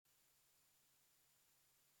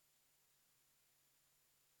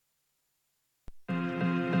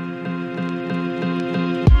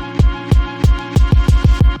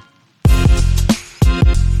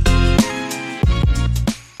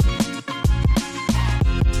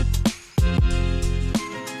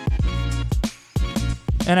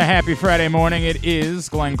And a happy Friday morning. It is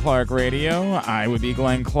Glenn Clark Radio. I would be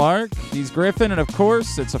Glenn Clark. He's Griffin, and of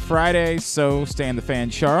course, it's a Friday, so Stan the Fan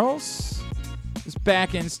Charles is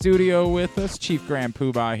back in studio with us. Chief Grand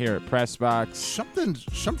Poobah here at Pressbox.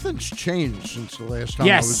 Something's changed since the last time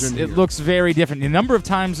I was in here. Yes, it looks very different. The number of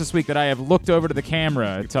times this week that I have looked over to the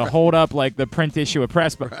camera to hold up like the print issue of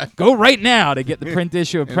Pressbox. Right. Go right now to get the print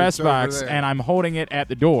issue of Pressbox, and I'm holding it at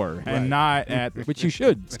the door and not at, which you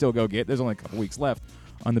should still go get. There's only a couple weeks left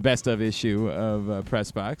on the best of issue of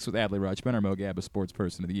Pressbox with Adley Rutschman, our Mo Gabba Sports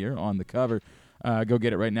Person of the Year, on the cover. Go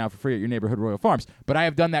get it right now for free at your neighborhood Royal Farms. But I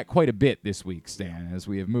have done that quite a bit this week, Stan, as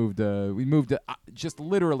we have moved. We moved just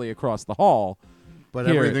literally across the hall. But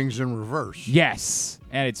everything's in reverse. Yes,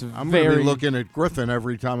 and it's I'm going to be looking at Griffin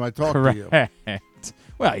every time I talk to you.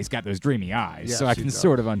 Well, he's got those dreamy eyes, yes, so I can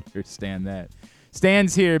sort of understand that.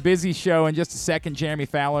 Stan's here, busy show in just a second. Jeremy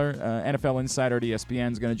Fowler, NFL insider at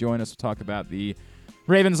ESPN, is going to join us. We'll talk about the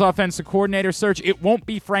Ravens offensive coordinator search. It won't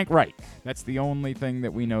be Frank Reich. That's the only thing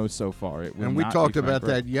that we know so far. And we talked about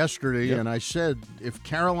that yesterday, and I said if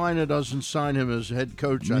Carolina doesn't sign him as head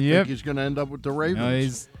coach, I think he's going to end up with the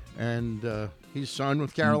Ravens. He's signed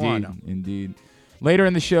with Carolina. Indeed. Later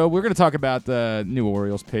in the show, we're going to talk about the new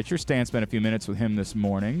Orioles pitcher. Stan spent a few minutes with him this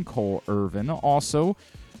morning, Cole Irvin. Also,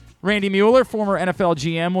 Randy Mueller, former NFL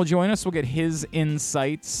GM, will join us. We'll get his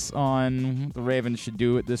insights on what the Ravens should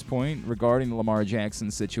do at this point regarding the Lamar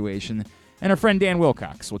Jackson situation. And our friend Dan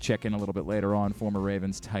Wilcox will check in a little bit later on, former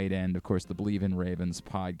Ravens tight end. Of course, the Believe in Ravens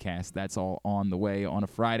podcast. That's all on the way on a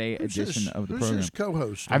Friday edition of the program. Who's his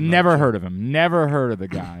co-host? I've never heard of him. Never heard of the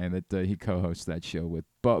guy that he co-hosts that show with.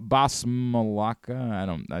 Bas Malaka? I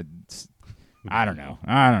don't know.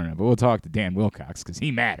 But we'll talk to Dan Wilcox because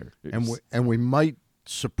he matters. And we might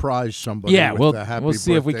surprise somebody. Yeah, with the happy we'll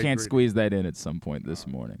see if we birthday can't greeting. squeeze that in at some point this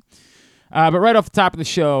morning. But right off the top of the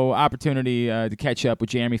show, opportunity to catch up with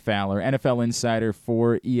Jeremy Fowler, NFL insider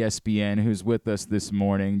for ESPN, who's with us this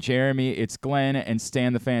morning. Jeremy, it's Glenn and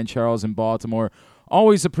Stan the Fan Charles in Baltimore.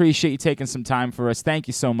 Always appreciate you taking some time for us. Thank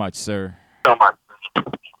you so much, sir. So much.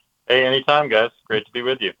 Hey, anytime, guys. Great to be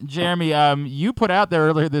with you. Jeremy, you put out there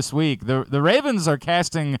earlier this week, the Ravens are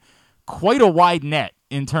casting quite a wide net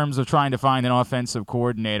in terms of trying to find an offensive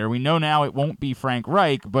coordinator. We know now it won't be Frank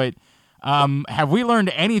Reich, but have we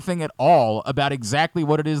learned anything at all about exactly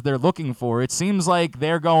what it is they're looking for? It seems like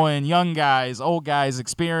they're going young guys, old guys,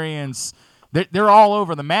 experience. They're all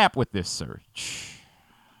over the map with this search.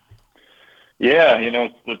 Yeah,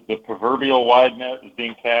 it's the proverbial wide net is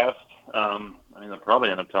being cast. They'll probably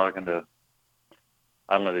end up talking to,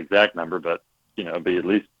 I don't know the exact number, but, it'll be at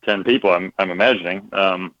least 10 people, I'm imagining,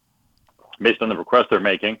 based on the request they're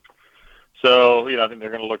making. So, I think they're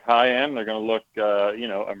going to look high end. They're going to look,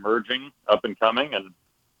 emerging, up and coming, and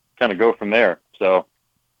kind of go from there. So,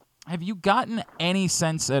 have you gotten any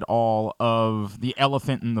sense at all of the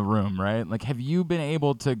elephant in the room, right? Like, have you been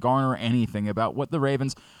able to garner anything about what the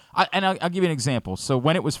Ravens I'll give you an example. So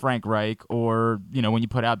when it was Frank Reich or, when you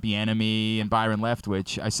put out Bieniemy and Byron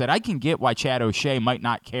Leftwich, I said I can get why Chad O'Shea might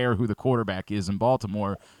not care who the quarterback is in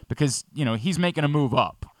Baltimore because, he's making a move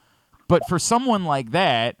up. But for someone like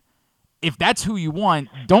that, if that's who you want,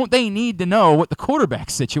 don't they need to know what the quarterback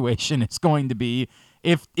situation is going to be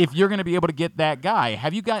if you're going to be able to get that guy?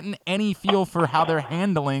 Have you gotten any feel for how they're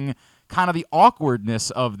handling kind of the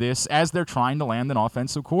awkwardness of this as they're trying to land an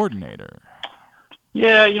offensive coordinator?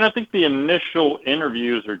 Yeah, I think the initial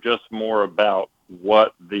interviews are just more about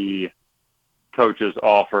what the coaches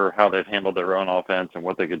offer, how they've handled their own offense, and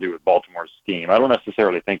what they could do with Baltimore's scheme. I don't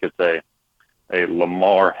necessarily think it's a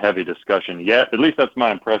Lamar-heavy discussion yet. At least that's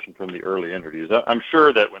my impression from the early interviews. I'm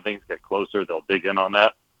sure that when things get closer, they'll dig in on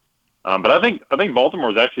that. But I think Baltimore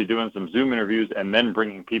is actually doing some Zoom interviews and then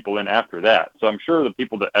bringing people in after that. So I'm sure the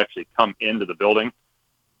people that actually come into the building,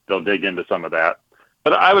 they'll dig into some of that.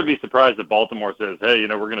 But I would be surprised if Baltimore says, hey,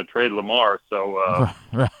 we're going to trade Lamar, so,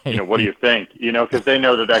 right. What do you think? Because they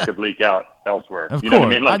know that could leak out elsewhere. Of course. course.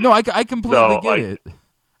 What I mean? I completely get it.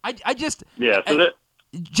 I just – yeah, so that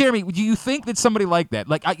 – Jeremy, do you think that somebody like that,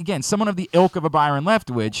 someone of the ilk of a Byron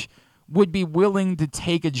Leftwich, would be willing to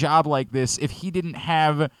take a job like this if he didn't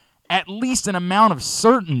have at least an amount of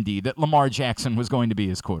certainty that Lamar Jackson was going to be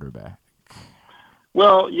his quarterback?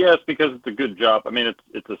 Well, yes, because it's a good job. I mean,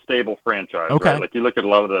 it's a stable franchise, okay. Right? Like you look at a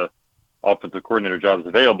lot of the offensive coordinator jobs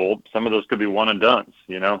available, some of those could be one and dones,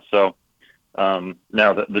 So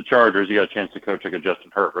now the Chargers, you got a chance to coach like a Justin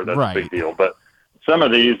Herbert. That's right. a big deal. But some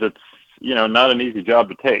of these, it's not an easy job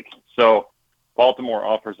to take. So Baltimore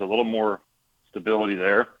offers a little more stability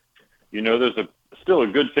there. There's still a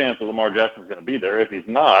good chance that Lamar Jackson's going to be there. If he's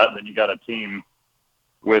not, then you got a team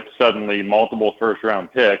with suddenly multiple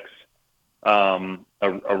first-round picks,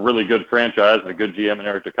 a really good franchise and a good GM in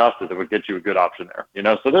Eric DeCosta that would get you a good option there. You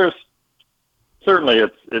know, so there's certainly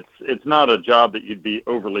it's not a job that you'd be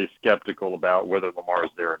overly skeptical about whether Lamar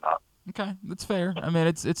is there or not. Okay, that's fair. I mean,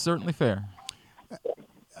 it's certainly fair.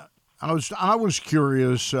 I was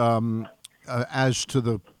curious as to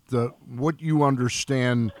the what you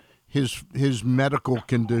understand his medical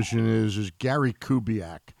condition is Gary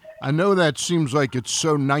Kubiak. I know that seems like it's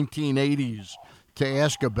so 1980s to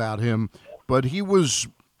ask about him, but he was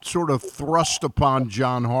sort of thrust upon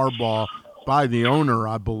John Harbaugh by the owner,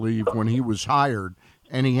 I believe, when he was hired,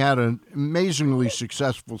 and he had an amazingly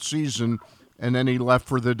successful season, and then he left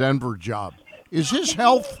for the Denver job. Is his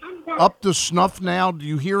health up to snuff now? Do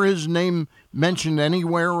you hear his name mentioned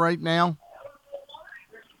anywhere right now?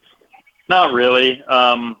 Not really.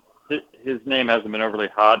 His name hasn't been overly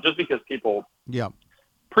hot, just because people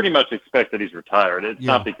pretty much expect that he's retired. It's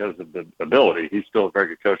not because of the ability. He's still a very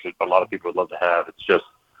good coach that a lot of people would love to have. It's just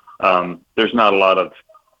there's not a lot of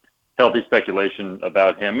healthy speculation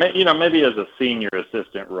about him. You know, maybe as a senior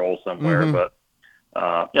assistant role somewhere, but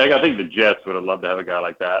I think the Jets would have loved to have a guy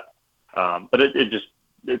like that. But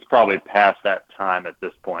it's probably past that time at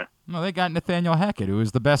this point. No, they got Nathaniel Hackett, who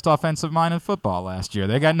was the best offensive mind in football last year.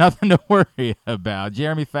 They got nothing to worry about.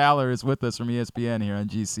 Jeremy Fowler is with us from ESPN here on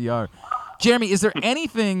GCR. Jeremy, is there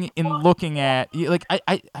anything in looking at, like,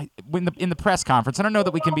 in the press conference, I don't know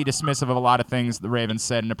that we can be dismissive of a lot of things the Ravens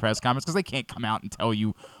said in the press conference because they can't come out and tell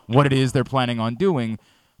you what it is they're planning on doing.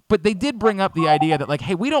 But they did bring up the idea that, like,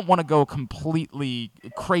 hey, we don't want to go completely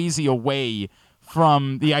crazy away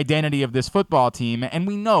from the identity of this football team, and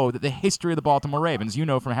we know that the history of the Baltimore Ravens, you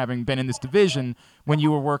know from having been in this division when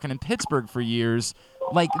you were working in Pittsburgh for years,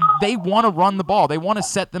 like, they want to run the ball. They want to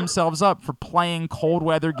set themselves up for playing cold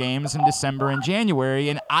weather games in December and January,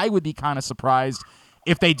 and I would be kind of surprised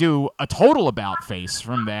if they do a total about-face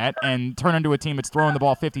from that and turn into a team that's throwing the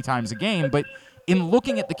ball 50 times a game. But in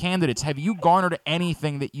looking at the candidates, have you garnered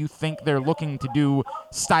anything that you think they're looking to do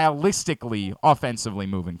stylistically, offensively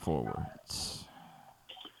moving forward?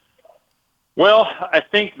 Well, I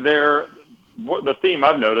think the theme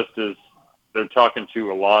I've noticed is they're talking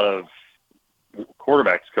to a lot of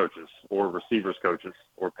quarterbacks coaches or receivers coaches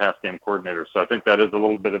or pass game coordinators. So I think that is a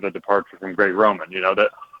little bit of a departure from Greg Roman, you know,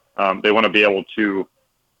 that they want to be able to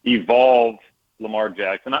evolve Lamar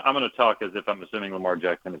Jackson. I'm going to talk as if I'm assuming Lamar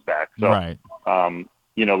Jackson is back. So, right.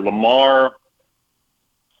 You know, Lamar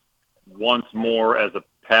wants more as a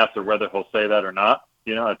passer, whether he'll say that or not.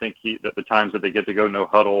 You know, I think that the times that they get to go no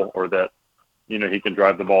huddle or that, you know, he can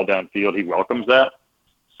drive the ball downfield, he welcomes that.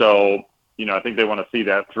 So, you know, I think they want to see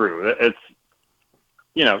that through. It's,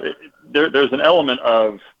 you know, there's an element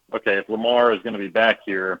of, okay, if Lamar is going to be back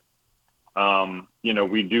here, you know,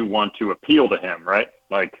 we do want to appeal to him, right?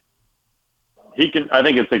 Like, he can, I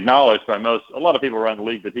think it's acknowledged by a lot of people around the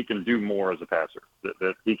league that he can do more as a passer,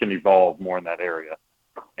 that he can evolve more in that area.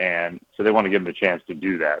 And so they want to give him a chance to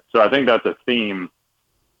do that. So I think that's a theme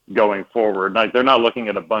going forward. Like, they're not looking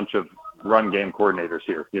at a bunch of run game coordinators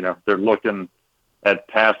here. You know, they're looking at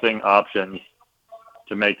passing options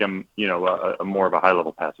to make him, you know, a more of a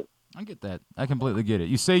high-level passer. I get that. I completely get it.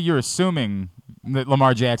 You say you're assuming that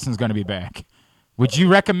Lamar Jackson's going to be back. Would you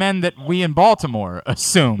recommend that we in Baltimore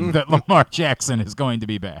assume that Lamar Jackson is going to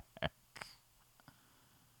be back?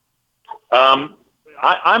 I'm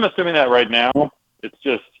assuming that right now.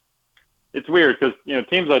 It's weird because, you know,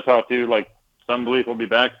 teams I talk to, like, some believe he'll be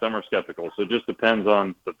back, some are skeptical. So it just depends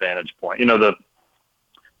on the vantage point. You know,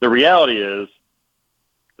 the reality is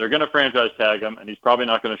they're going to franchise tag him, and he's probably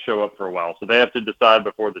not going to show up for a while. So they have to decide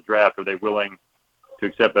before the draft, are they willing to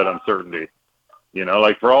accept that uncertainty? You know,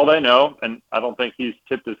 like, for all they know, and I don't think he's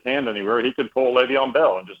tipped his hand anywhere, he could pull Le'Veon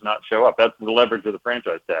Bell and just not show up. That's the leverage of the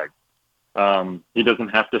franchise tag. He doesn't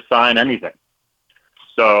have to sign anything.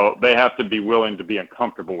 So they have to be willing to be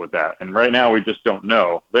uncomfortable with that. And right now we just don't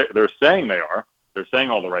know. They're saying they are. They're saying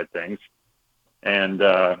all the right things. And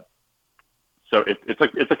so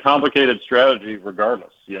it's a complicated strategy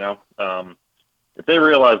regardless, you know. If they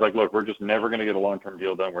realize, like, look, we're just never going to get a long-term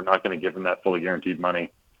deal done, we're not going to give him that fully guaranteed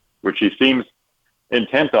money, which he seems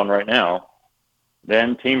intent on right now,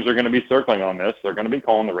 then teams are going to be circling on this. They're going to be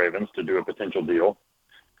calling the Ravens to do a potential deal.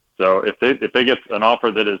 So if they get an offer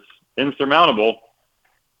that is insurmountable,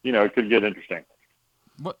 you know, it could get interesting.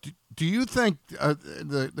 What do you think?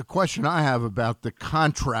 The question I have about the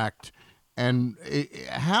contract and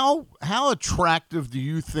how attractive do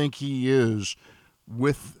you think he is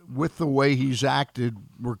with the way he's acted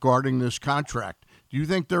regarding this contract? Do you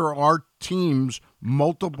think there are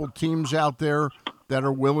multiple teams out there that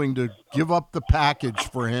are willing to give up the package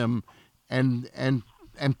for him and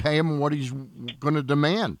pay him what he's going to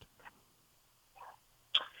demand?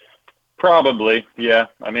 Probably, yeah.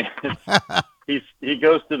 I mean, he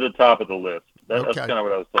goes to the top of the list. That's Okay. kind of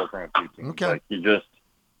what I was told from a few teams. Okay. Like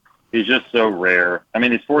he's just so rare. I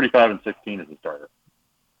mean, he's 45-16 as a starter.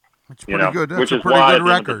 That's pretty good. That's which a is pretty why good at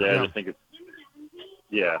the end of the record. day, I just think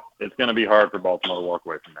it's going to be hard for Baltimore to walk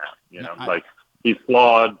away from that. Like he's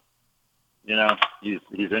flawed.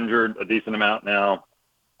 He's injured a decent amount now.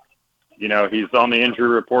 He's on the injury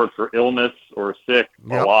report for illness or sick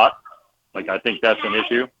a lot. Like I think that's an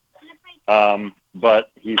issue.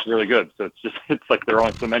 But he's really good. So it's like there are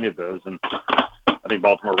only so many of those, and I think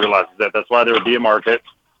Baltimore realizes that. That's why there would be a market.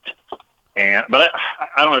 But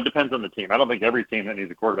I don't know. It depends on the team. I don't think every team that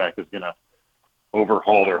needs a quarterback is going to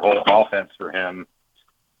overhaul their whole offense for him.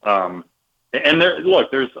 I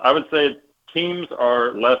would say teams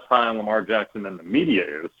are less high on Lamar Jackson than the media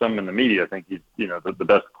is. Some in the media think he's the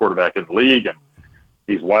best quarterback in the league, and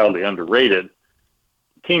he's wildly underrated.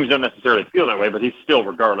 Teams don't necessarily feel that way, but he's still,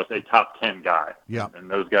 regardless, a top 10 guy. Yeah. And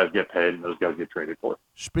those guys get paid, and those guys get traded for.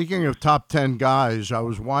 Speaking of top 10 guys, I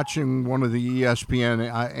was watching one of the ESPN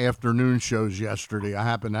afternoon shows yesterday. I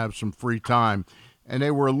happened to have some free time, and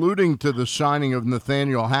they were alluding to the signing of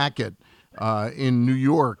Nathaniel Hackett in New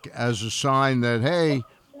York as a sign that, hey,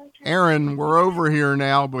 Aaron, we're over here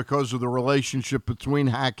now because of the relationship between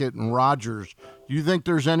Hackett and Rodgers. Do you think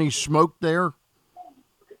there's any smoke there?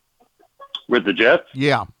 With the Jets?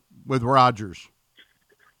 Yeah, with Rodgers.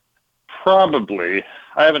 Probably.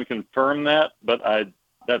 I haven't confirmed that, but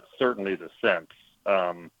that's certainly the sense.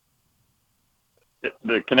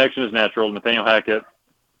 The connection is natural. Nathaniel Hackett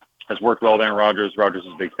has worked well with Aaron Rodgers. Rodgers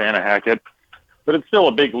is a big fan of Hackett. But it's still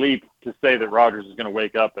a big leap to say that Rodgers is going to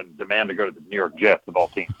wake up and demand to go to the New York Jets of all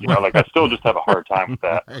teams. I still just have a hard time with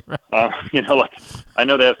that. I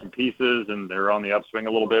know they have some pieces and they're on the upswing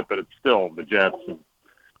a little bit, but it's still the Jets. And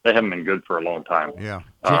they haven't been good for a long time. Yeah.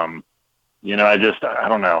 I don't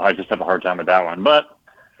know. I just have a hard time with that one. But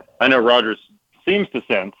I know Rodgers seems to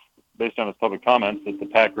sense, based on his public comments, that the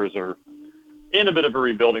Packers are in a bit of a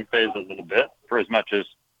rebuilding phase a little bit, for as much as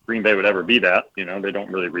Green Bay would ever be that. They don't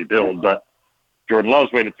really rebuild. But Jordan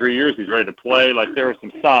Love's waited 3 years. He's ready to play. Like, there are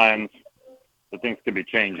some signs that things could be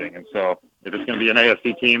changing. And so if it's going to be an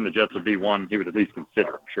AFC team, the Jets would be one he would at least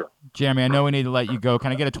consider, sure. Jeremy, I know we need to let you go.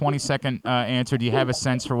 Can I get a 20-second answer? Do you have a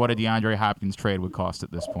sense for what a DeAndre Hopkins trade would cost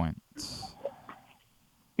at this point?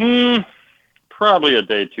 Probably a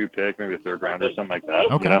day 2 pick, maybe a third round or something like that.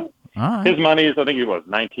 Okay. All right. His money is, I think it was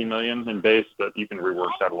 $19 million in base, but you can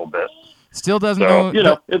rework that a little bit. Still doesn't know.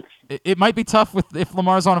 It might be tough if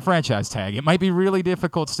Lamar's on a franchise tag. It might be really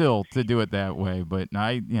difficult still to do it that way. But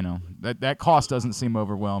that cost doesn't seem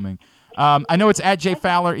overwhelming. I know it's at Jay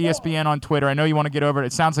Fowler ESPN on Twitter. I know you want to get over it.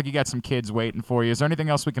 It sounds like you got some kids waiting for you. Is there anything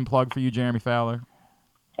else we can plug for you, Jeremy Fowler?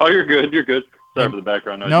 Oh, you're good. You're good. Sorry for the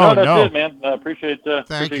background noise. No, that's it, man. I appreciate you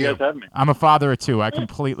guys having me. I'm a father of 2. I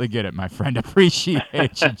completely get it, my friend. Appreciate you,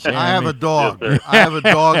 Jeremy. I have a dog. Yes, I have a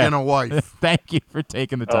dog and a wife. Thank you for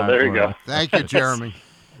taking the time. Oh, there you go. Thank you, Jeremy.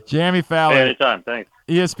 Jeremy Fowler. Hey, anytime. Thanks.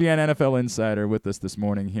 ESPN NFL Insider with us this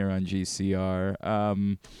morning here on GCR.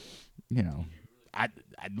 I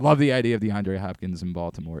love the idea of DeAndre Hopkins in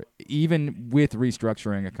Baltimore. Even with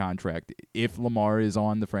restructuring a contract, if Lamar is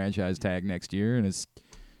on the franchise tag next year and is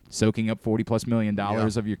soaking up $40+ million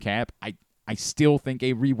of your cap, I still think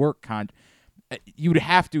a rework you'd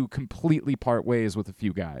have to completely part ways with a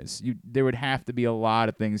few guys. There would have to be a lot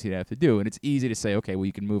of things you'd have to do, and it's easy to say, okay, well,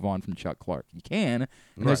 you can move on from Chuck Clark. You can,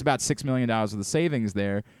 and there's about $6 million of the savings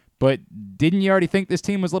there, but didn't you already think this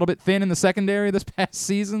team was a little bit thin in the secondary this past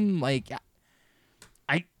season? Like,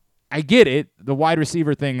 I get it. The wide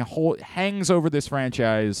receiver thing hangs over this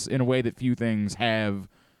franchise in a way that few things have,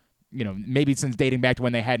 maybe since dating back to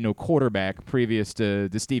when they had no quarterback previous to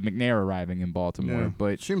Steve McNair arriving in Baltimore. Yeah.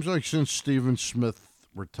 But it seems like since Stephen Smith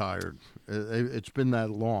retired, it's been that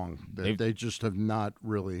long that they just have not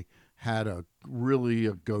really had a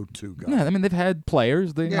go-to guy. Yeah, I mean, they've had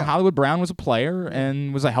players. Hollywood Brown was a player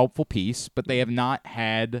and was a helpful piece, but they have not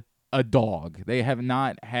had a dog. They have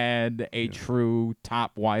not had a true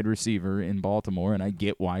top wide receiver in Baltimore, and I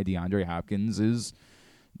get why DeAndre Hopkins is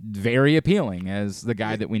very appealing as the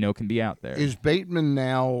guy that we know can be out there. Is Bateman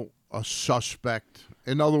now a suspect?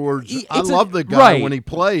 In other words, I love the guy when he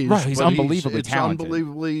plays. Right, he's but unbelievably it's talented.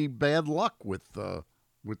 unbelievably bad luck with the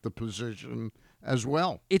position as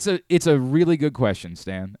well. It's a really good question,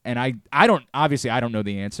 Stan. And I don't know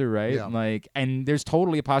the answer, right? Yeah. And there's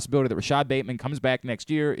totally a possibility that Rashad Bateman comes back next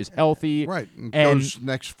year, is healthy. Right. And goes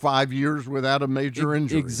next 5 years without a major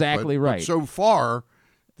injury. Exactly right. But so far,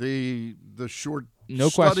 the short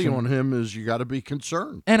study on him is you got to be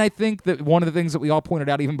concerned. And I think that one of the things that we all pointed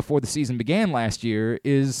out even before the season began last year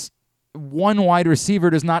is one wide receiver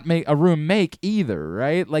does not make a room make either,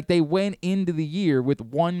 right? Like they went into the year with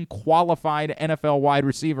one qualified NFL wide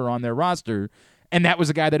receiver on their roster, and that was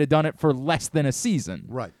a guy that had done it for less than a season.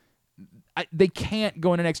 Right. They can't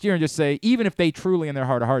go into next year and just say, even if they truly in their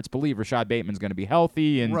heart of hearts believe Rashad Bateman's going to be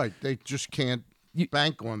healthy, and Right. They just can't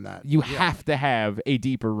bank on that. you have to have a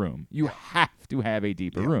deeper room. You have to have a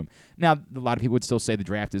deeper room. Now, a lot of people would still say the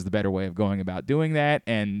draft is the better way of going about doing that,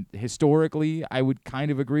 and historically, I would kind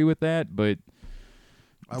of agree with that, but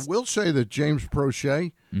I will say that James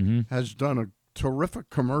Prochet has done a terrific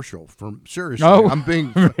commercial for seriously. Oh, I'm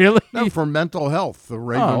being really? no, for mental health. The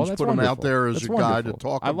Ravens that's put him out wonderful. there as That's a guy to wonderful.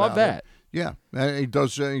 talk I about. love that. It. Yeah, and he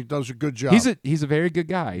does a good job. He's a very good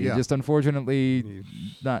guy. He Yeah. just unfortunately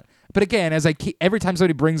not. But again, as every time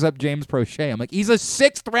somebody brings up James Prochet, I'm like, he's a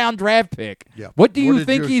 6th round draft pick. Yeah. What do What you did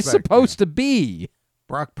think you he's expect? supposed to be?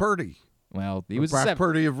 Brock Purdy. Well, he The was a Brock 7th.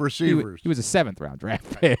 Purdy of receivers. He was a 7th round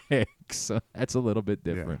draft pick, so that's a little bit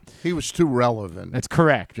different. He was too relevant. That's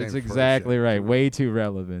correct. James That's exactly Prochet. right. Way too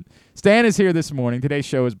relevant. Stan is here this morning. Today's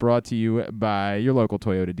show is brought to you by your local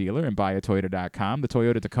Toyota dealer and buyatoyota.com. The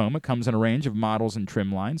Toyota Tacoma comes in a range of models and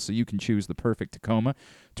trim lines, so you can choose the perfect Tacoma.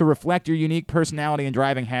 To reflect your unique personality and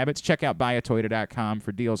driving habits, check out buyatoyota.com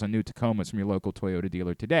for deals on new Tacomas from your local Toyota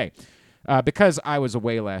dealer today. Because I was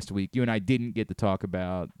away last week, you and I didn't get to talk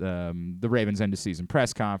about the Ravens end-of-season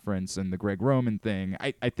press conference and the Greg Roman thing.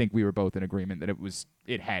 I think we were both in agreement that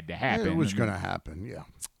it had to happen. It was going to happen.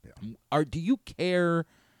 Yeah. Do you care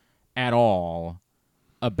at all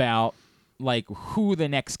about like who the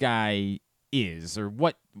next guy is or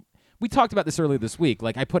what? We talked about this earlier this week.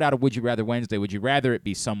 Like I put out a Would You Rather Wednesday. Would you rather it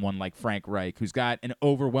be someone like Frank Reich, who's got an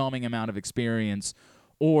overwhelming amount of experience,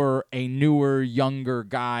 or a newer, younger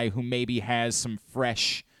guy who maybe has some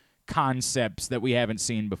fresh concepts that we haven't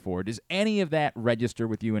seen before? Does any of that register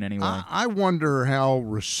with you in any way? I wonder how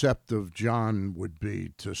receptive John would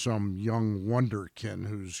be to some young wonderkin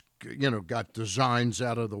who's got designs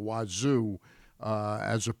out of the wazoo,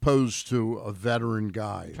 as opposed to a veteran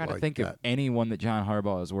guy. I'm trying to like think that. if anyone that John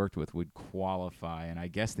Harbaugh has worked with would qualify, and I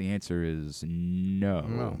guess the answer is no.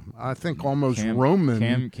 No, I think almost Cam,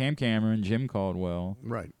 Roman. Cam Cameron, Jim Caldwell,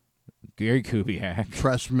 Right. Gary Kubiak,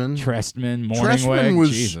 Trestman. Morningweg.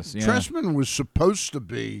 Jesus, yeah. Trestman was supposed to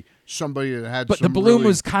be somebody that had But some the balloon really,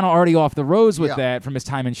 was kind of already off the rose with Yeah. that from his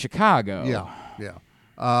time in Chicago.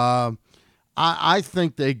 Yeah. I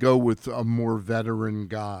think they go with a more veteran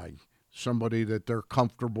guy, somebody that they're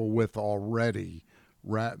comfortable with already.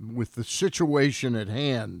 With the situation at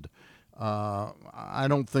hand, I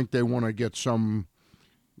don't think they want to get some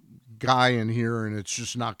guy in here and it's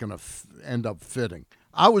just not going to end up fitting.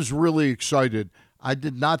 I was really excited. I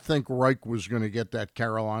did not think Reich was going to get that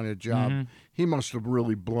Carolina job. Mm-hmm. He must have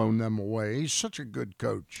really blown them away. He's such a good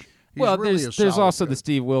coach. He's Well, really there's solid also the coach.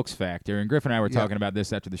 Steve Wilkes factor, and Griffin and I were Yeah. talking about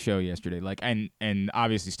this after the show yesterday. Like, and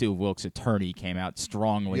obviously Steve Wilkes' attorney came out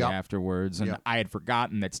strongly Yeah. afterwards, and Yeah. I had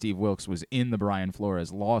forgotten that Steve Wilkes was in the Brian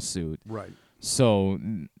Flores lawsuit. Right. So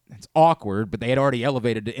it's awkward, but they had already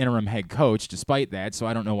elevated to interim head coach despite that. So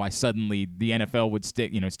I don't know why suddenly the NFL would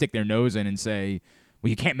stick their nose in and say, well,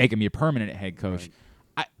 you can't make him your permanent head coach.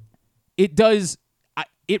 Right.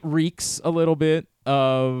 It reeks a little bit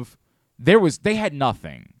of they had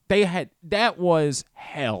nothing. That was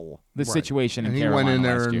hell. The Right. situation and in he Carolina went in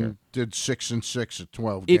there last year. and did 6-6 at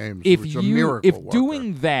 12 If, games. if which is a you miracle if worker.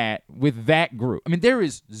 doing that with that group, I mean, there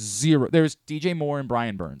is zero. There's DJ Moore and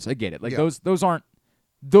Brian Burns. I get it. Like Yeah.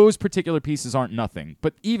 those particular pieces aren't nothing.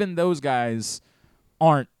 But even those guys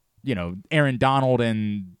aren't. Aaron Donald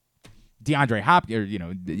and DeAndre Hopkins.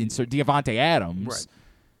 Or, insert Devontae Adams. Right.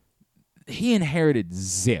 He inherited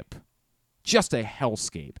zip. Just a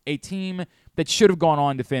hellscape. A team that should have gone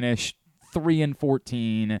on to finish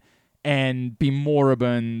 3-14 and be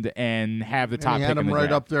moribund and have the top and he pick had in him the right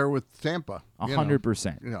draft. up there with Tampa.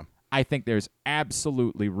 100%. Yeah. I think there's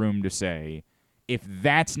absolutely room to say if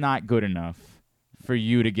that's not good enough for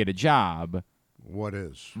you to get a job, What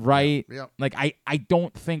is? right? Yeah. Like I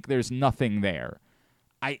don't think there's nothing there.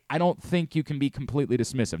 I don't think you can be completely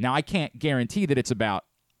dismissive. Now I can't guarantee that it's about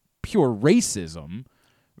pure racism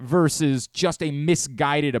versus just a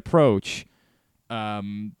misguided approach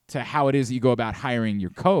to how it is that you go about hiring your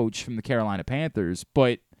coach from the Carolina Panthers,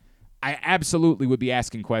 but I absolutely would be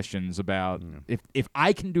asking questions about if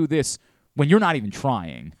I can do this when you're not even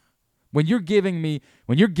trying, when you're getting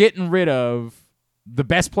rid of the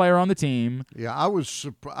best player on the team. Yeah,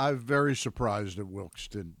 I'm very surprised that Wilkes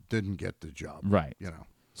didn't get the job. Right.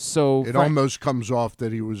 So So it almost comes off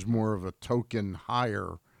that he was more of a token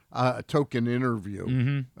hire, a token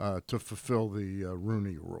interview to fulfill the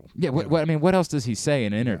Rooney Rule. yeah. What else does he say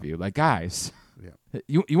in an interview? Like, guys,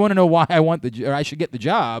 You want to know why I want or I should get the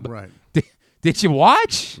job? Right. Did you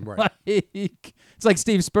watch? Right. It's like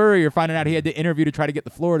Steve Spurrier finding out he had to interview to try to get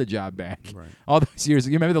the Florida job back. Right. All those years.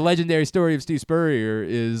 You remember the legendary story of Steve Spurrier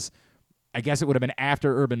is, I guess it would have been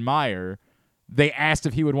after Urban Meyer. They asked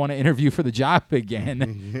if he would want to interview for the job again,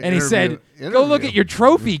 and he said, "Go look at your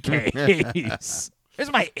trophy case.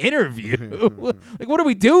 There's my interview. Like, what are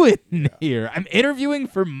we doing here? I'm interviewing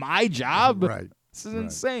for my job. Right. This is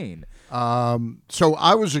insane." So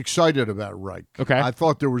I was excited about Reich. Okay. I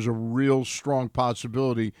thought there was a real strong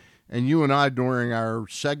possibility. And you and I, during our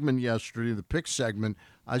segment yesterday, the pick segment,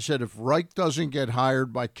 I said if Reich doesn't get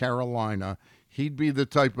hired by Carolina, he'd be the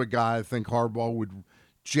type of guy I think Harbaugh would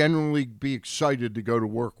generally be excited to go to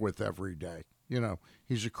work with every day. You know,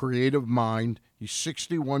 he's a creative mind. He's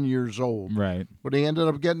 61 years old. Right. But he ended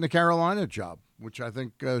up getting the Carolina job, which I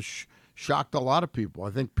think shocked a lot of people.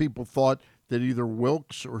 I think people thought that either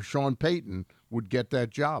Wilkes or Sean Payton would get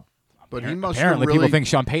that job. But he must apparently really, people think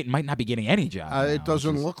Sean Payton might not be getting any job. Now, it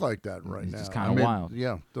doesn't look like that right now. It's kind of wild.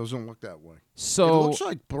 Yeah, doesn't look that way. So it looks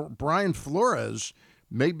like Brian Flores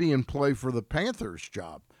may be in play for the Panthers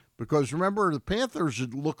job because remember the Panthers,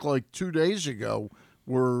 it looked like 2 days ago,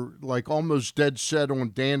 were like almost dead set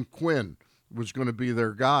on Dan Quinn was going to be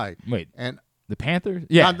their guy. Wait, and the Panthers?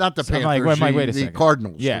 Yeah, not the Panthers. Wait a the second.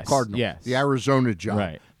 Cardinals. Yes, the Cardinals. yes. The Arizona job.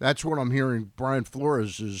 Right. That's what I'm hearing. Brian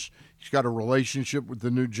Flores he's got a relationship with the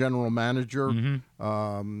new general manager,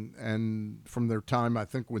 and from their time, I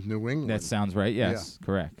think, with New England. That sounds right. Yes,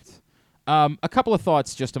 correct. A couple of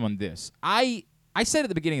thoughts just on this. I said at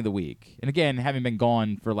the beginning of the week, and again, having been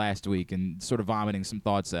gone for last week and sort of vomiting some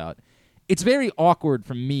thoughts out, it's very awkward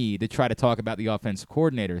for me to try to talk about the offensive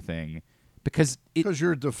coordinator thing because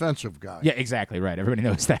you're a defensive guy. Yeah, exactly right. Everybody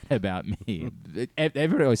knows that about me.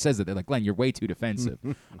 Everybody always says that. They're like, Glenn, you're way too defensive.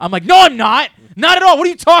 I'm like, no, I'm not. Not at all. What are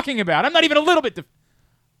you talking about? I'm not even a little bit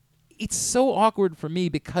It's so awkward for me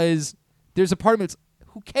because there's a part of me that's,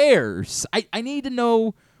 who cares? I need to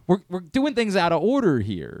know we're doing things out of order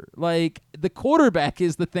here. Like, the quarterback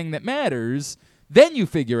is the thing that matters. Then you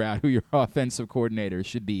figure out who your offensive coordinator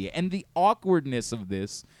should be. And the awkwardness of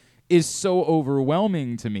this is so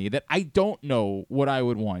overwhelming to me that I don't know what I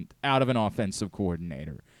would want out of an offensive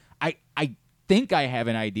coordinator. I think I have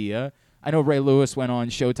an idea. I know Ray Lewis went on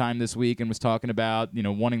Showtime this week and was talking about,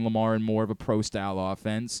 wanting Lamar in more of a pro-style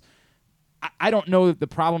offense. I don't know that the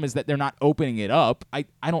problem is that they're not opening it up. I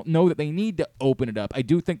don't know that they need to open it up. I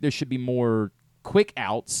do think there should be more quick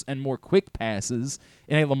outs and more quick passes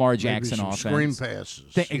in a Lamar Jackson Maybe some offense. Screen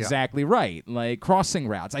passes. Exactly right. Like crossing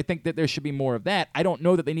routes. I think that there should be more of that. I don't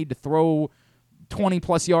know that they need to throw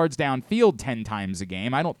 20-plus yards downfield 10 times a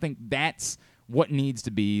game. I don't think that's what needs to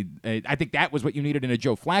be. I think that was what you needed in a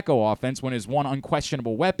Joe Flacco offense when his one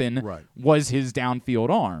unquestionable weapon was his downfield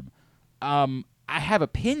arm. I have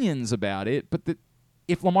opinions about it, but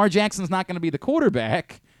if Lamar Jackson's not going to be the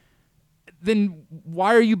quarterback, then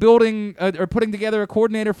why are you building or putting together a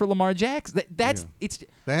coordinator for Lamar Jackson? It's.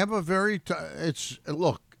 They have a very.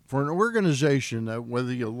 Look, for an organization that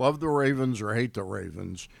whether you love the Ravens or hate the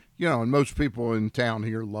Ravens, and most people in town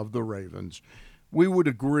here love the Ravens, we would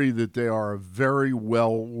agree that they are a very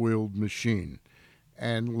well-oiled machine,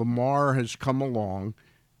 and Lamar has come along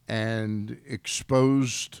and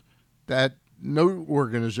exposed that no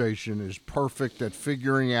organization is perfect at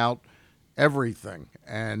figuring out everything,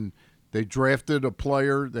 and they drafted a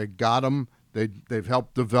player. They got him. They've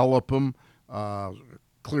helped develop him.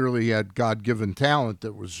 Clearly, he had God-given talent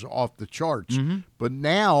that was off the charts. Mm-hmm. But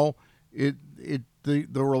now, the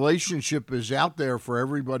relationship is out there for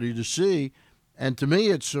everybody to see, and to me,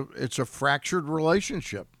 it's a fractured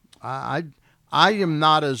relationship. I am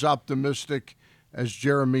not as optimistic as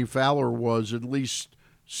Jeremy Fowler was, at least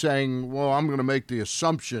saying, "Well, I'm going to make the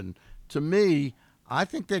assumption." To me, I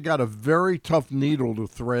think they got a very tough needle to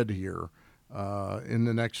thread here in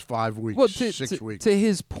the next 5 weeks, 6 weeks. To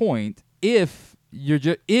his point, if you're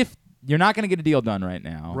not going to get a deal done right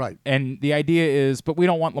now, right? And the idea is, but we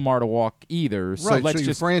don't want Lamar to walk either, so right, let's so you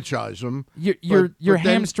just franchise him. You're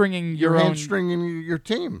hamstringing your own, hamstringing your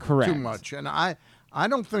team correct. Too much, and I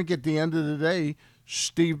don't think at the end of the day,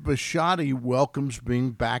 Steve Bisciotti welcomes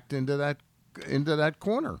being backed into that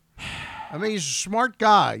corner. I mean, he's a smart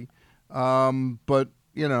guy. But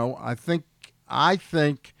I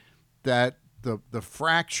think that the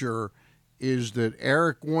fracture is that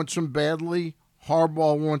Eric wants him badly,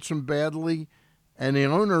 Harbaugh wants him badly, and the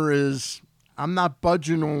owner is, I'm not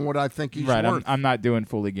budging on what I think he's worth. I'm not doing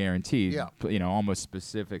fully guaranteed. Yeah. Almost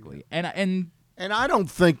specifically, and I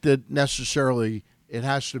don't think that necessarily it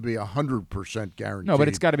has to be 100% guaranteed. No, but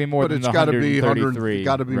it's got to be more than 133. It's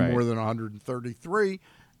got to be right. more than 133,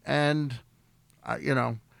 and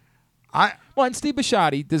Well, and Steve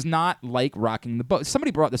Bisciotti does not like rocking the boat.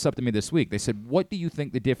 Somebody brought this up to me this week. They said, what do you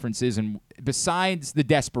think the difference is, and besides the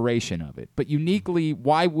desperation of it, but uniquely,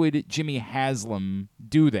 why would Jimmy Haslam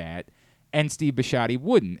do that and Steve Bisciotti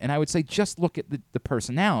wouldn't? And I would say, just look at the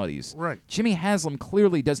personalities. Right. Jimmy Haslam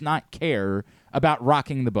clearly does not care about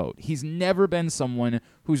rocking the boat. He's never been someone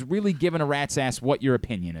who's really given a rat's ass what your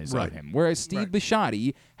opinion is of him. Whereas Steve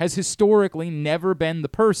Bisciotti has historically never been the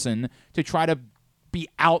person to try to be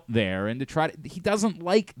out there and to try to. He doesn't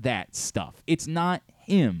like that stuff. It's not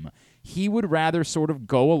him. He would rather sort of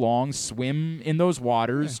go along, swim in those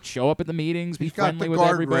waters, show up at the meetings, be friendly with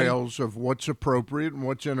everybody. He's got the guardrails of what's appropriate and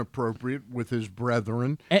what's inappropriate with his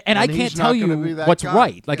brethren. And I can't tell you what's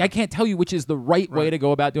right. Like, I can't tell you which is the right way to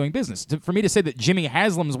go about doing business. For me to say that Jimmy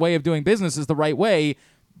Haslam's way of doing business is the right way,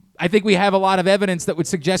 I think we have a lot of evidence that would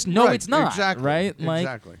suggest, no, it's not. Exactly. Right?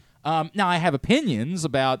 Exactly. Now, I have opinions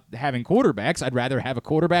about having quarterbacks. I'd rather have a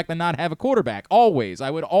quarterback than not have a quarterback. Always. I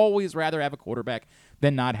would always rather have a quarterback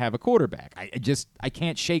than not have a quarterback. I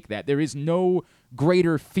can't shake that. There is no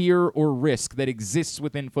greater fear or risk that exists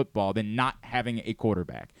within football than not having a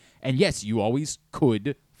quarterback. And yes, you always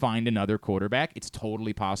could find another quarterback. It's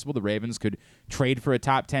totally possible. The Ravens could trade for a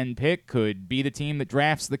top 10 pick, could be the team that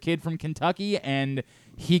drafts the kid from Kentucky, and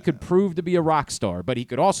he could prove to be a rock star, but he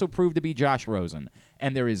could also prove to be Josh Rosen.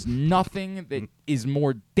 And there is nothing that is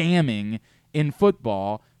more damning in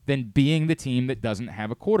football than being the team that doesn't have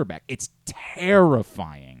a quarterback. It's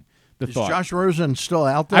terrifying. Is Josh Rosen still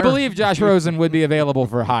out there? I believe Josh Rosen would be available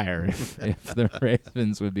for hire if the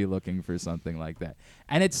Ravens would be looking for something like that.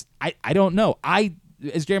 And it's I don't know.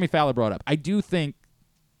 As Jeremy Fowler brought up, I do think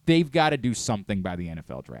they've got to do something by the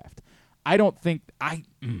NFL draft. I don't think I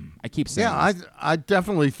keep saying this. I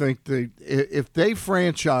definitely think if they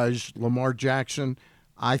franchise Lamar Jackson,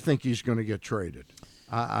 I think he's going to get traded.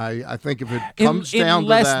 I think if it comes down to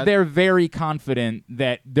that, unless they're very confident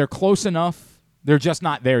that they're close enough, they're just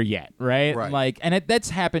not there yet, right? Like, and that's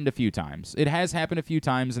happened a few times. It has happened a few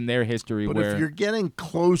times in their history. But if you're getting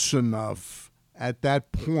close enough at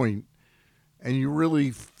that point, and you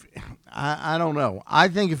really, I don't know. I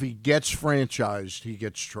think if he gets franchised, he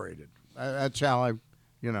gets traded. That's how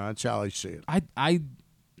I see it.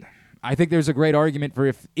 I think there's a great argument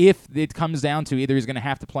for if it comes down to either he's going to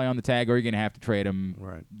have to play on the tag or you're going to have to trade him.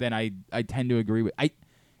 Right. Then I tend to agree with.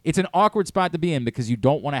 It's an awkward spot to be in because you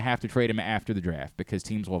don't want to have to trade him after the draft because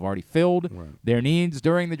teams will have already filled their needs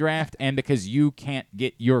during the draft and because you can't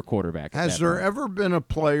get your quarterback. Has there ever been a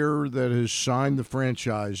player that has signed the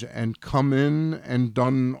franchise and come in and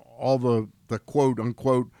done all the quote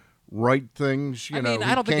unquote right things? I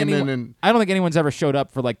don't think anyone's ever showed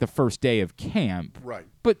up for like the first day of camp. Right.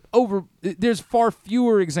 But there's far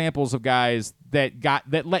fewer examples of guys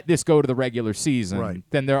that let this go to the regular season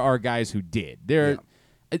than there are guys who did. The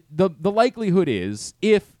likelihood is,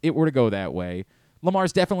 if it were to go that way,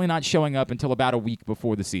 Lamar's definitely not showing up until about a week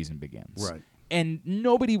before the season begins. Right. And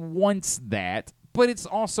nobody wants that, but it's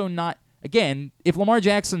also not. Again, if Lamar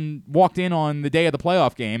Jackson walked in on the day of the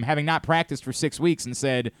playoff game, having not practiced for 6 weeks, and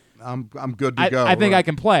said, "I'm good to go. I think I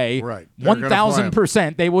can play,"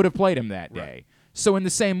 1,000% they would have played him that day. Right. So in the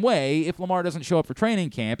same way, if Lamar doesn't show up for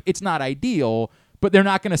training camp, it's not ideal. But they're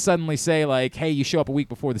not going to suddenly say, like, hey, you show up a week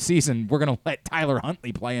before the season, we're going to let Tyler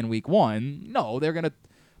Huntley play in week 1. No, they're going to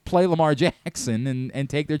play Lamar Jackson and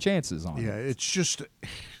take their chances on it. Yeah, it's just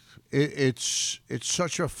it's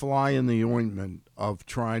such a fly in the ointment of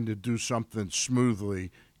trying to do something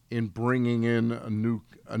smoothly in bringing in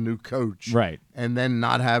a new coach. Right. And then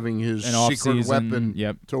not having his secret weapon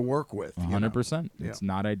to work with. 100%. It's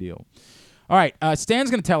not ideal. All right,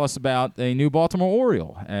 Stan's going to tell us about a new Baltimore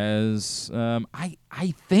Oriole. As I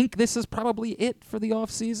think this is probably it for the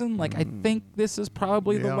offseason. Like, I think this is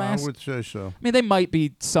probably the last. I would say so. I mean, they might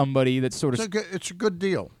be somebody that's sort of. It's a good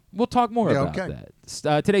deal. We'll talk more about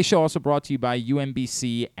that. Today's show also brought to you by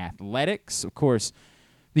UMBC Athletics. Of course,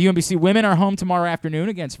 the UMBC women are home tomorrow afternoon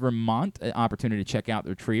against Vermont, an opportunity to check out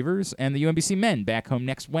the Retrievers. And the UMBC men back home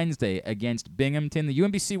next Wednesday against Binghamton. The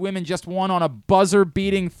UMBC women just won on a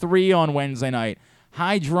buzzer-beating 3 on Wednesday night.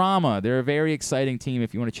 High drama. They're a very exciting team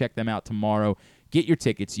if you want to check them out tomorrow. Get your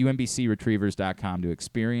tickets, umbcretrievers.com, to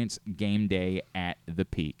experience game day at the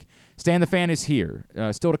Peak. Stan the Fan is here.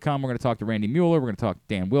 Still to come, we're going to talk to Randy Mueller. We're going to talk to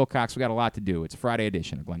Dan Wilcox. We got a lot to do. It's a Friday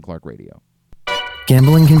edition of Glenn Clark Radio.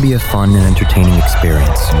 Gambling can be a fun and entertaining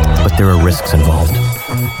experience, but there are risks involved.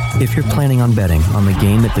 If you're planning on betting on the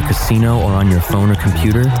game at the casino or on your phone or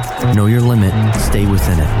computer, know your limit, stay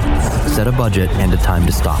within it. Set a budget and a time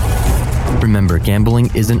to stop. Remember, gambling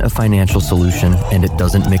isn't a financial solution, and it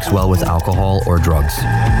doesn't mix well with alcohol or drugs.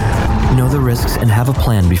 Know the risks and have a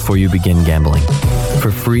plan before you begin gambling.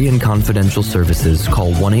 For free and confidential services,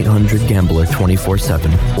 call 1-800-GAMBLER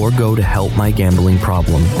 24/7 or go to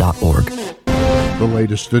helpmygamblingproblem.org. The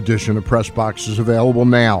latest edition of Pressbox is available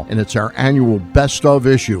now, and it's our annual Best Of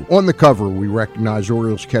issue. On the cover, we recognize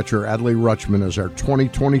Orioles catcher Adley Rutschman as our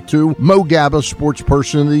 2022 Mo Gabba Sports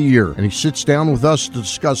Person of the Year, and he sits down with us to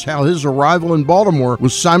discuss how his arrival in Baltimore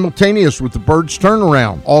was simultaneous with the Birds'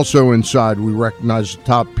 turnaround. Also inside, we recognize the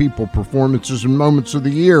top people, performances, and moments of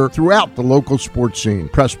the year throughout the local sports scene.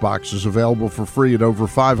 Pressbox is available for free at over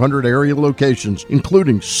 500 area locations,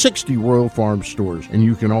 including 60 Royal Farm stores, and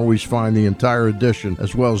you can always find the entire edition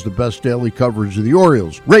as well as the best daily coverage of the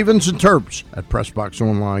Orioles, Ravens, and Terps at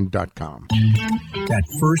PressBoxOnline.com. That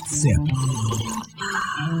first sip.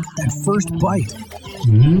 That first bite.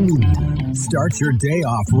 Start your day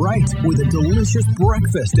off right with a delicious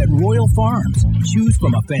breakfast at Royal Farms. Choose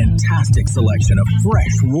from a fantastic selection of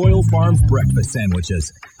fresh Royal Farms breakfast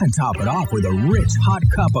sandwiches and top it off with a rich hot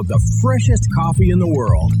cup of the freshest coffee in the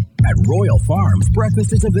world. At Royal Farms,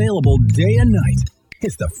 breakfast is available day and night.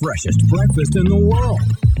 It's the freshest breakfast in the world.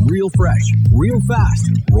 Real fresh, real fast.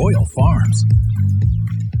 Royal Farms.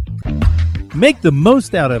 Make the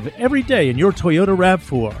most out of every day in your Toyota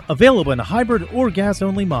RAV4. Available in hybrid or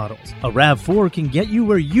gas-only models. A RAV4 can get you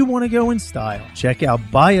where you want to go in style. Check out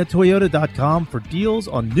buyatoyota.com for deals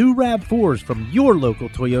on new RAV4s from your local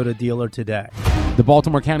Toyota dealer today. The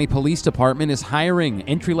Baltimore County Police Department is hiring.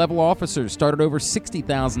 Entry-level officers start at over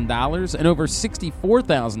 $60,000 and over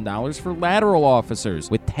 $64,000 for lateral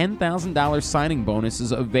officers, with $10,000 signing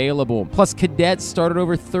bonuses available. Plus, cadets start at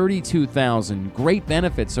over $32,000. Great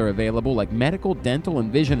benefits are available like medical, dental,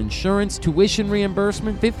 and vision insurance, tuition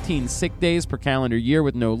reimbursement, 15 sick days per calendar year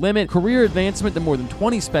with no limit, career advancement to more than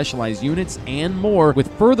 20 specialized units, and more,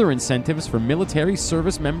 with further incentives for military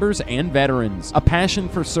service members and veterans. A passion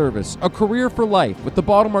for service, a career for life with the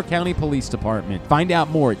Baltimore County Police Department. Find out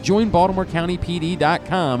more at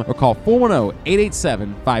joinbaltimorecountypd.com or call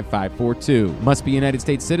 410-887-5542. Must be a United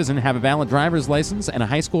States citizen, have a valid driver's license, and a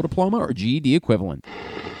high school diploma or GED equivalent.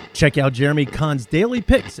 Check out Jeremy Kahn's daily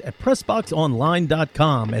picks at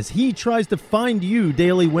PressBoxOnline.com as he tries to find you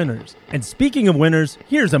daily winners. And speaking of winners,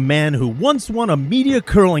 here's a man who once won a media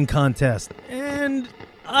curling contest, and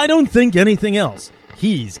I don't think anything else.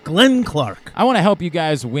 He's Glenn Clark. I want to help you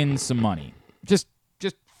guys win some money. Just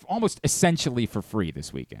almost essentially for free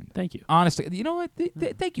this weekend. Thank you. Honestly, you know what?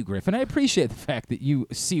 Thank you, Griffin. I appreciate the fact that you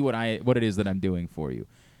see what it is that I'm doing for you.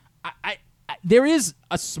 I there is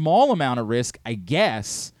a small amount of risk, I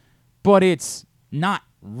guess, but it's not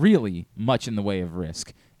really much in the way of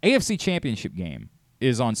risk. AFC Championship game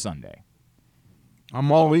is on Sunday.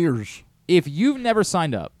 I'm all ears. If you've never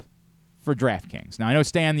signed up for DraftKings, now I know,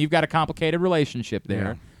 Stan, you've got a complicated relationship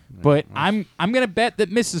there, but I'm going to bet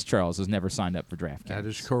that Mrs. Charles has never signed up for DraftKings. That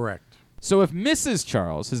is correct. So if Mrs.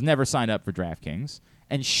 Charles has never signed up for DraftKings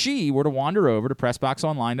and she were to wander over to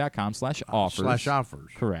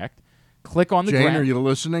PressBoxOnline.com/offers. Correct. Click on the Jane, are you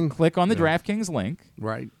listening? Click on the DraftKings link.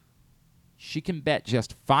 Right. She can bet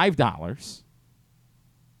just $5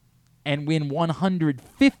 and win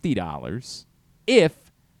 $150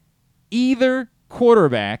 if either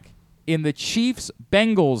quarterback in the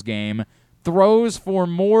Chiefs-Bengals game throws for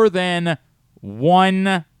more than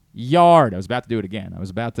 1 yard. I was about to do it again. I was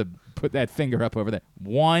about to put that finger up over there.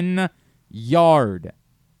 1 yard.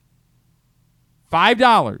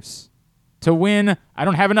 $5 to win. I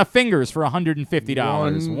don't have enough fingers for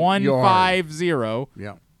 $150. 150.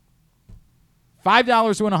 Yeah.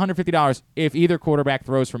 $5 to win $150 if either quarterback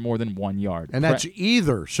throws for more than 1 yard. And that's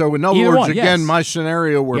either. So, in other Either words, one, again, yes. my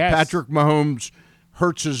scenario where Yes. Patrick Mahomes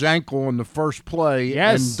hurts his ankle in the first play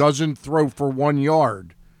Yes. and doesn't throw for 1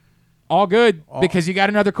 yard. All good because you got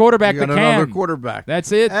another quarterback You got that can. another quarterback.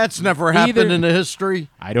 That's it. That's never happened Either- in the history.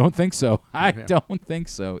 I don't think so. I don't think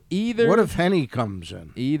so. Either. What if Henny comes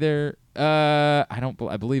in? Either. I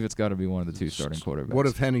believe it's got to be one of the two starting quarterbacks. What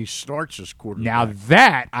if Henny starts as quarterback? Now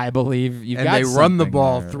that I believe you've and got they run the something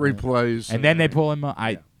ball there. 3 plays. and then they pull him.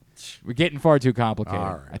 We're getting far too complicated.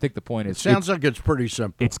 All right. I think the point is Sounds like it's pretty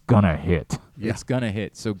simple. it's gonna hit. Yeah. It's gonna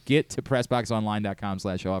hit. So get to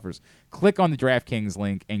PressBoxOnline.com/offers. Click on the DraftKings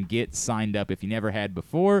link and get signed up if you never had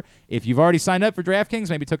before. If you've already signed up for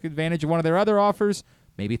DraftKings, maybe took advantage of one of their other offers,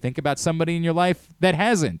 maybe think about somebody in your life that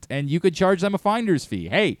hasn't, and you could charge them a finder's fee.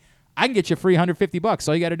 Hey, I can get you free $150.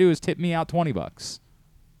 All you got to do is tip me out $20.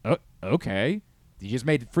 Oh, okay. You just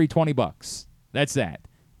made it free $20. That's that.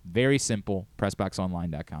 Very simple.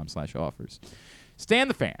 PressBoxOnline.com/offers. Stan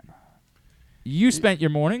the Fan. You spent your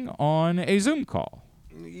morning on a Zoom call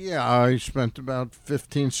Yeah, I spent about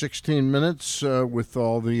 15, 16 minutes with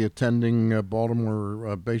all the attending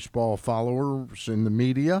Baltimore baseball followers in the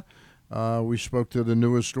media. We spoke to the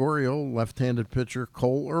newest Oriole, left-handed pitcher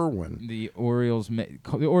Cole Irwin. The Orioles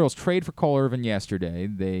trade for Cole Irvin yesterday.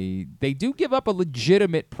 They do give up a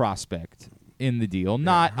legitimate prospect in the deal.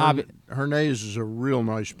 Not Hernandez is a real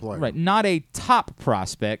nice player. Right, not a top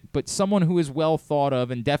prospect, but someone who is well thought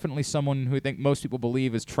of and definitely someone who I think most people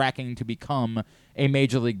believe is tracking to become a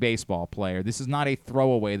Major League Baseball player. This is not a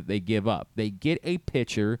throwaway that they give up. They get a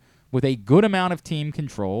pitcher with a good amount of team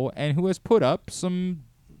control and who has put up some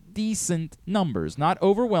decent numbers. Not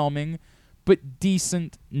overwhelming, but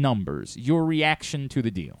decent numbers. Your reaction to the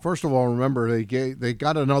deal? First of all, remember they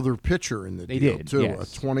got another pitcher in the deal too.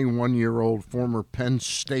 Yes. A 21-year-old former Penn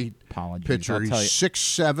State pitcher. He's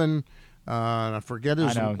 6'7". I forget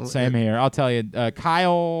his. I know. Same here. I'll tell you,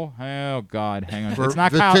 Kyle. Oh God, hang on. It's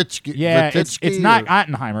not Vititzky, Kyle. Yeah, it's not or,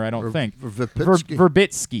 Ottenheimer. I don't think.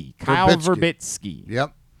 Verbitsky. Kyle Verbitsky.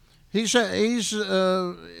 Yep.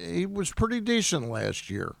 He was pretty decent last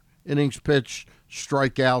year. Innings pitched,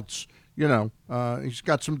 strikeouts. He's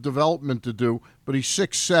got some development to do, but he's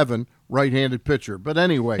 6'7", right-handed pitcher. But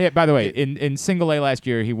anyway. Yeah, by the way, in single A last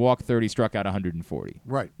year, he walked 30, struck out 140.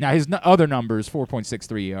 Right. Now, his other numbers,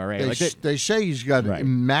 4.63 ERA. They say he's got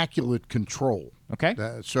immaculate control. Okay.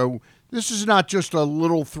 So this is not just a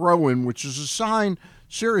little throw-in, which is a sign,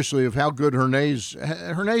 seriously, of how good Hernandez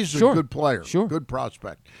is. A good player. Sure. Good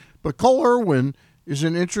prospect. But Cole Irwin is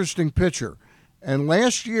an interesting pitcher. And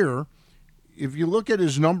last year, if you look at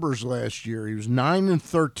his numbers last year, he was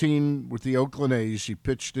 9-13 with the Oakland A's. He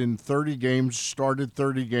pitched in 30 games, started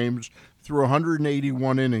 30 games, through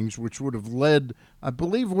 181 innings, which would have led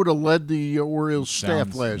the Orioles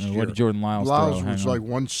staff last year. What did Jordan Lyles throw? Lyles was like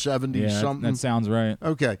 170 something. That sounds right.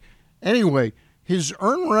 Okay. Anyway, his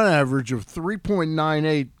earned run average of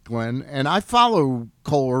 3.98, Glenn, and I follow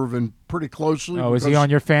Cole Irvin pretty closely. Oh, is he on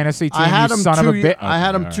your fantasy team? I had him son of a bit. I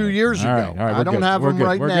had him 2 years ago. I don't have him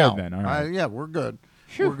right now. We're good then. All right. Yeah, we're good.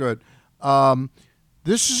 We're good.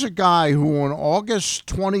 This is a guy who on August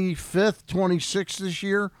 25th, 26th this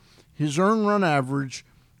year, his earned run average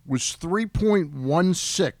was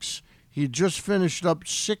 3.16. He had just finished up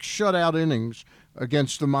 6 shutout innings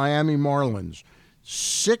against the Miami Marlins.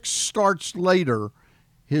 6 starts later,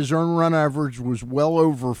 his earned run average was well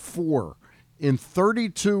over 4. In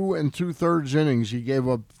 32 2/3 innings, he gave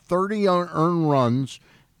up 30 earned runs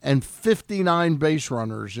and 59 base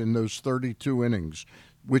runners in those 32 innings,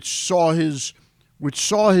 which saw his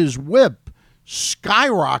WHIP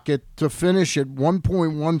skyrocket to finish at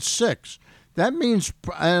 1.16. That means,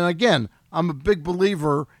 and again, I'm a big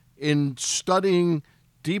believer in studying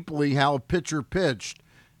deeply how a pitcher pitched.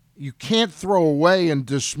 You can't throw away and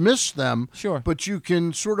dismiss them, but you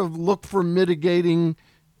can sort of look for mitigating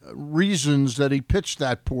reasons that he pitched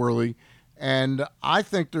that poorly. And I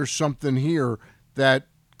think there's something here that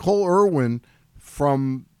Cole Irwin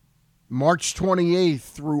from March 28th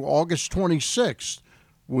through August 26th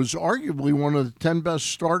was arguably one of the 10 best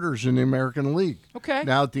starters in the American League. Okay.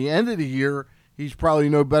 Now, at the end of the year, he's probably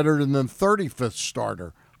no better than the 35th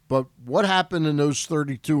starter. But what happened in those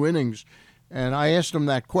 32 innings? And I asked him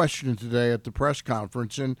that question today at the press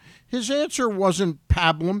conference, and his answer wasn't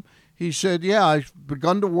pablum. He said, yeah, I've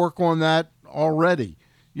begun to work on that already,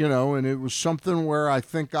 and it was something where I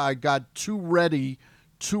think I got too ready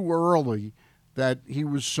too early, that he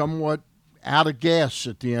was somewhat out of gas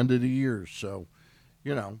at the end of the year. So,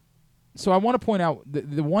 So I want to point out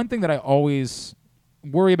the one thing that I always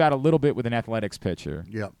worry about a little bit with an athletics pitcher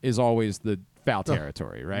is always the foul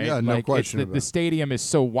territory, right? Yeah, no question. The stadium is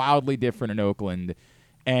so wildly different in Oakland.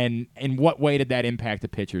 And in what way did that impact a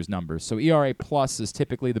pitcher's numbers? So ERA plus is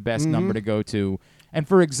typically the best number to go to. And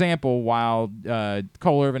for example, while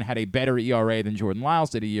Cole Irvin had a better ERA than Jordan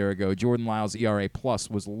Lyles did a year ago, Jordan Lyles' ERA plus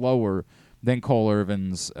was lower than Cole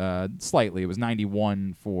Irvin's slightly. It was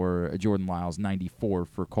 91 for Jordan Lyles, 94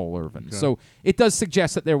 for Cole Irvin. Okay. So it does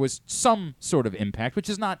suggest that there was some sort of impact, which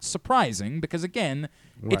is not surprising because, again,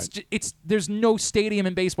 it's there's no stadium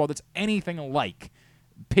in baseball that's anything like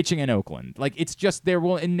pitching in Oakland. Like, it's just there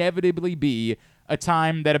will inevitably be a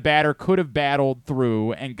time that a batter could have battled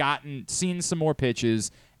through and seen some more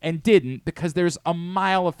pitches and didn't because there's a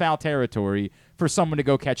mile of foul territory for someone to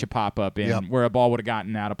go catch a pop-up in where a ball would have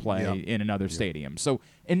gotten out of play in another stadium. So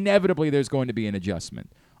inevitably there's going to be an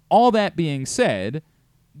adjustment. All that being said,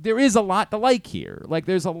 there is a lot to like here. Like,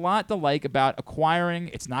 there's a lot to like about acquiring,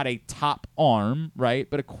 it's not a top arm, right,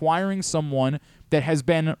 but acquiring someone that has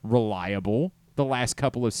been reliable the last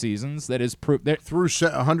couple of seasons that has proved that Through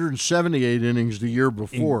 178 innings the year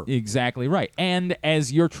before. Exactly right. And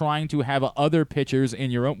as you're trying to have other pitchers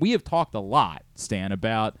in your own, we have talked a lot, Stan,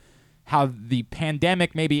 about how the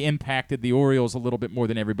pandemic maybe impacted the Orioles a little bit more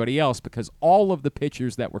than everybody else because all of the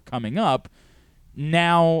pitchers that were coming up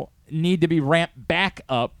now need to be ramped back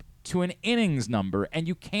up to an innings number, and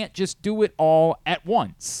you can't just do it all at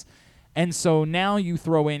once. And so now you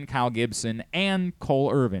throw in Kyle Gibson and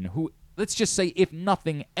Cole Irvin, who, let's just say, if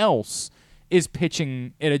nothing else, is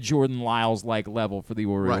pitching at a Jordan Lyles-like level for the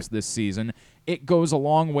Orioles this season. It goes a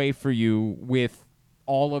long way for you with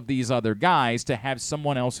all of these other guys to have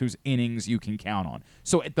someone else whose innings you can count on.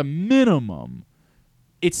 So at the minimum,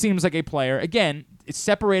 it seems like a player, again, it's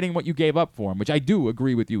separating what you gave up for him, which I do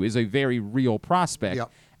agree with you is a very real prospect.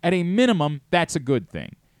 Yep. At a minimum, that's a good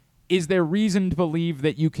thing. Is there reason to believe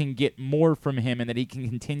that you can get more from him and that he can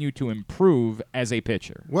continue to improve as a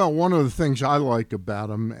pitcher? Well, one of the things I like about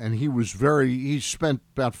him, and he spent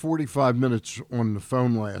about 45 minutes on the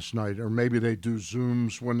phone last night, or maybe they do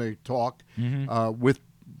Zooms when they talk, with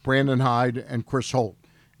Brandon Hyde and Chris Holt.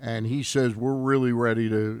 And he says, we're really ready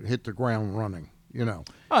to hit the ground running. You know,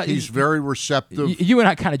 he's very receptive. You and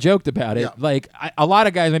I kind of joked about it. Yeah. Like, a lot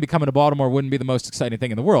of guys maybe coming to Baltimore wouldn't be the most exciting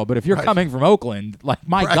thing in the world. But if you're coming from Oakland, like,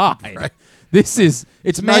 my God, it's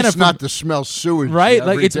manna nice from, not to smell sewage. right?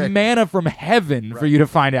 Like, every it's day. manna from heaven for you to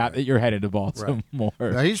find out that you're headed to Baltimore.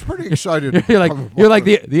 Yeah, he's pretty excited. You're like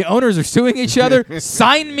the owners are suing each other.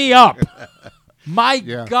 Sign me up. My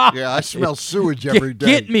God. Yeah, I smell sewage every day.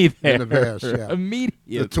 Get me there in the vast, yeah.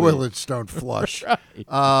 immediately. The toilets don't flush.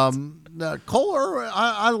 Cole Irvin,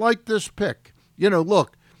 I like this pick. You know,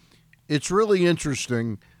 look, it's really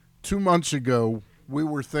interesting. 2 months ago, we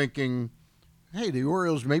were thinking, hey, the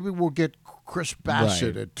Orioles, maybe we'll get Chris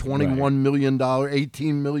Bassett at $21 million,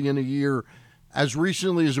 $18 million a year. As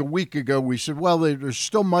recently as a week ago, we said, well, there's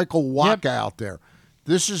still Michael Wacha out there.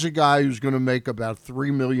 This is a guy who's going to make about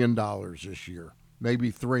 $3 million this year,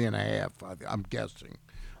 maybe $3.5 million, I'm guessing.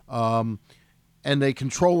 And they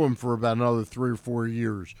control him for about another 3 or 4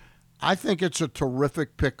 years. I think it's a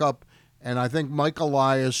terrific pickup, and I think Mike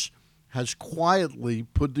Elias has quietly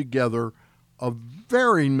put together a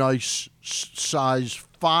very nice size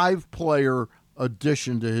 5-player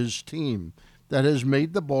addition to his team that has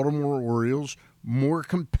made the Baltimore Orioles more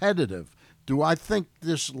competitive. Do I think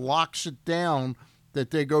this locks it down that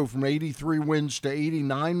they go from 83 wins to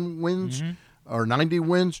 89 wins or 90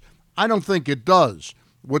 wins? I don't think it does.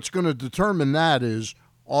 What's going to determine that is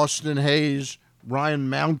Austin Hayes, Ryan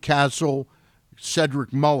Mountcastle,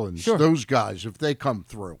 Cedric Mullins, those guys, if they come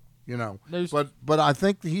through, you know. But I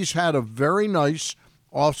think he's had a very nice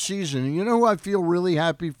offseason. And you know who I feel really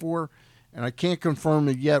happy for? And I can't confirm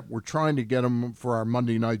it yet. We're trying to get him for our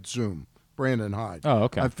Monday night Zoom, Brandon Hyde. Oh,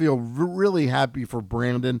 okay. I feel really happy for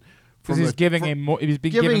Brandon. Because he's giving him more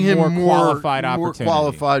qualified opportunity. More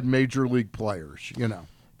qualified major league players, you know.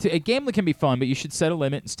 A gambling can be fun, but you should set a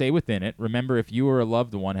limit and stay within it. Remember, if you or a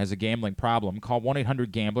loved one has a gambling problem, call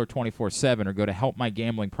 1-800-GAMBLER 24/7 or go to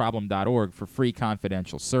helpmygamblingproblem.org for free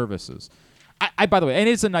confidential services. I, by the way, and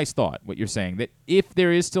it's a nice thought, what you're saying, that if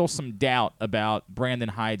there is still some doubt about Brandon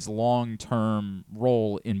Hyde's long-term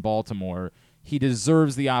role in Baltimore, he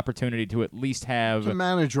deserves the opportunity to at least have to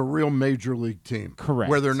manage a real major league team. Correct.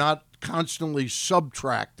 Where they're not constantly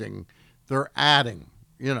subtracting, they're adding.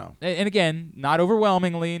 You know, and again, not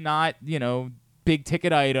overwhelmingly, not, big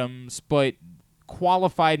ticket items, but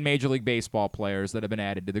qualified Major League Baseball players that have been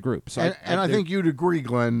added to the group. So I think you'd agree,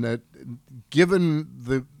 Glenn, that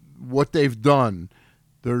given what they've done,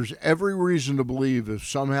 there's every reason to believe if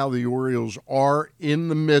somehow the Orioles are in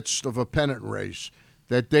the midst of a pennant race,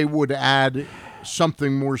 that they would add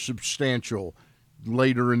something more substantial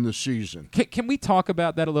later in the season. Can we talk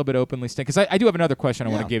about that a little bit openly, Stan? Because I do have another question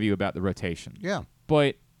I want to give you about the rotation. Yeah.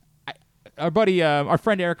 But our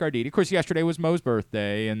friend Eric Arditi, of course, yesterday was Mo's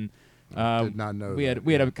birthday, and I did not know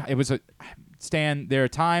Stan, there are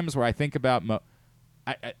times where I think about Mo.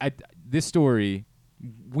 This story,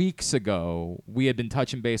 weeks ago, we had been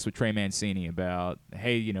touching base with Trey Mancini about,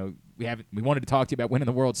 hey, we wanted to talk to you about winning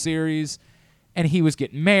the World Series. And he was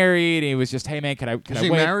getting married, and he was just, hey, man, can I Is he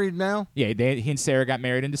wait? married now? Yeah, he and Sarah got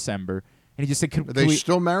married in December. And he just said, Are they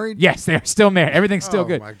still married? Yes, they're still married. Everything's still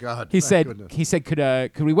good. Oh, my God. He Thank said,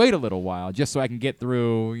 goodness. could we wait a little while just so I can get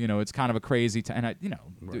through, it's kind of a crazy time.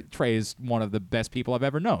 And, Trey is one of the best people I've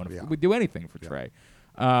ever known. We'd do anything for Trey.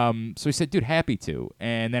 So he said, dude, happy to.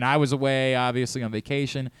 And then I was away, obviously, on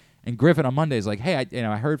vacation. And Griffin on Monday is like, hey,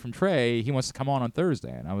 I heard from Trey. He wants to come on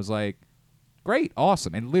Thursday. And I was like, great,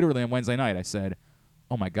 awesome. And literally on Wednesday night, I said,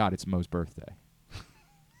 oh, my God, it's Mo's birthday.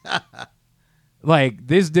 Like,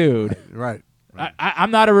 this dude. Right.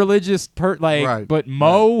 I'm not a religious Right. but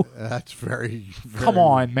Mo, That's very, come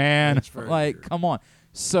on, man. That's very weird. Come on.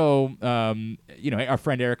 So, our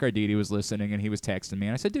friend Eric Arditi was listening, and he was texting me,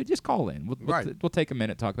 and I said, dude, just call in. We'll take a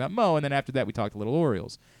minute, talk about Mo, and then after that, we talked a little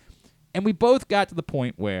Orioles. And we both got to the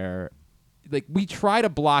point where, we try to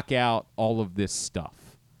block out all of this stuff.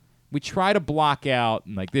 We try to block out,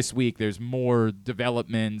 this week, there's more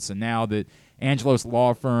developments, and now that Angelos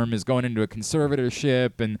law firm is going into a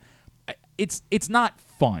conservatorship, and it's not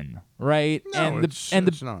fun, right? No,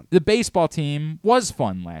 it's not. The baseball team was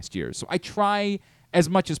fun last year, so I try as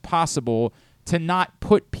much as possible to not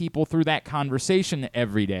put people through that conversation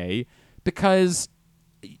every day, because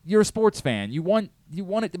you're a sports fan. You want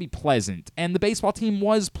it to be pleasant, and the baseball team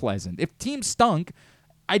was pleasant. If teams stunk,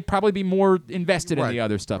 I'd probably be more invested in the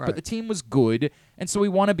other stuff. Right. But the team was good, and so we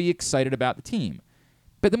want to be excited about the team.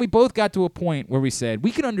 But then we both got to a point where we said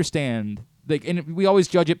we can understand, and we always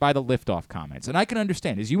judge it by the liftoff comments. And I can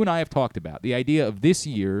understand, as you and I have talked about, the idea of this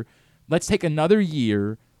year, let's take another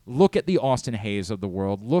year, look at the Austin Hayes of the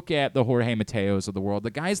world, look at the Jorge Mateos of the world,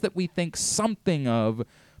 the guys that we think something of,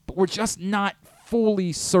 but we're just not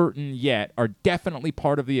fully certain yet are definitely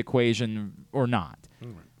part of the equation or not.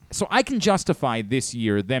 So I can justify this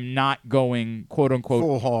year them not going, quote unquote,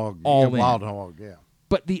 full hog, all in. wild hog, yeah.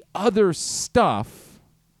 But the other stuff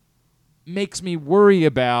makes me worry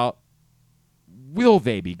about, will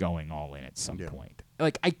they be going all in at some point?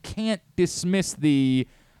 I can't dismiss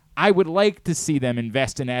I would like to see them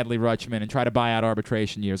invest in Adley Rutschman and try to buy out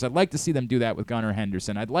arbitration years. I'd like to see them do that with Gunnar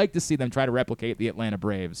Henderson. I'd like to see them try to replicate the Atlanta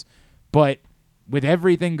Braves. But with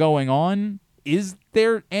everything going on, is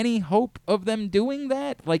there any hope of them doing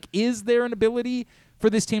that? Is there an ability for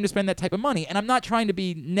this team to spend that type of money? And I'm not trying to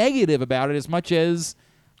be negative about it as much as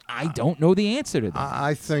I don't know the answer to that.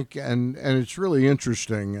 I think, and it's really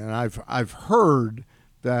interesting, and I've heard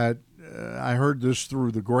that, I heard this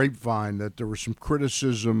through the grapevine, that there was some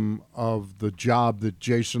criticism of the job that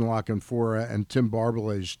Jason LaCanfora and Tim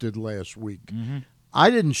Barbalace did last week. Mm-hmm.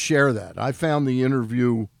 I didn't share that. I found the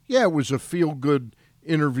interview, it was a feel-good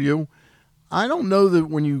interview. I don't know that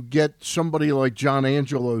when you get somebody like John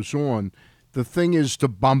Angelos on, the thing is to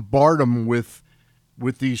bombard them with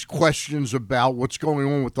these questions about what's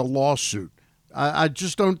going on with the lawsuit. I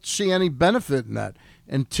just don't see any benefit in that.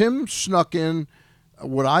 And Tim snuck in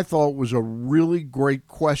what I thought was a really great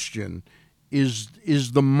question: is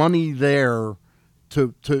the money there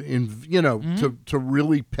to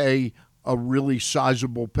really pay a really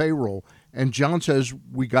sizable payroll? And John says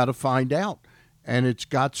we got to find out. And it's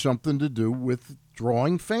got something to do with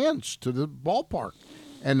drawing fans to the ballpark.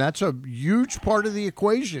 And that's a huge part of the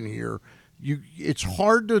equation here. It's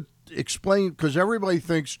hard to explain because everybody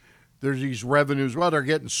thinks there's these revenues. Well, they're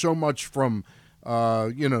getting so much from,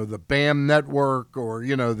 the BAM network or,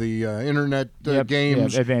 the internet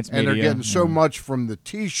games. Advanced and media. They're getting so much from the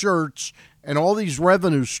T-shirts and all these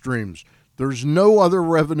revenue streams. There's no other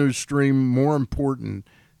revenue stream more important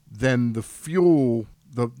than the fuel.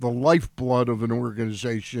 The lifeblood of an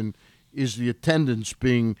organization is the attendance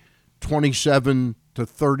being 27 to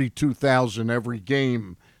 32,000 every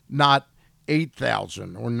game, not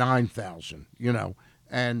 8,000 or 9,000,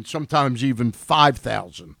 and sometimes even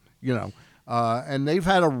 5,000, and they've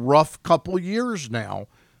had a rough couple years now,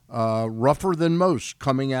 rougher than most,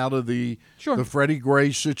 coming out of the Freddie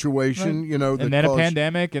Gray situation, right. And then a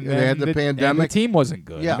pandemic, and then the pandemic. And the team wasn't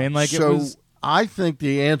good. Yeah. It was. I think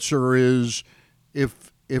the answer is,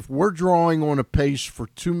 if we're drawing on a pace for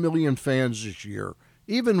 2 million fans this year,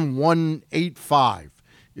 even 185,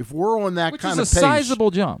 if we're on that kind of pace, which is a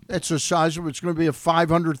sizable jump. It's going to be a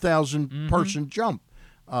 500,000 person jump,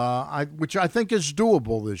 which I think is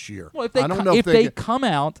doable this year. Well, if they come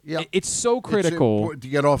out, it's so critical to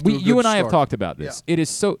get off to a good you and I have start. talked about this. Yeah. It is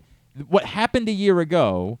so. What happened a year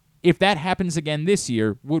ago, if that happens again this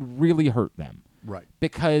year, would really hurt them. Right.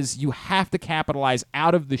 Because you have to capitalize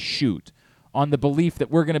out of the chute on the belief that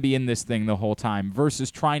we're going to be in this thing the whole time versus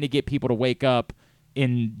trying to get people to wake up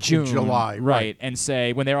in June, July, right, and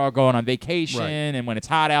say when they're all going on vacation and when it's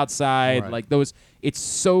hot outside, right. like those. It's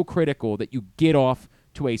so critical that you get off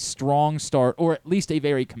to a strong start or at least a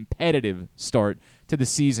very competitive start to the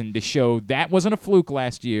season to show that wasn't a fluke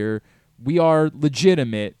last year. We are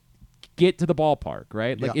legitimate. Get to the ballpark,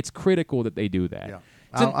 right? Like it's critical that they do that. Yeah.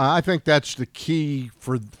 I think that's the key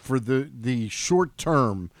for the short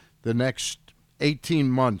term, the next 18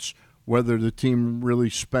 months, whether the team really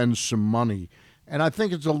spends some money. And I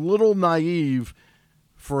think it's a little naive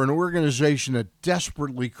for an organization that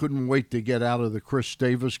desperately couldn't wait to get out of the Chris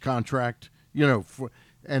Davis contract,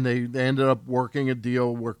 and they ended up working a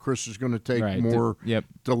deal where Chris is going to take more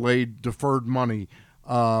delayed, deferred money.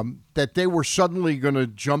 that they were suddenly going to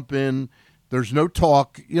jump in. There's no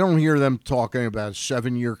talk. You don't hear them talking about a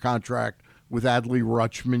 7-year contract with Adley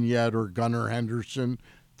Rutschman yet or Gunnar Henderson.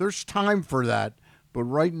 There's time for that. But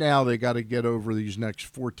right now they got to get over these next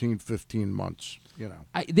 14, 15 months.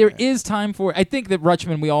 There is time for it. I think that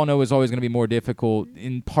Rutschman, we all know, is always going to be more difficult,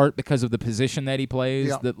 in part because of the position that he plays.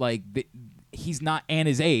 Yeah. That he's not, and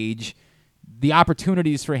his age, the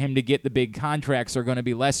opportunities for him to get the big contracts are going to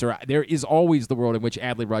be lesser. There is always the world in which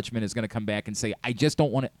Adley Rutschman is going to come back and say, I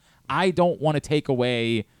don't want to take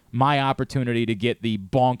away my opportunity to get the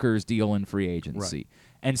bonkers deal in free agency. Right.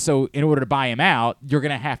 And so in order to buy him out, you're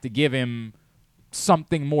going to have to give him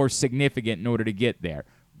something more significant in order to get there.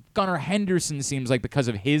 Gunnar Henderson seems like, because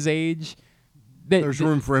of his age, there's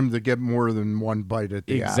room for him to get more than one bite at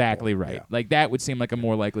the exactly apple. right. Yeah. Like, that would seem like a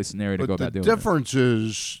more likely scenario to go about doing. The difference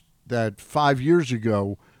is that 5 years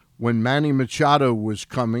ago, when Manny Machado was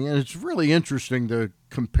coming, and it's really interesting to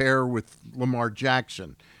compare with Lamar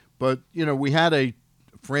Jackson, but we had a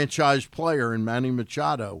franchise player in Manny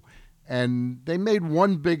Machado, and they made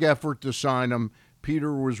one big effort to sign him.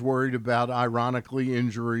 Peter was worried about, ironically,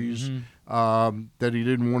 injuries, that he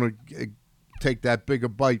didn't want to take that big a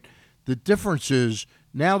bite. The difference is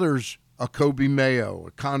now there's a Kobe Mayo,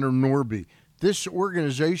 a Connor Norby. This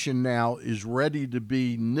organization now is ready to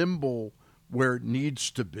be nimble where it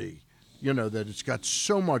needs to be, that it's got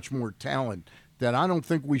so much more talent that I don't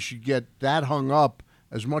think we should get that hung up,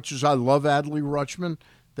 as much as I love Adley Rutschman,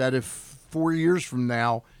 that if 4 years from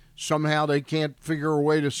now somehow they can't figure a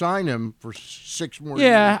way to sign him for 6 more years.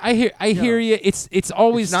 Yeah, I hear you. It's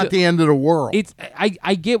always not the end of the world.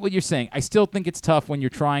 I get what you're saying. I still think it's tough when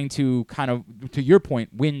you're trying to kind of, to your point,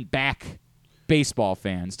 win back baseball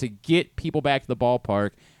fans, to get people back to the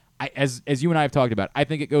ballpark. As you and I have talked about, I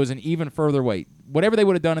think it goes an even further way. Whatever they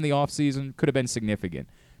would have done in the offseason could have been significant.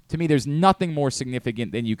 To me, there's nothing more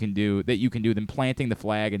significant than you can do than planting the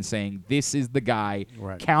flag and saying, this is the guy.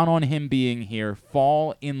 Right. Count on him being here.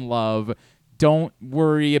 Fall in love. Don't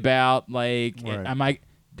worry about,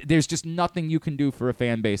 there's just nothing you can do for a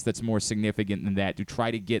fan base that's more significant than that, to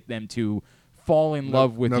try to get them to fall in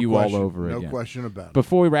love with you all over again. No question about it.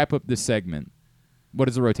 Before we wrap up this segment, what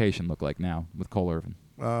does the rotation look like now with Cole Irvin?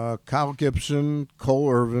 Kyle Gibson,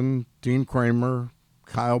 Cole Irvin, Dean Kramer,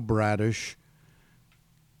 Kyle Bradish.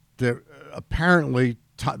 Apparently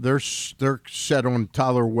they're set on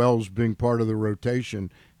Tyler Wells being part of the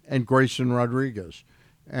rotation, and Grayson Rodriguez,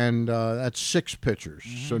 and that's 6 pitchers.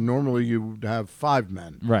 Mm-hmm. So normally you would have 5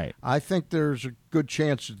 men. Right. I think there's a good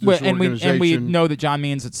chance that this organization, and we know that John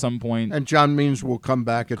Means at some point, and John Means will come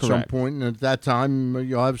back at Correct. some point, and at that time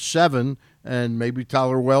you'll have 7, and maybe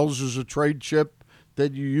Tyler Wells is a trade chip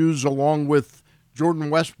that you use along with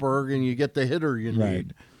Jordan Westberg, and you get the hitter you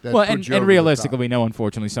need. Well, and realistically, we know,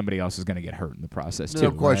 unfortunately, somebody else is going to get hurt in the process, too.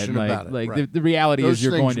 No question right? about it. Like, right. the reality Those is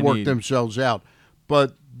you're going to work need themselves out.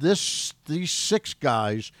 But these 6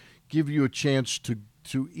 guys give you a chance to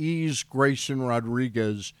ease Grayson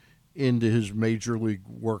Rodriguez into his major league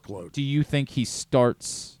workload. Do you think he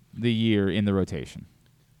starts the year in the rotation?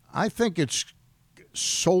 I think it's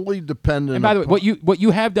solely dependent. And by the way, what you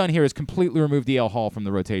have done here is completely remove DL Hall from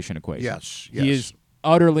the rotation equation. Yes. He is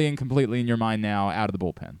utterly and completely in your mind now out of the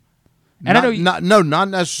bullpen. And not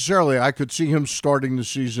necessarily. I could see him starting the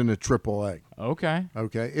season at AAA. Okay.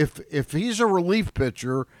 If he's a relief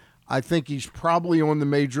pitcher, I think he's probably on the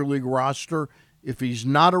major league roster. If he's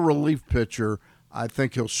not a relief pitcher, I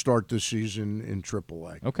think he'll start the season in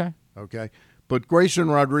AAA. Okay. But Grayson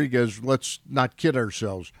Rodriguez, let's not kid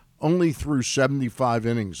ourselves, only threw 75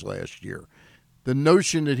 innings last year. The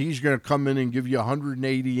notion that he's going to come in and give you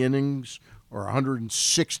 180 innings or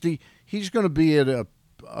 160, he's going to be at a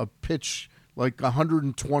pitch like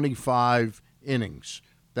 125 innings.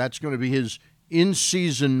 That's going to be his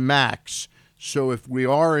in-season max. So if we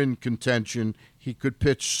are in contention, he could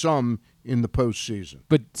pitch some in the postseason.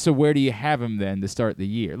 But so where do you have him then to start the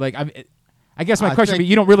year? Like, I guess my question would be,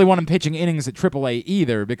 you don't really want him pitching innings at AAA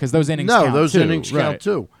either, because those innings count too. No, those innings count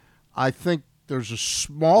too. I think there's a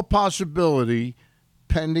small possibility,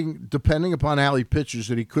 depending upon how he pitches,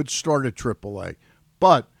 that he could start at AAA.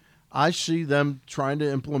 But I see them trying to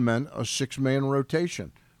implement a 6-man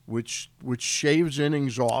rotation, which shaves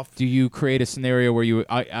innings off. Do you create a scenario where you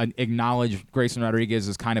acknowledge Grayson Rodriguez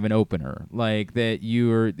as kind of an opener, like that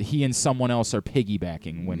he and someone else are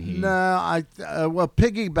piggybacking when he? No,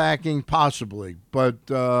 piggybacking possibly, but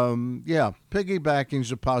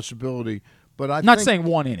piggybacking's a possibility. But I'm not saying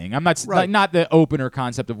 1 inning. I'm not not the opener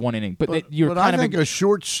concept of 1 inning, but I think a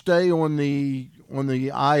short stay on the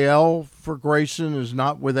IL for Grayson is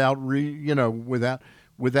not without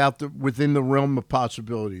within the realm of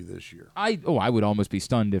possibility this year. I would almost be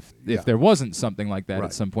stunned if there wasn't something like that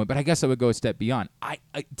at some point. But I guess I would go a step beyond.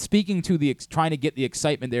 Speaking to trying to get the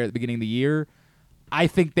excitement there at the beginning of the year, I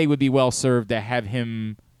think they would be well served to have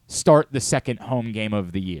him start the second home game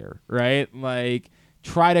of the year, right? Like,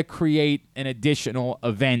 try to create an additional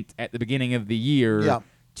event at the beginning of the year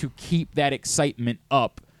to keep that excitement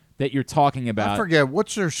up that you're talking about. I forget,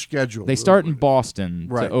 what's their schedule? They start in Boston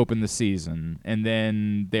to open the season, and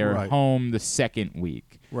then they're home the second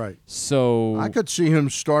week. Right. So I could see him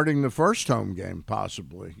starting the first home game,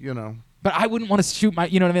 possibly, But I wouldn't want to shoot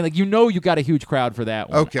you know what I mean? Like, you got a huge crowd for that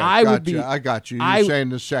one. Okay, I got you. You're saying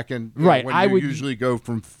the second, right? When you usually go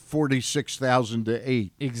from 46,000 to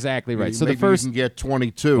 8. Exactly right. So maybe the first you can get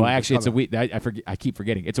 22. Well, actually, it's a week. I keep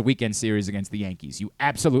forgetting. It's a weekend series against the Yankees. You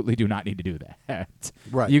absolutely do not need to do that.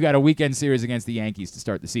 Right. You got a weekend series against the Yankees to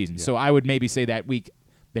start the season. Yeah. So I would maybe say that week.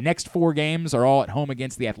 The next 4 games are all at home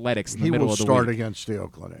against the Athletics in the middle of the week. He will start against the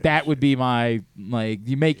Oakland A's. That would be my,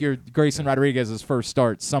 you make your Grayson Rodriguez's first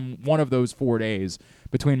start one of those 4 days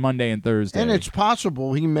between Monday and Thursday. And it's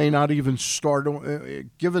possible he may not even start,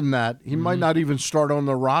 given that, he might not even start on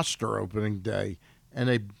the roster opening day. And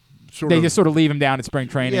they just sort of leave him down at spring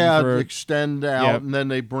training. Extend out, and then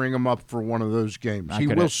they bring him up for one of those games. He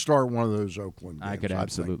will start one of those Oakland games. I could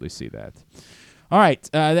absolutely see that. All right,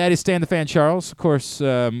 that is Stan the Fan Charles. Of course,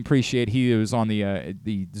 appreciate he was on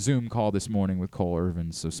the Zoom call this morning with Cole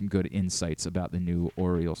Irvin, so some good insights about the new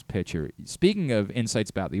Orioles pitcher. Speaking of insights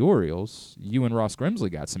about the Orioles, you and Ross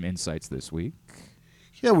Grimsley got some insights this week.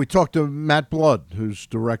 Yeah, we talked to Matt Blood, who's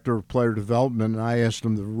Director of Player Development, and I asked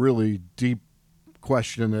him the really deep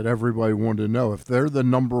question that everybody wanted to know. If they're the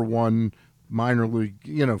number one minor league,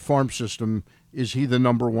 farm system, is he the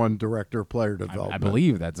number one Director of Player Development? I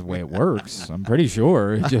believe that's the way it works. I'm pretty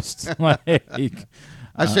sure. Just like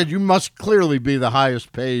I said, you must clearly be the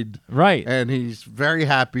highest paid. Right. And he's very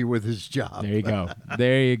happy with his job. There you go.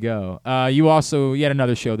 There you go. You had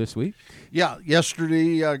another show this week. Yeah,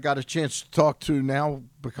 yesterday I got a chance to talk to, now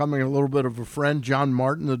becoming a little bit of a friend, John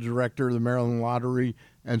Martin, the Director of the Maryland Lottery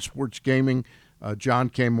and Sports Gaming. John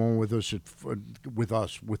came on with us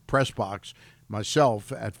with PressBox,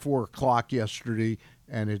 myself, at 4 o'clock yesterday,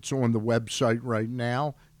 and it's on the website right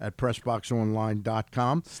now at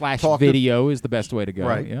PressBoxOnline.com. /video is the best way to go.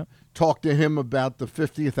 Right. Yeah. Talk to him about the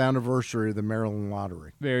 50th anniversary of the Maryland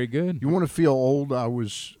Lottery. Very good. You want to feel old? I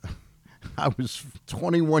was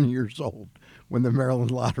 21 years old when the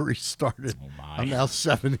Maryland Lottery started. Oh my. I'm now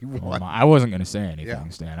 71. Oh my. I wasn't going to say anything,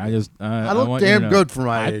 Stan. I just I look damn good for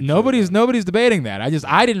my age. Nobody's debating that. I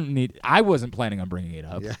wasn't planning on bringing it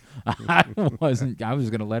up. Yeah. I was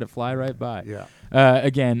going to let it fly right by. Yeah.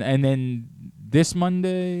 Again, and then this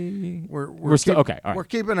Monday we're still okay. All right. We're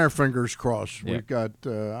keeping our fingers crossed. Yeah. We've got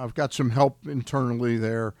I've got some help internally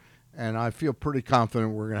there, and I feel pretty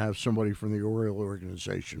confident we're going to have somebody from the Oriole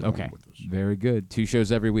organization on with us. Very good. 2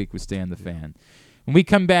 shows every week with Stan the Fan. When we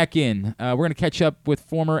come back in, we're going to catch up with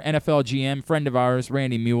former NFL GM, friend of ours,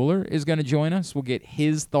 Randy Mueller, is going to join us. We'll get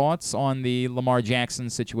his thoughts on the Lamar Jackson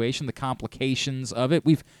situation, the complications of it.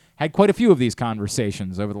 We've had quite a few of these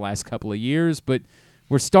conversations over the last couple of years, but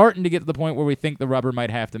we're starting to get to the point where we think the rubber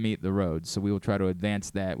might have to meet the road. So we will try to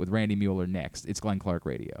advance that with Randy Mueller next. It's Glenn Clark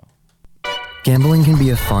Radio. Gambling can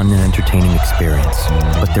be a fun and entertaining experience,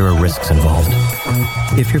 but there are risks involved.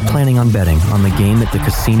 If you're planning on betting on the game at the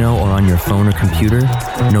casino or on your phone or computer,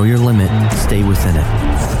 know your limit, stay within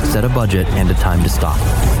it. Set a budget and a time to stop.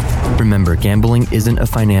 Remember, gambling isn't a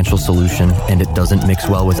financial solution, and it doesn't mix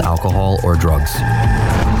well with alcohol or drugs.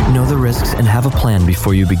 Know the risks and have a plan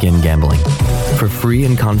before you begin gambling. For free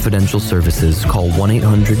and confidential services, call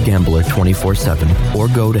 1-800-GAMBLER 24/7 or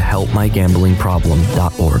go to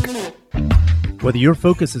helpmygamblingproblem.org. Whether your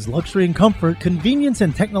focus is luxury and comfort, convenience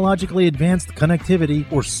and technologically advanced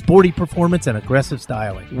connectivity, or sporty performance and aggressive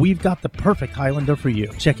styling, we've got the perfect Highlander for you.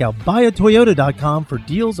 Check out buyatoyota.com for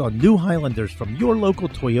deals on new Highlanders from your local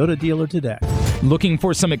Toyota dealer today. Looking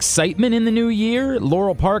for some excitement in the new year?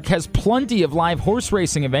 Laurel Park has plenty of live horse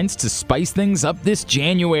racing events to spice things up this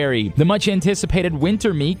January. The much-anticipated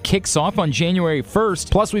Winter Meet kicks off on January 1st,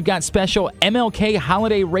 plus we've got special MLK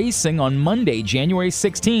Holiday Racing on Monday, January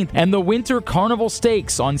 16th, and the Winter Carnival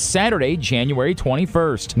Stakes on Saturday, January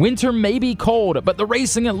 21st. Winter may be cold, but the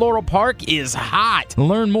racing at Laurel Park is hot.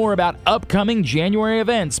 Learn more about upcoming January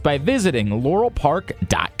events by visiting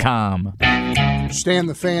laurelpark.com. Stan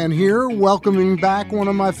the Fan here, welcoming bring back one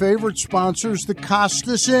of my favorite sponsors, the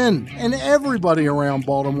Costas Inn. And everybody around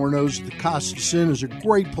Baltimore knows the Costas Inn is a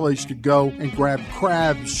great place to go and grab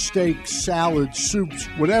crabs, steaks, salads, soups,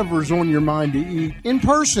 whatever's on your mind to eat in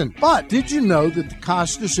person. But did you know that the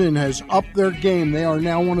Costas Inn has upped their game? They are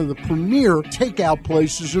now one of the premier takeout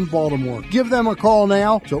places in Baltimore. Give them a call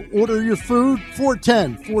now to order your food,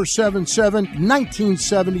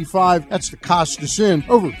 410-477-1975. That's the Costas Inn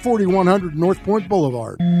over 4100 North Point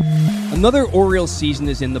Boulevard. Another Orioles season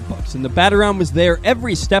is in the books, and the Bat-A-Round was there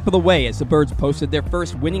every step of the way as the Birds posted their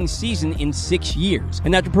first winning season in 6 years.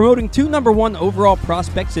 And after promoting 2 #1 overall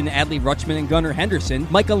prospects in Adley Rutschman and Gunnar Henderson,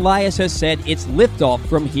 Mike Elias has said it's liftoff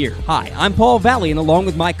from here. Hi, I'm Paul Valley, and along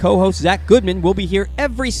with my co-host Zach Goodman, we'll be here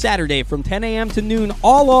every Saturday from 10 a.m. to noon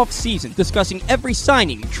all off season, discussing every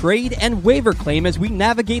signing, trade, and waiver claim as we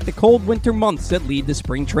navigate the cold winter months that lead to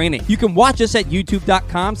spring training. You can watch us at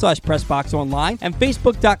youtube.com/PressBoxOnline and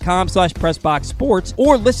Facebook.com/PressBoxSports,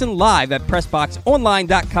 or listen live at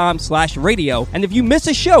PressBoxOnline.com/radio. And if you miss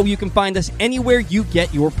a show, you can find us anywhere you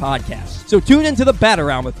get your podcasts. So tune into the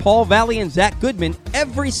Bat-A-Round with Paul Valley and Zach Goodman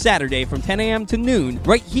every Saturday from 10 a.m. to noon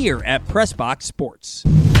right here at PressBox Sports.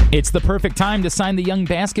 It's the perfect time to sign the young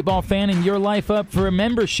basketball fan in your life up for a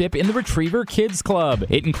membership in the Retriever Kids Club.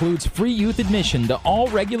 It includes free youth admission to all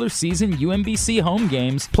regular season UMBC home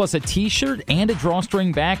games, plus a t-shirt and a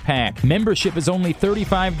drawstring backpack. Membership is only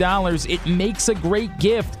 $35. It makes a great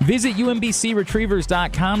gift. Visit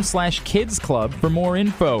UMBCRetrievers.com/Kids Club for more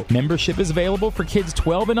info. Membership is available for kids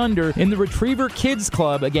 12 and under in the Retriever Kids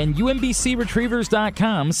Club. Again,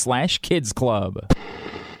 UMBCRetrievers.com/Kids Club.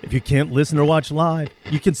 If you can't listen or watch live,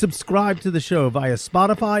 you can subscribe to the show via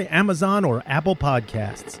Spotify, Amazon, or Apple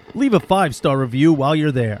Podcasts. Leave a 5-star review while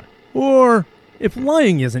you're there. Or, if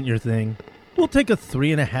lying isn't your thing, we'll take a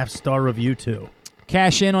 3.5-star review too.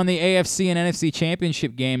 Cash in on the AFC and NFC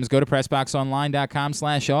Championship games. Go to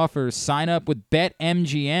PressBoxOnline.com/offers. Sign up with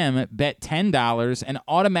BetMGM. Bet $10 and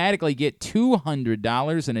automatically get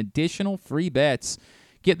 $200 in additional free bets.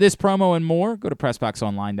 Get this promo and more. Go to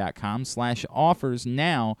PressBoxOnline.com/offers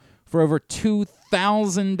now for over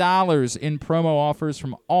 $2,000 in promo offers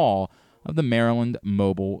from all of the Maryland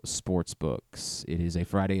mobile sports books. It is a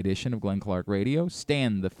Friday edition of Glenn Clark Radio.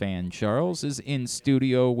 Stan the Fan Charles is in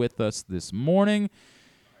studio with us this morning.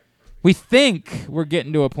 We think we're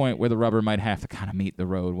getting to a point where the rubber might have to kind of meet the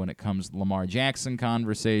road when it comes to the Lamar Jackson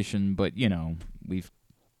conversation, but, you know,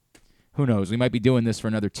 who knows? We might be doing this for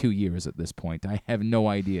another 2 years at this point. I have no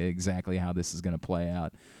idea exactly how this is going to play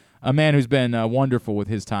out. A man who's been wonderful with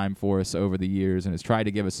his time for us over the years and has tried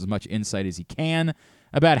to give us as much insight as he can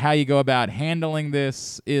about how you go about handling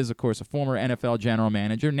this is, of course, a former NFL general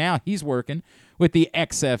manager. Now he's working with the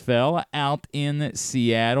XFL out in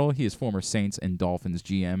Seattle. He is former Saints and Dolphins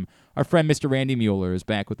GM. Our friend Mr. Randy Mueller is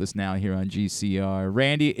back with us now here on GCR.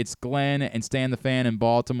 Randy, it's Glenn and Stan the Fan in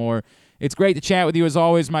Baltimore. It's great to chat with you as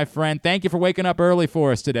always, my friend. Thank you for waking up early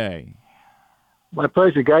for us today. My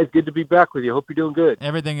pleasure, guys. Good to be back with you. Hope you're doing good.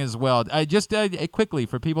 Everything is well. Just quickly,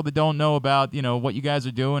 for people that don't know about what you guys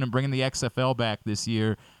are doing and bringing the XFL back this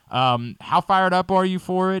year, how fired up are you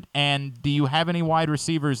for it? And do you have any wide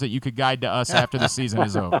receivers that you could guide to us after the season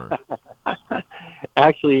is over?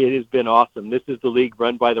 Actually, it has been awesome. This is the league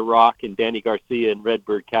run by The Rock and Danny Garcia and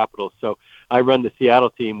Redbird Capital. So I run the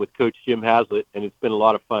Seattle team with Coach Jim Haslett, and it's been a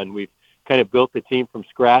lot of fun. We've kind of built the team from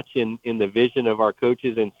scratch in the vision of our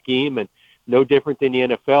coaches and scheme, and no different than the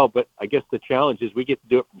NFL, but I guess the challenge is we get to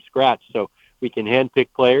do it from scratch, so we can handpick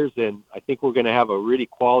players, and I think we're going to have a really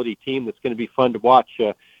quality team that's going to be fun to watch.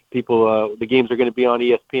 The games are going to be on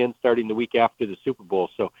ESPN starting the week after the Super Bowl,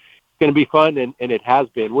 so it's going to be fun, and it has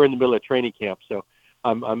been. We're in the middle of training camp, so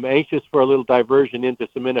I'm anxious for a little diversion into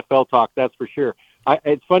some NFL talk, that's for sure.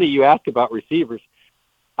 It's funny you ask about receivers.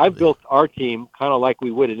 I've built our team kind of like we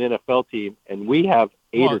would an NFL team, and we have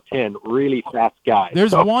 8 or 10 really fast guys.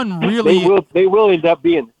 There's one really. They will end up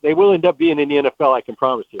being in the NFL. I can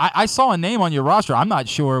promise you. I saw a name on your roster. I'm not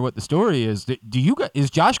sure what the story is. Is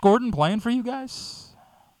Josh Gordon playing for you guys?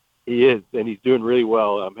 He is, and he's doing really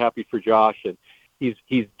well. I'm happy for Josh, and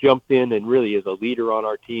he's jumped in and really is a leader on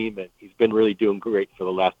our team, and he's been really doing great for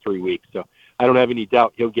the last 3 weeks. So I don't have any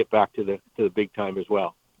doubt he'll get back to the big time as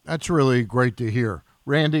well. That's really great to hear.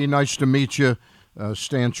 Randy, nice to meet you.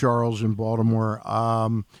 Stan Charles in Baltimore.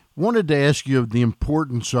 Wanted to ask you the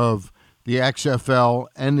importance of the XFL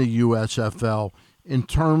and the USFL in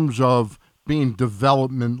terms of being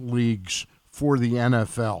development leagues for the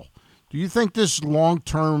NFL. Do you think this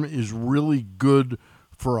long-term is really good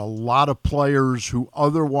for a lot of players who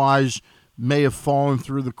otherwise may have fallen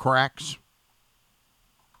through the cracks?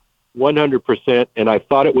 100%. And I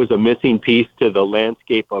thought it was a missing piece to the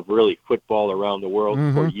landscape of really football around the world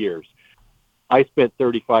for years. I spent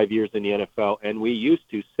 35 years in the NFL, and we used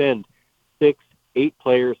to send 6-8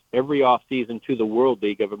 players every offseason to the World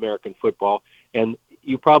League of American Football. And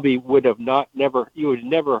you probably would have never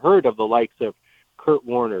heard of the likes of Kurt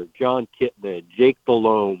Warner, John Kitna, Jake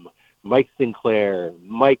Delhomme, Mike Sinclair,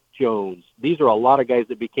 Mike Jones. These are a lot of guys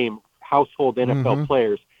that became household NFL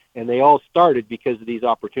players, and they all started because of these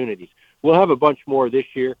opportunities. We'll have a bunch more this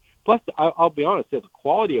year. Plus, I'll be honest, the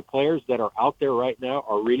quality of players that are out there right now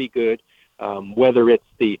are really good, whether it's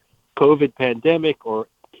the COVID pandemic or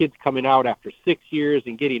kids coming out after 6 years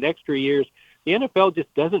and getting extra years. The NFL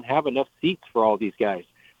just doesn't have enough seats for all these guys.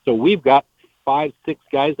 So we've got 5-6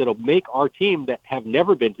 guys that'll make our team that have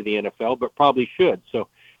never been to the NFL but probably should. So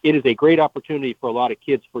it is a great opportunity for a lot of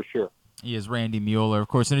kids for sure. He is Randy Mueller. Of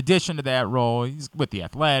course, in addition to that role, he's with The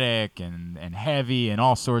Athletic and Heavy and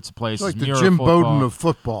all sorts of places. It's like the Jim Bowden of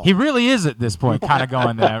football. He really is at this point, kind of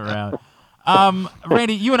going that route.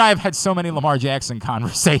 Randy, you and I have had so many Lamar Jackson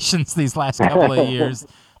conversations these last couple of years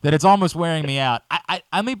that it's almost wearing me out.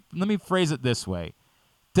 Let me phrase it this way.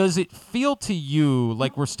 Does it feel to you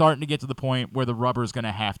like we're starting to get to the point where the rubber's going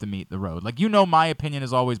to have to meet the road? Like, my opinion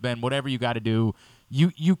has always been whatever you got to do,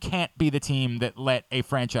 you can't be the team that let a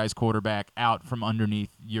franchise quarterback out from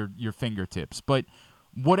underneath your fingertips. But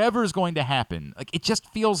whatever is going to happen, like, it just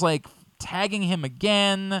feels like tagging him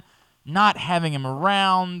again, not having him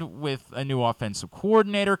around with a new offensive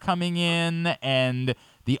coordinator coming in and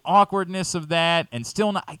the awkwardness of that, and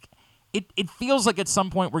still not it feels like at some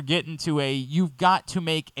point we're getting to you've got to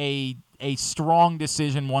make a strong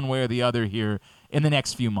decision one way or the other here in the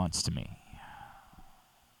next few months to me.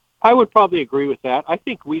 I would probably agree with that. I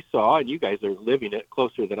think we saw, and you guys are living it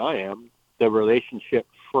closer than I am, the relationship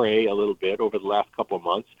fray a little bit over the last couple of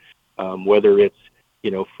months, whether it's,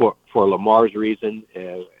 for Lamar's reason,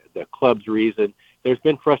 the club's reason. There's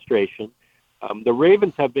been frustration. The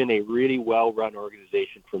Ravens have been a really well-run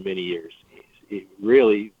organization for many years. It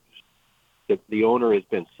really, the owner has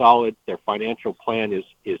been solid. Their financial plan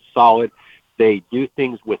is solid. They do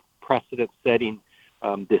things with precedent-setting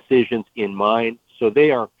decisions in mind. So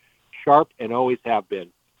they are sharp and always have been.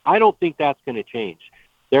 I don't think that's going to change.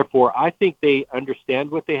 Therefore, I think they understand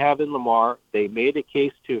what they have in Lamar. They made a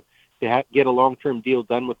case to get a long-term deal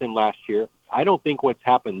done with him last year. I don't think what's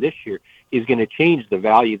happened this year is going to change the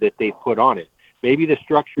value that they put on it. Maybe the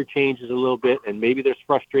structure changes a little bit, and maybe there's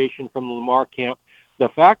frustration from the Lamar camp. The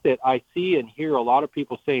fact that I see and hear a lot of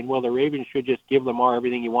people saying, well, the Ravens should just give Lamar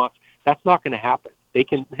everything he wants, that's not going to happen. They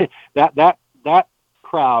can that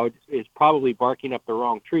crowd is probably barking up the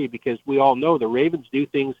wrong tree, because we all know the Ravens do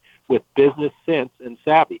things with business sense and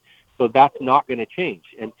savvy. So that's not going to change.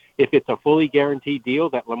 And if it's a fully guaranteed deal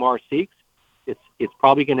that Lamar seeks, it's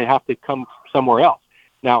probably going to have to come somewhere else.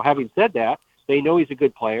 Now, having said that, they know he's a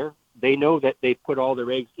good player. They know that they put all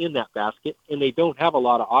their eggs in that basket, and they don't have a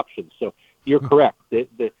lot of options. So you're correct.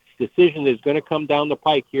 The decision is going to come down the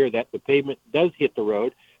pike here that the pavement does hit the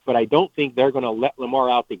road, but I don't think they're going to let Lamar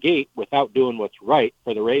out the gate without doing what's right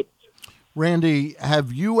for the Ravens. Randy,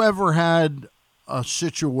 have you ever had a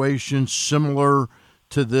situation similar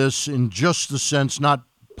to this in just the sense, not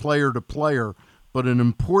player to player, but an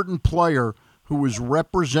important player who is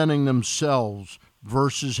representing themselves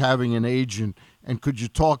versus having an agent? And could you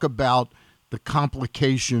talk about the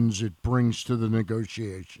complications it brings to the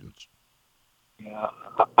negotiations? Yeah,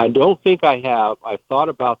 I don't think I have. I've thought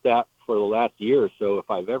about that for the last year or so, if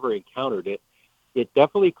I've ever encountered it. It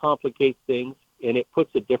definitely complicates things, and it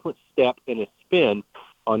puts a different step and a spin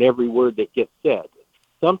on every word that gets said.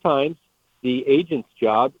 Sometimes the agent's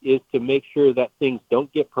job is to make sure that things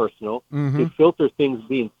don't get personal, to filter things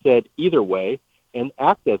being said either way, and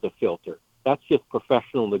act as a filter. That's just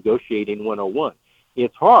professional negotiating 101.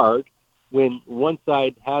 It's hard when one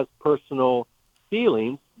side has personal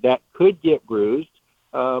feelings that could get bruised,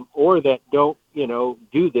 or that don't,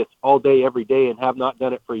 do this all day, every day, and have not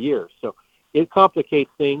done it for years. So it complicates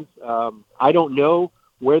things. I don't know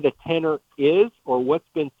where the tenor is or what's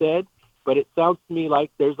been said, but it sounds to me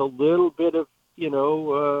like there's a little bit of,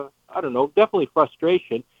 I don't know, definitely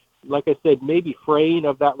frustration. Like I said, maybe fraying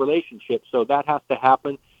of that relationship. So that has to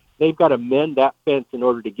happen. They've got to mend that fence in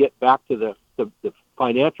order to get back to the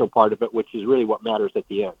financial part of it, which is really what matters at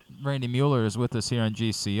the end. Randy Mueller is with us here on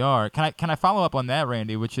GCR. Can I follow up on that,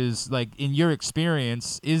 Randy? Which is, like, in your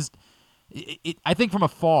experience, I think from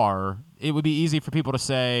afar it would be easy for people to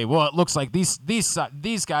say, well, it looks like these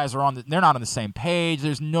guys are they're not on the same page.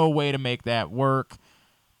 There's no way to make that work.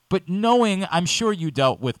 But knowing, I'm sure you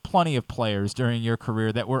dealt with plenty of players during your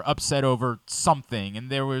career that were upset over something, and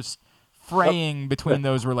there was fraying between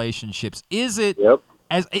those relationships. Is it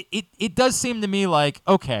as it does seem to me like,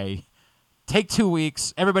 okay, take 2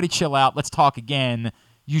 weeks, everybody chill out, let's talk again.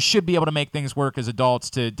 You should be able to make things work as adults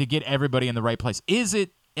to get everybody in the right place. Is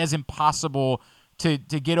it as impossible to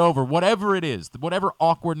get over whatever it is, whatever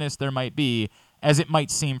awkwardness there might be, as it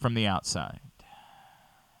might seem from the outside?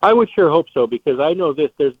 I would sure hope so, because I know this.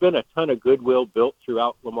 There's been a ton of goodwill built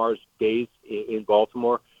throughout Lamar's days in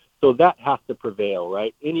Baltimore, so that has to prevail,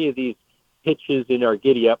 right? Any of these hitches in our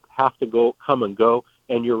giddy-up have to come and go,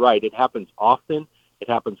 and you're right. It happens often. It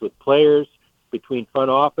happens with players, between front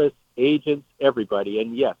office, agents, everybody.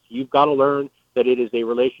 And, yes, you've got to learn that it is a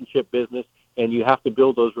relationship business, and you have to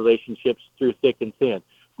build those relationships through thick and thin.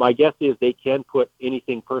 My guess is they can put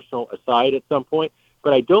anything personal aside at some point,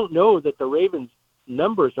 but I don't know that the Ravens'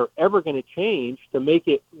 numbers are ever going to change to make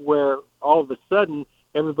it where all of a sudden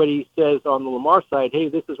everybody says on the Lamar side, hey,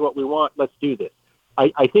 this is what we want, let's do this.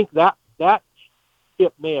 I think that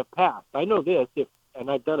ship may have passed. I know this, and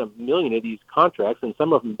I've done a million of these contracts, and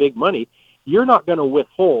some of them big money, you're not going to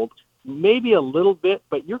withhold maybe a little bit,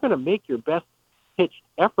 but you're going to make your best pitched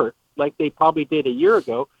effort like they probably did a year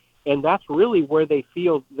ago, and that's really where they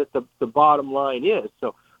feel that the bottom line is.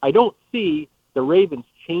 So I don't see the Ravens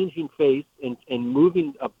changing face and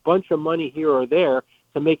moving a bunch of money here or there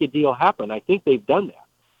to make a deal happen. I think they've done that.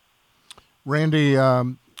 Randy,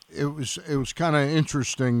 it was kind of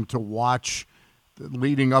interesting to watch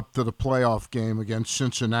leading up to the playoff game against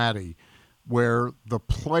Cincinnati, where the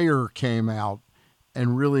player came out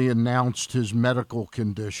and really announced his medical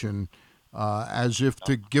condition as if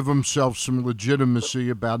to give himself some legitimacy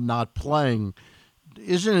about not playing.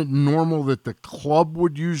 Isn't it normal that the club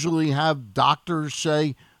would usually have doctors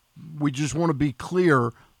say, we just want to be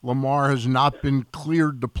clear, Lamar has not been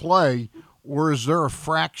cleared to play? Or is there a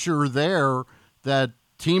fracture there that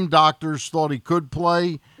team doctors thought he could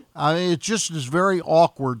play? It just is very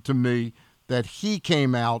awkward to me that he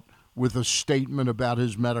came out with a statement about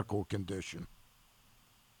his medical condition.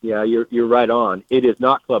 Yeah, you're right on. It is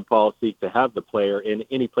not club policy to have the player in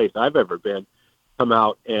any place I've ever been come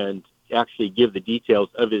out and actually give the details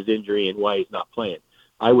of his injury and why he's not playing.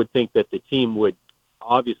 I would think that the team would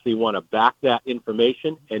obviously want to back that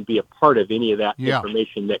information and be a part of any of that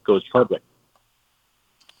information that goes public.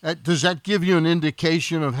 Does that give you an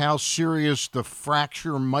indication of how serious the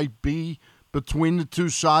fracture might be between the two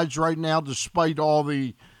sides right now, despite all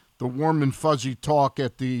the warm and fuzzy talk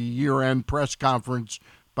at the year-end press conference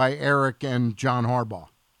by Eric and John Harbaugh?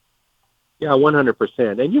 Yeah,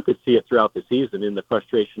 100%. And you could see it throughout the season in the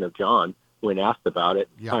frustration of John when asked about it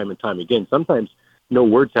time and time again. Sometimes no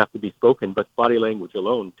words have to be spoken, but body language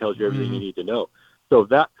alone tells you everything you need to know. So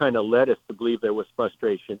that kind of led us to believe there was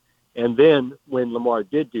frustration. And then when Lamar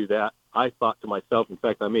did do that, I thought to myself, in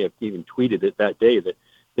fact, I may have even tweeted it that day, that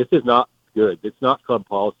this is not good. It's not club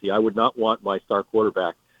policy. I would not want my star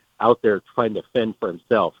quarterback out there trying to fend for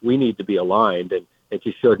himself. We need to be aligned, and it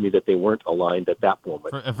just showed me that they weren't aligned at that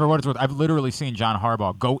moment. For what it's worth, I've literally seen John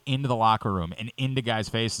Harbaugh go into the locker room and into guys'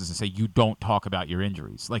 faces and say, you don't talk about your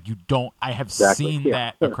injuries. Like, you don't. I have seen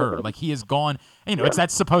that occur. Like, he has gone,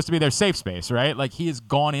 that's supposed to be their safe space, right? Like, he has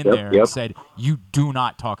gone in there and said, you do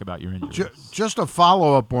not talk about your injuries. Just a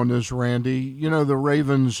follow-up on this, Randy. The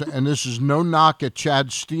Ravens, and this is no knock at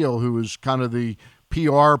Chad Steele, who is kind of the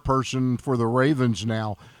PR person for the Ravens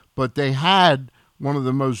now, but they had one of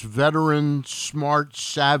the most veteran, smart,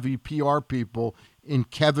 savvy PR people in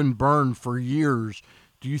Kevin Byrne for years.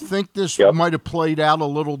 Do you think this might have played out a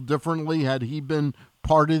little differently had he been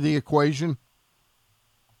part of the equation?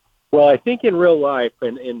 Well, I think in real life,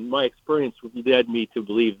 and in my experience led me to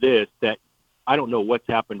believe this, that I don't know what's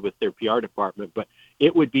happened with their PR department, but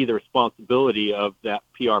it would be the responsibility of that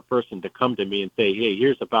PR person to come to me and say, hey,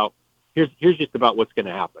 here's just about what's going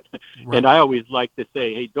to happen. Right. And I always like to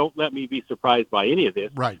say, hey, don't let me be surprised by any of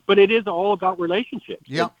this. Right. But it is all about relationships.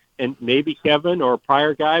 Yeah. And maybe Kevin or a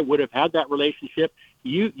prior guy would have had that relationship.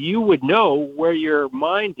 You would know where your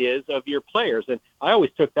mind is of your players. And I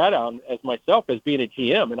always took that on as myself as being a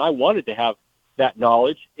GM, and I wanted to have that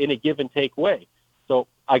knowledge in a give and take way. So,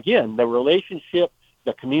 again, the relationship,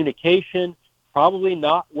 the communication, probably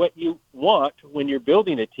not what you want when you're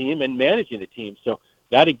building a team and managing a team. So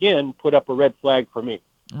that, again, put up a red flag for me.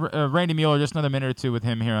 Randy Mueller, just another minute or two with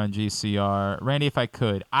him here on GCR. Randy, if I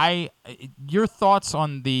could, your thoughts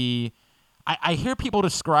on I hear people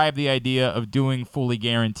describe the idea of doing fully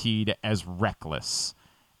guaranteed as reckless.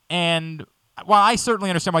 And while I certainly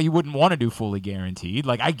understand why you wouldn't want to do fully guaranteed,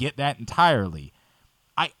 like, I get that entirely,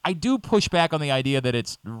 I do push back on the idea that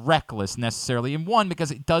it's reckless necessarily. And one,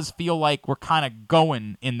 because it does feel like we're kind of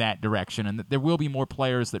going in that direction and that there will be more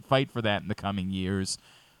players that fight for that in the coming years.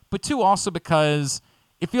 but two, also because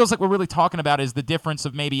it feels like we're really talking about is the difference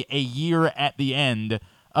of maybe a year at the end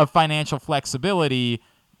of financial flexibility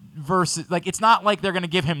versus, like, it's not like they're going to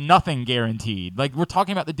give him nothing guaranteed. Like, we're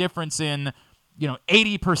talking about the difference in,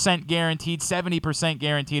 80% guaranteed, 70%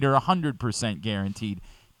 guaranteed, or 100% guaranteed.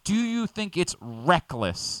 Do you think it's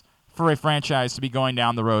reckless for a franchise to be going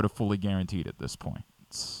down the road of fully guaranteed at this point?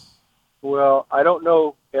 Well, I don't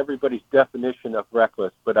know everybody's definition of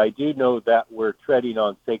reckless, but I do know that we're treading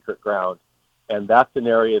on sacred ground, and that's an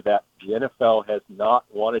area that the NFL has not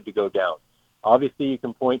wanted to go down. Obviously, you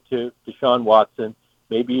can point to Deshaun Watson,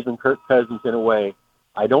 maybe even Kirk Cousins in a way.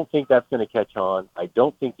 I don't think that's going to catch on. I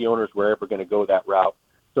don't think the owners were ever going to go that route.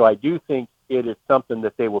 So I do think it is something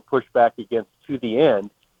that they will push back against to the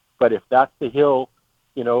end. But if that's the hill,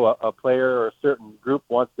 a player or a certain group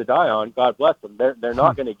wants to die on, God bless them. They're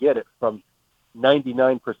not going to get it from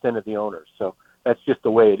 99% of the owners. So that's just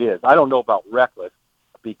the way it is. I don't know about reckless,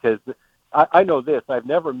 because I know this. I've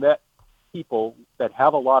never met people that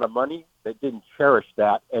have a lot of money that didn't cherish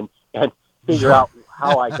that and figure out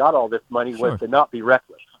how I got all this money was to not be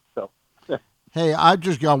reckless. So, hey, I've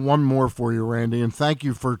just got one more for you, Randy, and thank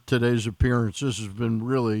you for today's appearance. This has been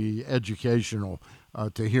really educational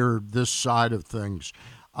to hear this side of things.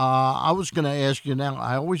 I was going to ask you now.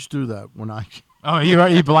 I always do that when I. Oh,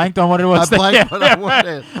 you blanked on what it was. I blanked what I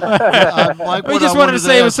wanted. We just wanted to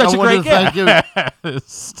say it was such a great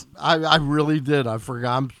guest. I really did. I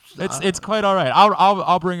forgot. It's quite all right.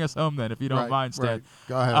 I'll bring us home then, if you don't mind, Stan. Right.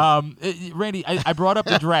 Go ahead. Randy, I brought up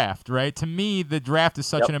the draft, right? To me, the draft is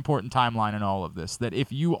such an important timeline in all of this, that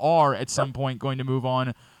if you are at some point going to move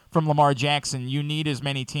on from Lamar Jackson, you need as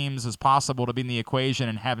many teams as possible to be in the equation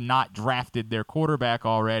and have not drafted their quarterback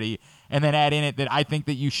already, and then add in it that I think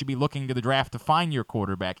that you should be looking to the draft to find your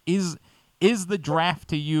quarterback. Is the draft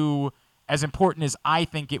to you as important as I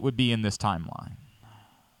think it would be in this timeline?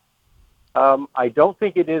 I don't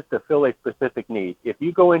think it is to fill a specific need. If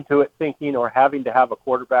you go into it thinking or having to have a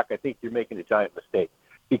quarterback, I think you're making a giant mistake,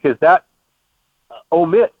 because that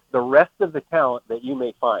omits the rest of the talent that you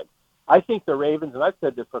may find. I think the Ravens, and I've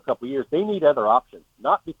said this for a couple of years, they need other options,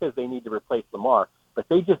 not because they need to replace Lamar, but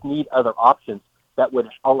they just need other options that would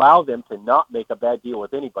allow them to not make a bad deal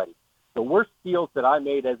with anybody. The worst deals that I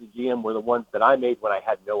made as a GM were the ones that I made when I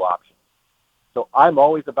had no options. So I'm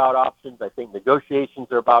always about options. I think negotiations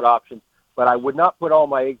are about options, but I would not put all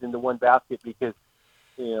my eggs into one basket, because,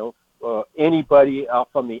 anybody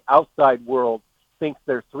from the outside world thinks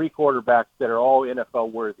there's three quarterbacks that are all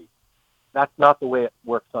NFL worthy. That's not the way it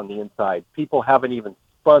works on the inside. People haven't even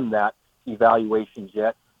spun that evaluations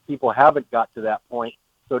yet. People haven't got to that point.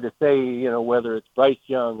 So to say, whether it's Bryce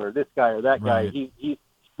Young or this guy or that guy,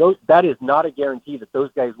 that is not a guarantee that those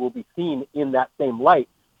guys will be seen in that same light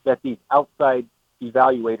that these outside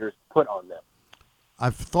evaluators put on them.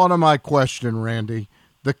 I've thought of my question, Randy.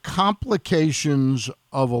 The complications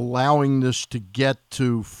of allowing this to get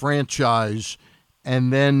to franchise,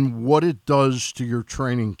 and then what it does to your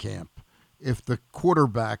training camp. If the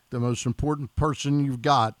quarterback, the most important person you've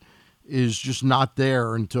got, is just not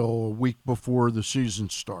there until a week before the season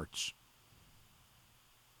starts.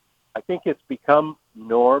 I think it's become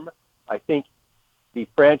norm. I think the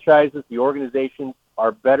franchises, the organizations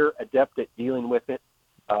are better adept at dealing with it.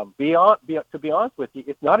 To be honest with you,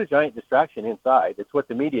 it's not a giant distraction inside. It's what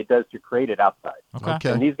the media does to create it outside. Okay.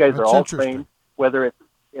 And these guys are all trained, whether it's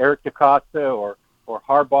Eric DeCosta or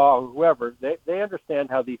Harbaugh or whoever, they understand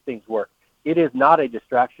how these things work. It is not a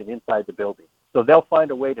distraction inside the building. So they'll find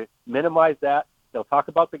a way to minimize that. They'll talk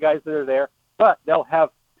about the guys that are there, but they'll have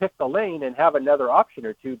picked a lane and have another option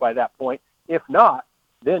or two by that point. If not,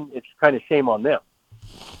 then it's kind of shame on them.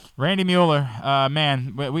 Randy Mueller,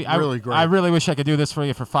 man, really great. I really wish I could do this for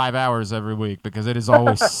you for 5 hours every week, because it is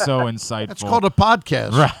always so insightful. That's called a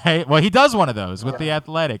podcast. Right. Well, he does one of those with The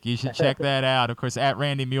Athletic. You should check that out. Of course, at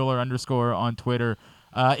Randy Mueller _ on Twitter.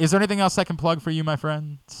 Is there anything else I can plug for you, my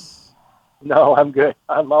friend? No, I'm good.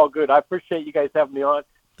 I'm all good. I appreciate you guys having me on.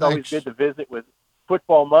 It's always good to visit with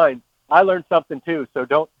Football Minds. I learned something too, so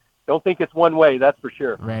don't think it's one way. That's for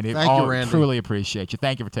sure. Randy, thank you, Randy. Truly appreciate you.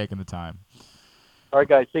 Thank you for taking the time. All right,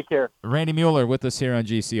 guys, take care. Randy Mueller with us here on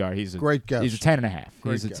GCR. He's a great guest. He's a 10.5.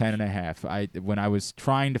 He's a 10.5. When I was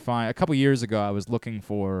trying to find a couple years ago, I was looking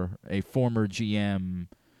for a former GM.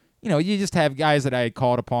 You just have guys that I had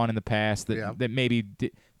called upon in the past that maybe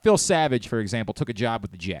Phil Savage, for example, took a job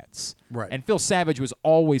with the Jets. Right. And Phil Savage was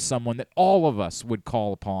always someone that all of us would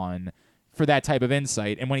call upon for that type of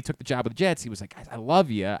insight. And when he took the job with the Jets, he was like, I love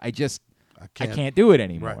you. I can't do it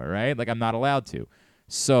anymore, right? Like, I'm not allowed to.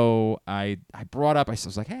 So I brought up, I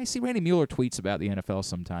was like, hey, I see Randy Mueller tweets about the NFL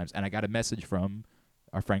sometimes. And I got a message from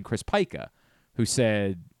our friend Chris Pica, who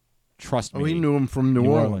said, trust me. Oh, he knew him from New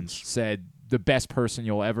Orleans. Said the best person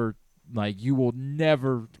you'll ever you will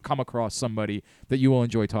never come across somebody that you will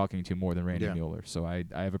enjoy talking to more than Randy Mueller. So I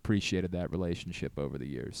have appreciated that relationship over the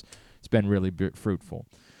years. It's been really fruitful.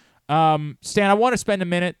 Stan, I want to spend a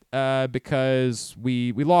minute because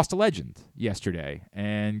we lost a legend yesterday.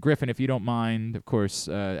 And Griffin, if you don't mind, of course,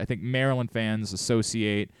 I think Maryland fans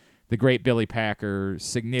associate the great Billy Packer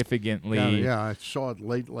significantly. Yeah, I saw it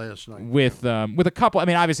late last night. With a couple. I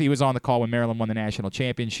mean, obviously he was on the call when Maryland won the national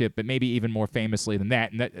championship, but maybe even more famously than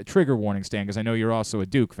that. And that trigger warning, Stan, because I know you're also a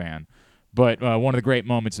Duke fan. But one of the great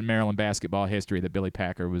moments in Maryland basketball history that Billy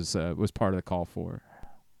Packer was part of the call for.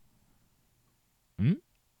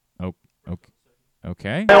 Oh,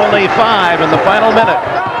 okay. Only 5 in the final minute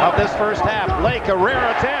of this first half. Blake, a rare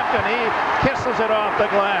attempt, and he kisses it off the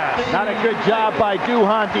glass. Not a good job by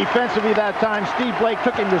Duhon defensively that time. Steve Blake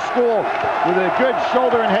took him to school with a good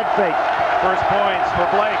shoulder and head fake. First points for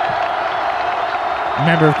Blake.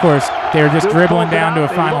 Remember, of course, they were just Duke dribbling down to a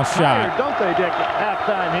they final look shot. tired, don't they, Dick, at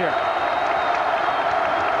halftime here?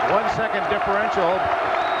 1 second differential,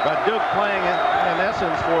 but Duke playing in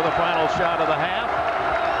essence for the final shot of the half.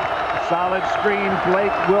 Solid screen,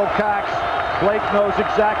 Blake Wilcox. Blake knows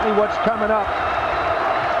exactly what's coming up.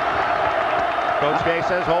 Coach K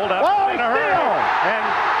says hold up in a hurry. And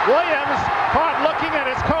Williams caught looking at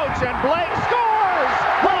his coach, and Blake scores!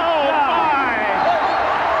 Oh,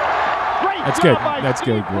 my! That's good. That's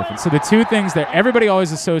good, Griffin. So the two things that everybody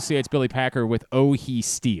always associates Billy Packer with, he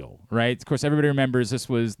steal, right? Of course, everybody remembers this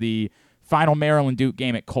was the final Maryland Duke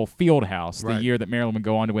game at Cole Fieldhouse, the year that Maryland would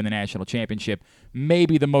go on to win the national championship.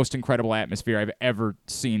 Maybe the most incredible atmosphere I've ever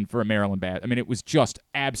seen for a Maryland I mean, it was just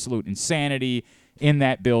absolute insanity in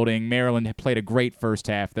that building. Maryland had played a great first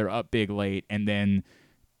half. They're up big late, and then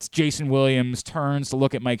Jason Williams turns to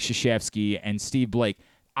look at Mike Krzyzewski and Steve Blake.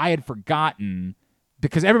 I had forgotten,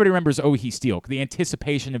 because everybody remembers he steal, the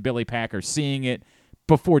anticipation of Billy Packer, seeing it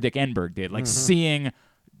before Dick Enberg did, seeing,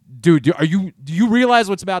 dude, do you realize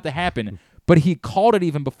what's about to happen? But he called it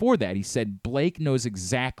even before that. He said, Blake knows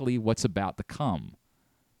exactly what's about to come.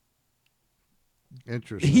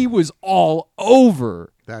 Interesting. He was all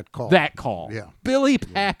over that call. Yeah. Billy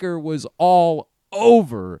Packer was all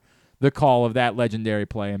over the call of that legendary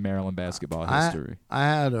play in Maryland basketball history. I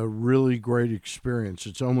had a really great experience.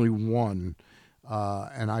 It's only one,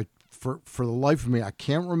 and for the life of me, I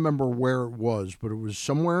can't remember where it was, but it was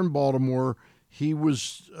somewhere in Baltimore. He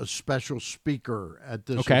was a special speaker at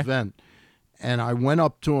this event, and I went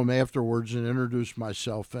up to him afterwards and introduced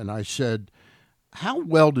myself, and I said, "How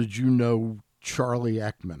well did you know Charlie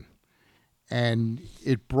Ekman?" And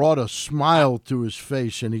it brought a smile to his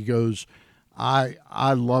face, and he goes,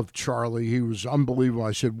 I love Charlie. He was unbelievable.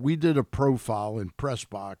 I said, we did a profile in Press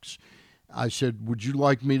Box. I said, would you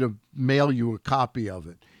like me to mail you a copy of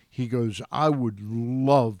it? He goes, I would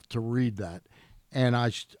love to read that. And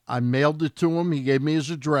I mailed it to him. He gave me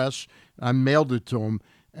his address. I mailed it to him.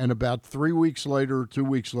 And about 3 weeks later or 2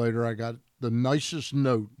 weeks later, I got the nicest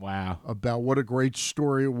note about what a great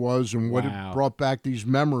story it was and what it brought back these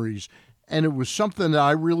memories. And it was something that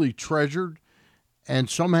I really treasured. And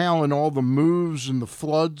somehow in all the moves and the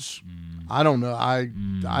floods, I don't know, I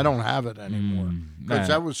don't have it anymore. Because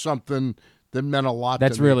that was something that meant a lot to me.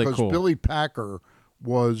 That's really cool. Because Billy Packer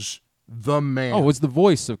was the man. Oh, was the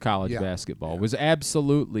voice of college basketball. Was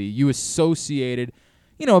absolutely, you associated,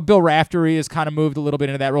 Bill Raftery has kind of moved a little bit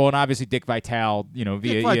into that role, and obviously Dick Vitale, via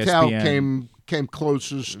Dick Vitale ESPN. came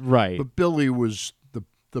closest. Right. But Billy was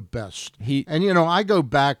the best. And, I go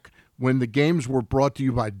back when the games were brought to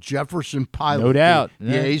you by Jefferson Pilot. No doubt.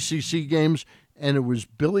 The ACC games, and it was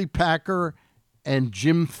Billy Packer and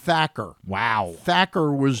Jim Thacker. Wow.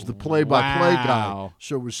 Thacker was the play-by-play guy.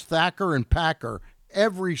 So it was Thacker and Packer.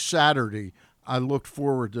 Every Saturday, I looked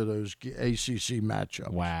forward to those ACC matchups.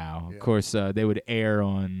 Wow. Yeah. Of course, they would air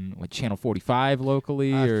on Channel 45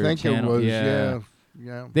 locally, I or think channel, it was.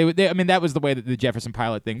 Yeah. I mean, that was the way that the Jefferson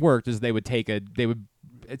Pilot thing worked. Is they would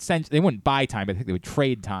essentially, they wouldn't buy time, but I think they would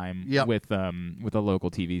trade time with a local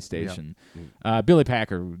TV station. Billy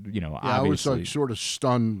Packer, obviously. I was sort of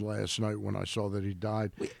stunned last night when I saw that he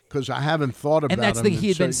died, because I haven't thought about him. And that's he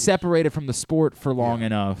had been separated from the sport for long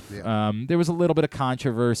enough. Yeah. There was a little bit of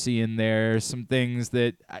controversy in there, some things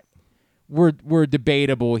that were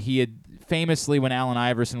debatable. He had famously, when Allen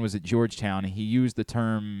Iverson was at Georgetown, he used the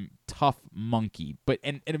term tough monkey.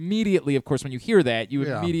 And immediately, of course, when you hear that, you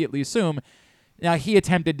immediately assume. Now, he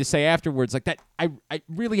attempted to say afterwards, like, that I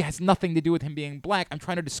really has nothing to do with him being black. I'm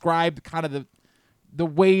trying to describe kind of the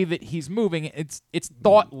way that he's moving. It's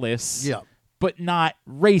thoughtless. Yeah. but not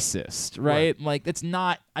racist, right? Like, that's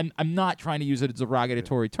not, I'm not trying to use it as a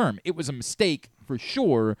derogatory term. It was a mistake for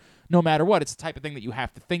sure, no matter what. It's the type of thing that you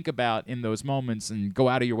have to think about in those moments and go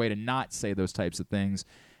out of your way to not say those types of things.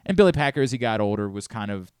 And Billy Packer, as he got older, was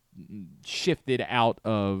kind of shifted out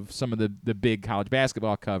of some of the big college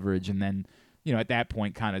basketball coverage, and then, at that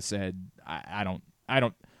point kind of said, I don't,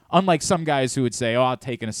 unlike some guys who would say, I'll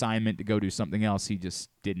take an assignment to go do something else, he just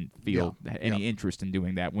didn't feel any interest in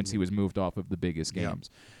doing that once he was moved off of the biggest games.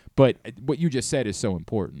 But what you just said is so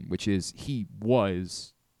important, which is he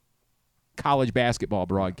was college basketball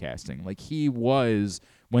broadcasting. Like, he was,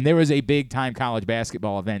 when there was a big-time college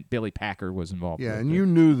basketball event, Billy Packer was involved with and it. you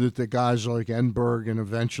knew that the guys like Enberg and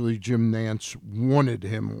eventually Jim Nantz wanted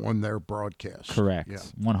him on their broadcast. Correct,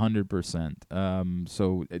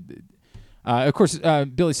 100%. Of course,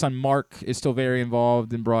 Billy's son Mark is still very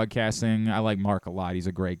involved in broadcasting. I like Mark a lot. He's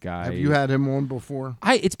a great guy. Have you had him on before?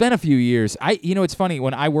 It's been a few years. It's funny,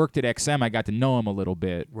 when I worked at XM, I got to know him a little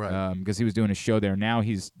bit, right? Because he was doing a show there. Now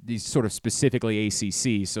he's sort of specifically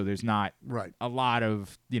ACC, so there's not a lot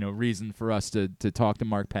of reason for us to talk to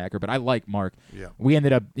Mark Packer. But I like Mark. Yeah. We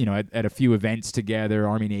ended up at a few events together,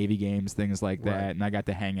 Army Navy games, things like that, and I got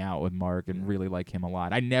to hang out with Mark and really like him a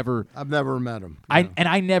lot. I've never met him.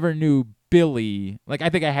 I never knew Billy. Like, I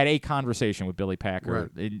think I had a conversation with Billy Packer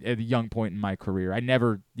at a young point in my career. I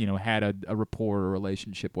never, had a rapport or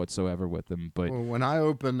relationship whatsoever with him. But when I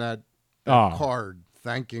opened that card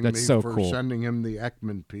thanking me for sending him the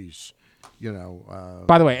Ekman piece,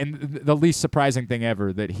 by the way, and the least surprising thing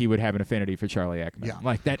ever, that he would have an affinity for Charlie Ekman. Yeah.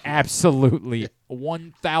 Like, that absolutely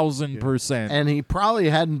 1,000%. And he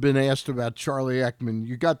probably hadn't been asked about Charlie Ekman.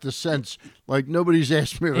 You got the sense, like, nobody's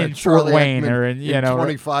asked me about in Charlie Fort Wayne Ekman or in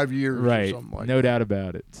 25 years right. or something like no that. doubt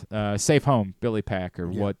about it. Safe home, Billy Packer.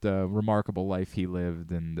 What a remarkable life he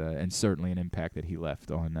lived, and certainly an impact that he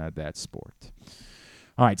left on that sport.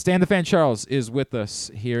 All right, Stan the Fan Charles is with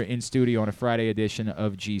us here in studio on a Friday edition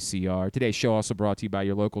of GCR. Today's show also brought to you by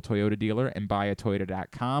your local Toyota dealer and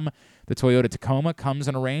buyatoyota.com. The Toyota Tacoma comes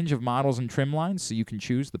in a range of models and trim lines, so you can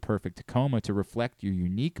choose the perfect Tacoma to reflect your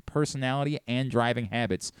unique personality and driving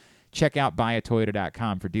habits. Check out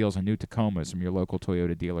buyatoyota.com for deals on new Tacomas from your local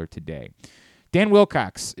Toyota dealer today. Dan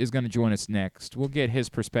Wilcox is going to join us next. We'll get his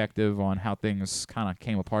perspective on how things kind of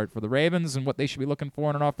came apart for the Ravens and what they should be looking for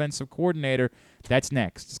in an offensive coordinator. That's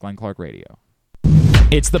next. It's Glenn Clark Radio.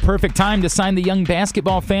 It's the perfect time to sign the young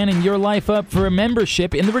basketball fan in your life up for a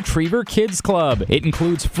membership in the Retriever Kids Club. It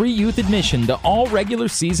includes free youth admission to all regular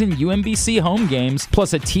season UMBC home games,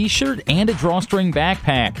 plus a t-shirt and a drawstring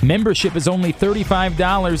backpack. Membership is only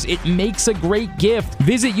 $35. It makes a great gift.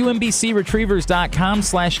 Visit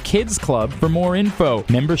UMBCRetrievers.com/Kids Club for more info.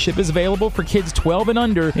 Membership is available for kids 12 and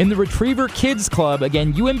under in the Retriever Kids Club.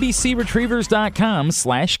 Again,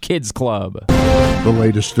 UMBCRetrievers.com/Kids Club. The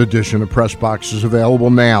latest edition of Press Box is available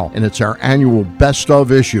now, and it's our annual Best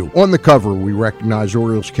Of issue. On the cover, we recognize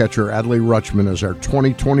Orioles catcher Adley Rutschman as our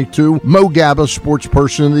 2022 Mo Gabba Sports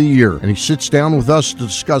Person of the Year, and he sits down with us to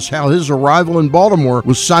discuss how his arrival in Baltimore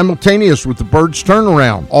was simultaneous with the Birds'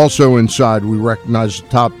 turnaround. Also inside, we recognize the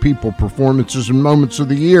top people, performances, and moments of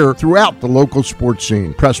the year throughout the local sports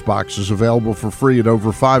scene. Press Box is available for free at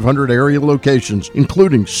over 500 area locations,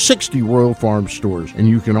 including 60 Royal Farm stores, and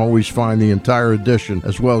you can always find the entire edition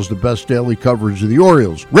as well as the best daily coverage of the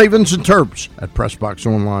Orioles, Ravens, and Terps at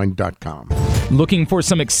PressBoxOnline.com. Looking for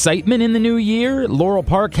some excitement in the new year? Laurel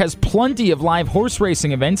Park has plenty of live horse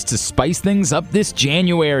racing events to spice things up this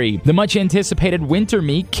January. The much-anticipated Winter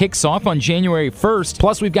Meet kicks off on January 1st,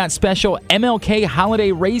 plus we've got special MLK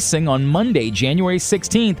Holiday Racing on Monday, January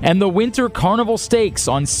 16th, and the Winter Carnival Stakes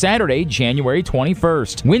on Saturday, January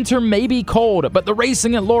 21st. Winter may be cold, but the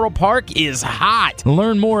racing at Laurel Park is hot.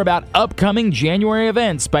 Learn more about upcoming January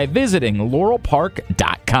events by visiting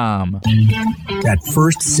laurelpark.com. That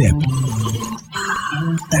first sip.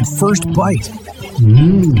 That first bite.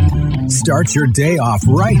 Start your day off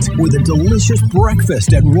right with a delicious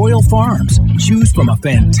breakfast at Royal Farms. Choose from a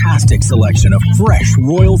fantastic selection of fresh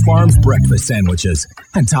Royal Farms breakfast sandwiches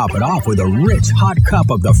and top it off with a rich hot cup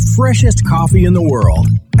of the freshest coffee in the world.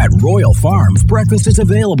 At Royal Farms, breakfast is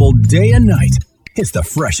available day and night. It's the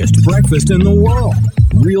freshest breakfast in the world.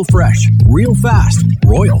 Real fresh, real fast.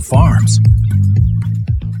 Royal Farms.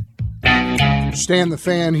 Stan the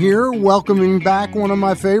Fan here, welcoming back one of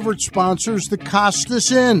my favorite sponsors, the Costas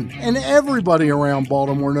Inn. And everybody around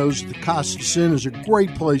Baltimore knows that the Costas Inn is a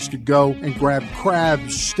great place to go and grab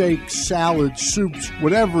crabs, steaks, salads, soups,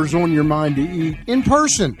 whatever's on your mind to eat in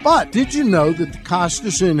person. But did you know that the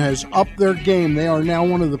Costas Inn has upped their game? They are now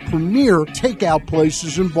one of the premier takeout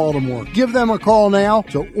places in Baltimore. Give them a call now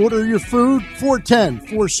to order your food,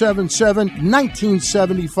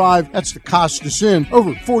 410-477-1975. That's the Costas Inn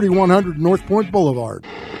over 4100 North Point Boulevard.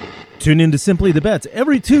 Tune in to Simply the Bets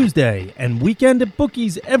every Tuesday and Weekend at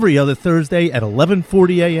Bookies every other Thursday at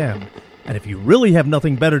 11:40 a.m. And if you really have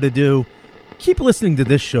nothing better to do, keep listening to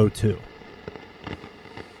this show too.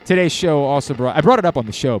 Today's show also I brought it up on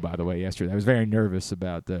the show, by the way, yesterday. I was very nervous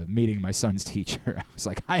about meeting my son's teacher. I was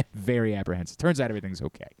like, I'm very apprehensive. Turns out everything's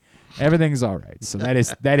okay. Everything's all right. So that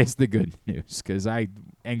is the good news, because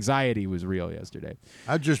anxiety was real yesterday.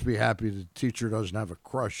 I'd just be happy the teacher doesn't have a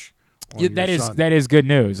crush on your son. That is good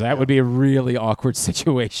news. That would be a really awkward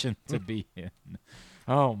situation to be in.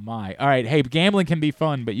 Oh, my. All right. Hey, gambling can be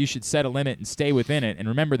fun, but you should set a limit and stay within it. And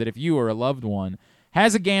remember that if you or a loved one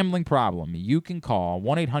has a gambling problem, you can call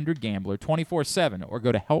 1-800-GAMBLER 24/7 or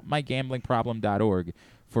go to helpmygamblingproblem.org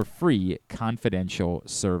for free confidential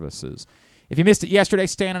services. If you missed it yesterday,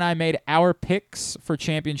 Stan and I made our picks for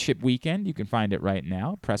championship weekend. You can find it right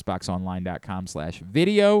now,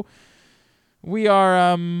 pressboxonline.com/video. We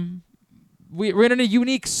are we're in a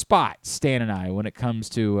unique spot, Stan and I, when it comes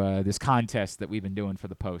to this contest that we've been doing for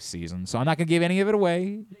the postseason. So I'm not going to give any of it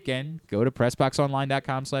away. Again, go to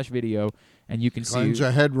pressboxonline.com/video, and you can see. Glenn's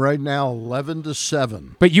ahead right now,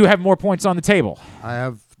 11-7. But you have more points on the table. I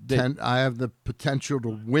have I have the potential to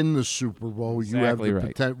win the Super Bowl. Exactly you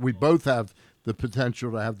have the we both have the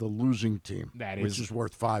potential to have the losing team, which is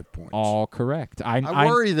worth 5 points. All correct. I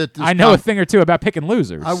worry that this I know a thing or two about picking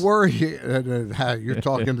losers. I worry you're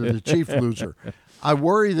talking to the chief loser. I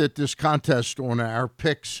worry that this contest on our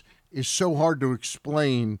picks is so hard to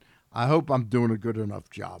explain. I hope I'm doing a good enough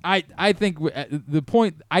job. I think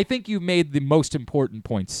I think you made the most important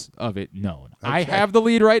points of it known. Okay. I have the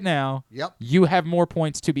lead right now. Yep. You have more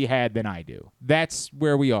points to be had than I do. That's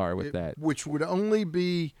where we are with that. Which would only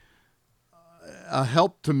be a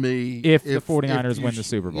help to me if the 49ers win the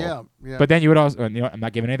Super Bowl. Yeah. But then you would also, I'm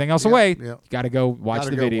not giving anything else away. Yeah. You got to go watch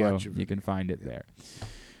the video. You can find it there.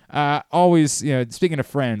 Always, speaking of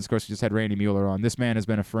friends, of course, we just had Randy Mueller on. This man has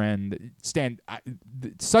been a friend,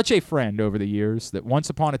 such a friend over the years that once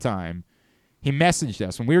upon a time, he messaged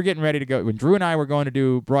us when we were getting ready to go. When Drew and I were going to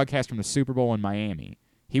do broadcast from the Super Bowl in Miami,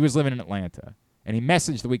 he was living in Atlanta, and he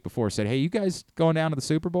messaged the week before, said, "Hey, you guys going down to the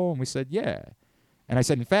Super Bowl?" And we said, "Yeah." And I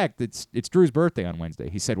said, "In fact, it's Drew's birthday on Wednesday."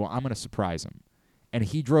 He said, "Well, I'm going to surprise him," and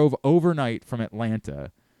he drove overnight from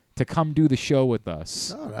Atlanta to come do the show with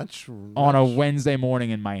us on a Wednesday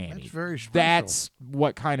morning in Miami. That's very special. That's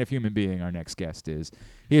what kind of human being our next guest is.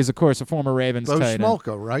 He is, of course, a former Ravens tight end. Bo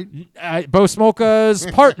Smolka, right? Bo Smolka's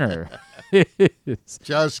partner.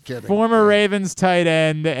 Just kidding. Former Ravens tight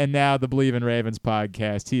end, and now the Believe in Ravens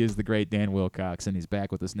podcast. He is the great Dan Wilcox, and he's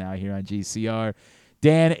back with us now here on GCR.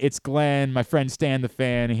 Dan, it's Glenn, my friend Stan the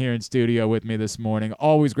Fan, here in studio with me this morning.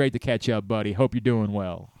 Always great to catch up, buddy. Hope you're doing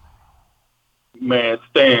well. Man,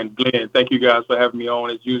 Stan, Glenn, thank you guys for having me on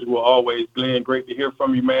as usual. Always, Glenn, great to hear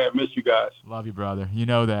from you, man. Miss you guys. Love you, brother. You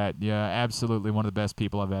know that. Yeah, absolutely one of the best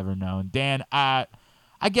people I've ever known. Dan, I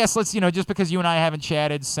guess let's, just because you and I haven't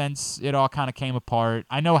chatted since it all kind of came apart,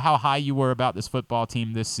 I know how high you were about this football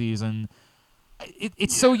team this season.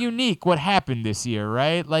 It's so unique what happened this year,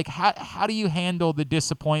 right? Like, how do you handle the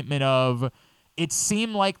disappointment of it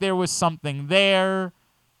seemed like there was something there,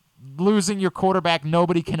 losing your quarterback,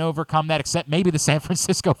 nobody can overcome that except maybe the San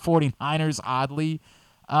Francisco 49ers, oddly.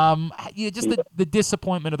 Just the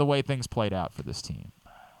disappointment of the way things played out for this team.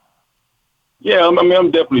 Yeah,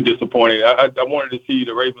 I'm definitely disappointed. I wanted to see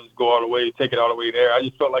the Ravens go all the way, take it all the way there. I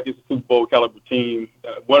just felt like it's a Super Bowl caliber team.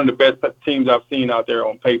 One of the best teams I've seen out there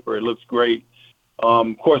on paper. It looks great.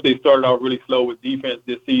 Of course, they started out really slow with defense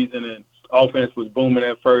this season, and offense was booming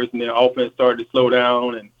at first, and then offense started to slow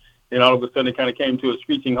down, and then all of a sudden it kind of came to a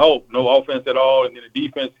screeching halt. No offense at all, and then the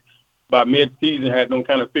defense by mid-season had them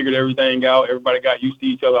kind of figured everything out. Everybody got used to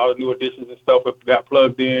each other. All the new additions and stuff got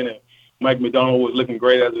plugged in, and Mike McDonald was looking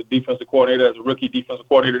great as a defensive coordinator, as a rookie defensive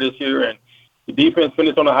coordinator this year, and the defense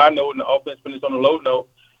finished on a high note and the offense finished on a low note.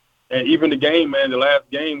 And even the game, man, the last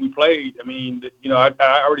game we played, I mean,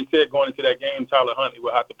 I already said going into that game, Tyler Huntley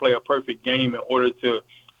would have to play a perfect game in order to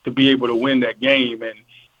be able to win that game. And,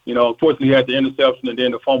 unfortunately, he had the interception and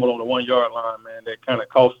then the fumble on the 1 yard line, man, that kind of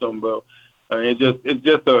cost them. But it's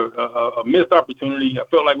just a missed opportunity. I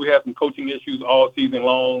felt like we had some coaching issues all season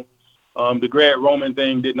long. The Greg Roman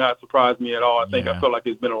thing did not surprise me at all. I felt like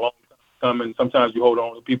it's been a long time coming. Sometimes you hold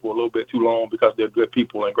on to people a little bit too long because they're good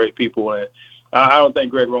people and great people. And I don't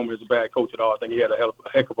think Greg Roman is a bad coach at all. I think he had a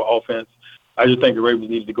heck of an offense. I just think the Ravens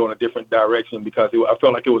needed to go in a different direction because I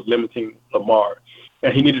felt like it was limiting Lamar.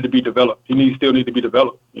 And he needed to be developed. Still need to be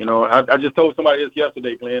developed. I just told somebody this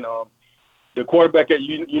yesterday, Glenn. The quarterback at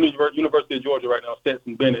University of Georgia right now,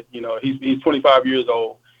 Stetson Bennett, he's 25 years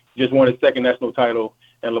old, just won his second national title,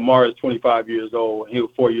 and Lamar is 25 years old, and he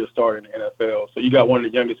was 4-year starter in the NFL. So you got one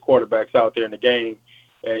of the youngest quarterbacks out there in the game,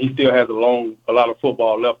 and he still has a lot of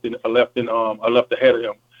football left ahead of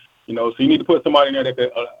him. So you need to put somebody in there that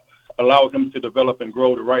could allow him to develop and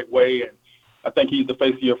grow the right way, and I think he's the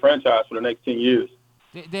face of your franchise for the next 10 years.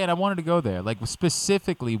 Dan, I wanted to go there. Like,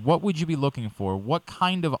 specifically, what would you be looking for? What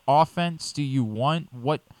kind of offense do you want?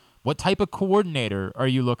 What type of coordinator are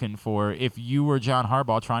you looking for if you were John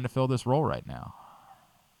Harbaugh trying to fill this role right now?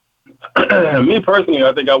 Me personally,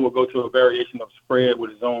 I think I would go to a variation of spread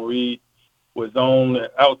with his own read, with zone,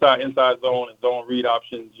 outside, inside zone, and zone read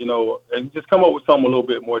options, and just come up with something a little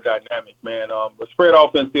bit more dynamic, man. But spread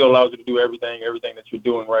offense still allows you to do everything that you're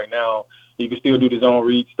doing right now. You can still do the zone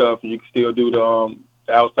read stuff, and you can still do the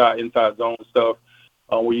outside, inside zone stuff,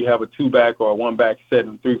 where you have a 2-back or a 1-back set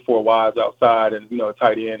and 3-4 wides outside and, a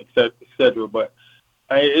tight end, et cetera. But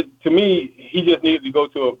to me, he just needed to go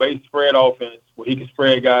to a base spread offense where he can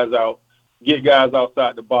spread guys out, get guys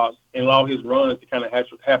outside the box, and allow his runs to kind of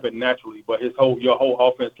happen naturally. But your whole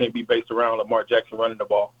offense can't be based around Lamar Jackson running the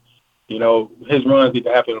ball. His runs need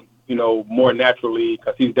to happen, more naturally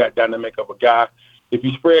because he's that dynamic of a guy. If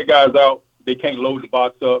you spread guys out, they can't load the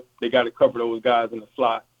box up. They got to cover those guys in the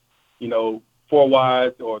slot, 4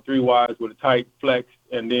 wides or 3 wides with a tight flex,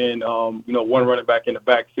 and then, one running back in the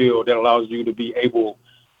backfield that allows you to be able,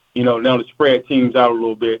 now to spread teams out a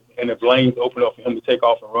little bit. And if lanes open up for him to take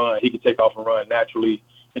off and run, he can take off and run naturally.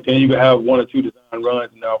 And then you can have 1 or 2 design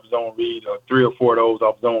runs in off zone read or 3 or 4 of those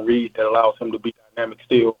off zone read that allows him to be dynamic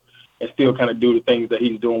still and still kind of do the things that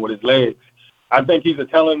he's doing with his legs. I think he's a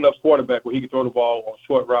talented enough quarterback where he can throw the ball on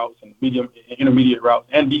short routes and medium and intermediate routes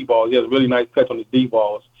and deep balls. He has a really nice touch on his deep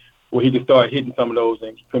balls where he can start hitting some of those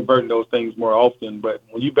and converting those things more often. But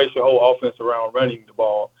when you base your whole offense around running the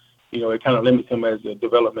ball, it kind of limits him as a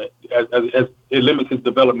development, as it limits his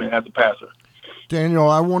development as a passer. Daniel,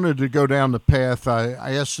 I wanted to go down the path.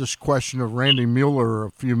 I asked this question of Randy Mueller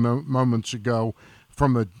a few moments ago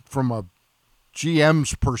from a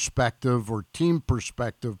GM's perspective or team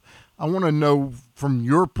perspective. I want to know from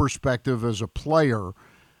your perspective as a player,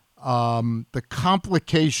 the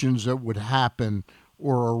complications that would happen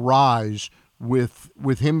or arise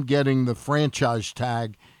with him getting the franchise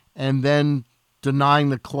tag and then denying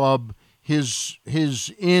the club his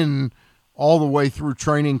in all the way through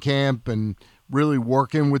training camp and really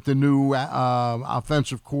working with the new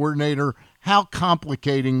offensive coordinator. How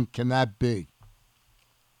complicating can that be?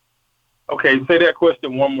 Okay, say that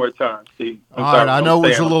question one more time, Steve. All right, I know it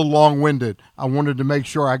was a little long-winded. I wanted to make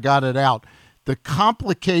sure I got it out. The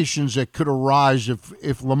complications that could arise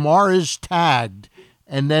if Lamar is tagged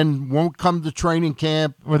and then won't come to training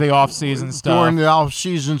camp or the off-season stuff, during the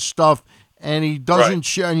off-season stuff, and he doesn't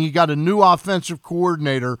show, and you got a new offensive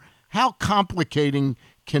coordinator. How complicating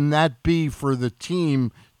can that be for the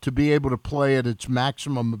team to be able to play at its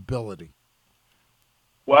maximum ability?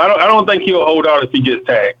 Well, I don't think he'll hold out if he gets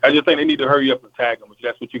tagged. I just think they need to hurry up and tag him, if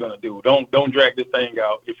that's what you're going to do. Don't drag this thing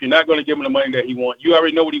out. If you're not going to give him the money that he wants, you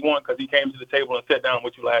already know what he wants because he came to the table and sat down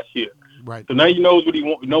with you last year. Right. So now you know what he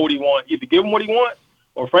wants. Either give him what he wants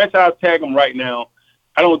or franchise tag him right now.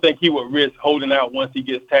 I don't think he would risk holding out once he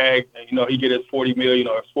gets tagged and, he get his $40 million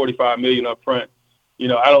or $45 million up front. I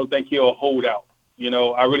don't think he'll hold out.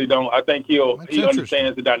 I really don't. I think he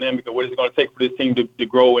understands the dynamic of what it's going to take for this team to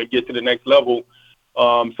grow and get to the next level.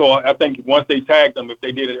 So I think once they tagged him, if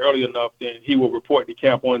they did it early enough, then he will report to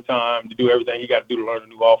camp on time to do everything he got to do to learn a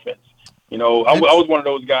new offense. I was one of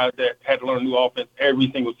those guys that had to learn a new offense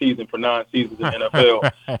every single season for 9 seasons in the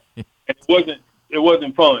NFL. And it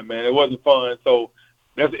wasn't fun, man. It wasn't fun. So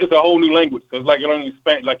it's a whole new language. It's like you're learning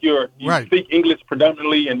Spanish. Like you right. Speak English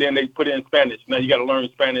predominantly, and then they put in Spanish. Now you got to learn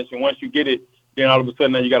Spanish, and once you get it, then all of a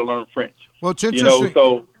sudden now you got to learn French. Well, it's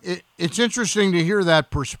interesting. It's interesting to hear that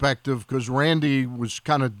perspective because Randy was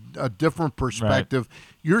kind of a different perspective.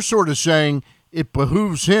 Right. You're sort of saying it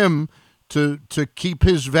behooves him to keep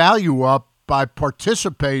his value up by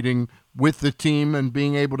participating with the team and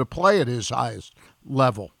being able to play at his highest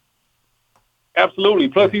level. Absolutely.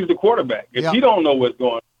 Plus, he's the quarterback. If he don't know what's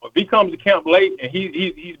going on, if he comes to camp late and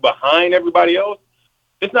he's behind everybody else,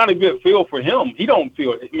 it's not a good feel for him. He don't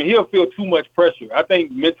feel it. He'll feel too much pressure. I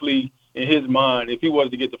think mentally in his mind, if he was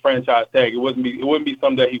to get the franchise tag, it wouldn't be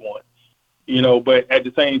something that he wants. You know, but at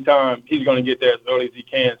the same time, he's going to get there as early as he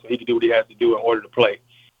can so he can do what he has to do in order to play.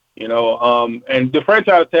 You know, and the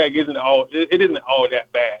franchise tag isn't all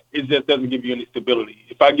that bad. It just doesn't give you any stability.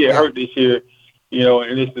 If I get hurt this year, you know,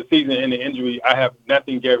 and it's the season and the injury, I have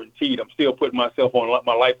nothing guaranteed. I'm still putting my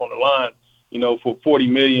life on the line, you know, for $40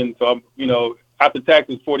 million. So I'm, you know, after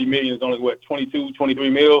taxes, $40 million is only what, 22, 23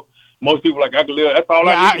 mil. Most people like I can live. That's all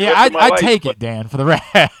I need. I take it, Dan, for the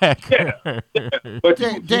record. Yeah. But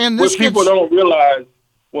Dan, what people don't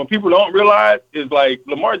realize is like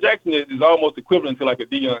Lamar Jackson is almost equivalent to like a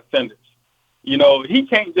Deion Sanders. You know, he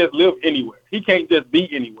can't just live anywhere. He can't just be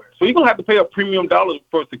anywhere. So you're gonna have to pay a premium dollars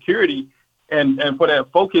for security and for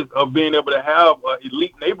that focus of being able to have an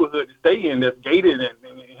elite neighborhood to stay in that's gated and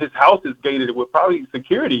his house is gated with probably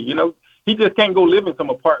security. You know, he just can't go live in some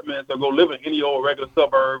apartments or go live in any old regular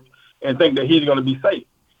suburb and think that he's going to be safe.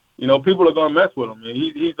 You know, people are going to mess with him. And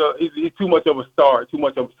he's too much of a star, too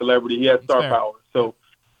much of a celebrity. He has star power. So,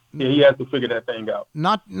 yeah, he has to figure that thing out.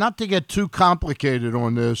 Not to get too complicated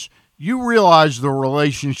on this, you realize the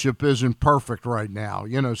relationship isn't perfect right now.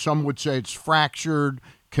 You know, some would say it's fractured,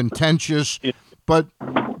 contentious. But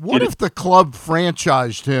what if the club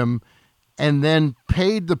franchised him and then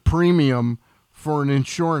paid the premium for an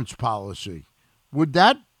insurance policy? Would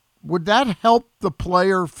that help the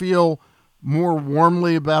player feel more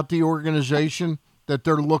warmly about the organization, that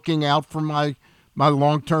they're looking out for my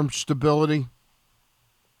long-term stability?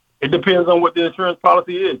 It depends on what the insurance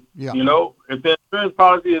policy is. Yeah. You know, if the insurance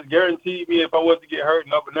policy is guaranteed me if I was to get hurt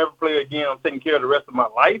and I would never play again, I'm taking care of the rest of my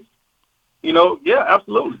life, you know, yeah,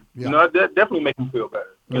 absolutely. Yeah. You know, that definitely makes me feel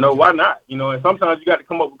better. You know, why not? You know, and sometimes you got to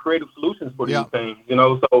come up with creative solutions for these things, you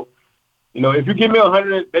know, so – you know, if you give me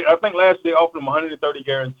 100, I think last year they offered him 130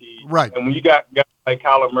 guaranteed. Right. And when you got guys like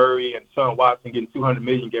Kyler Murray and Sean Watson getting $200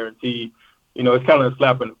 million guaranteed, you know, it's kind of a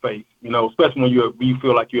slap in the face. You know, especially when you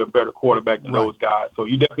feel like you're a better quarterback than those guys. So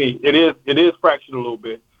you definitely it is fractured a little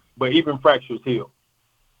bit, but even fractures heal.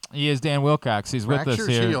 He is Dan Wilcox. He's with us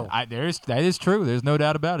here. That is true. There's no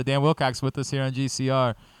doubt about it. Dan Wilcox with us here on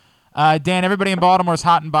GCR. Dan, everybody in Baltimore is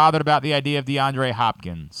hot and bothered about the idea of DeAndre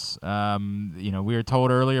Hopkins. You know, we were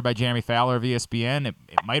told earlier by Jeremy Fowler of ESPN it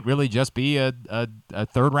might really just be a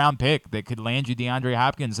third-round pick that could land you DeAndre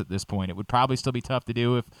Hopkins at this point. It would probably still be tough to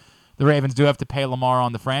do if the Ravens do have to pay Lamar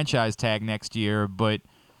on the franchise tag next year. But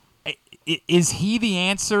is he the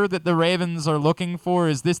answer that the Ravens are looking for?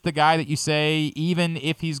 Is this the guy that you say, even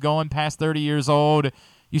if he's going past 30 years old,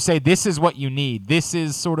 you say this is what you need? This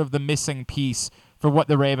is sort of the missing piece for what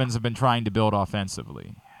the Ravens have been trying to build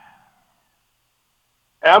offensively?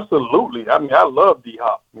 Absolutely. I mean, I love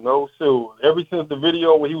D-Hop, you know. So ever since the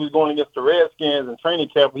video where he was going against the Redskins in training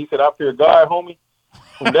camp, he said, I fear God, homie.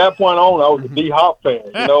 From that point on, I was a D-Hop fan,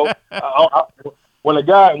 you know. When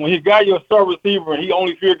he got your star receiver and he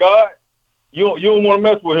only fear God, you don't want to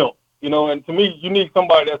mess with him, you know. And to me, you need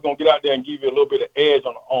somebody that's going to get out there and give you a little bit of edge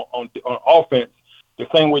on offense. The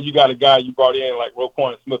same way you got a guy you brought in like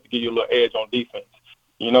Roquan Smith to give you a little edge on defense.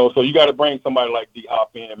 You know, so you got to bring somebody like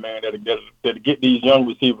D-Hop in, man, that'll get these young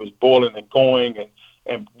receivers boiling and going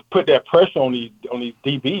and put that pressure on these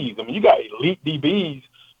DBs. I mean, you got elite DBs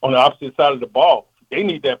on the opposite side of the ball. They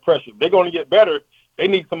need that pressure. If they're going to get better, they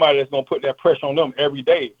need somebody that's going to put that pressure on them every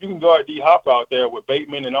day. If you can guard D-Hop out there with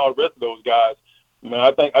Bateman and all the rest of those guys, man,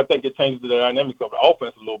 I think it changes the dynamics of the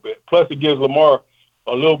offense a little bit. Plus, it gives Lamar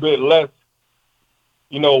a little bit less,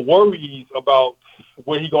 you know, worries about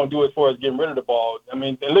what he's going to do as far as getting rid of the ball. I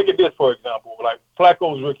mean, and look at this, for example. Like,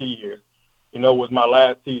 Flacco's rookie year, you know, was my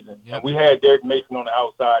last season. Yep. And we had Derek Mason on the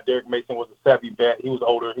outside. Derek Mason was a savvy vet. He was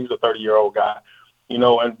older. He was a 30-year-old guy, you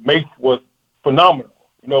know, and Mason was phenomenal.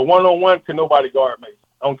 You know, one-on-one, could nobody guard Mason.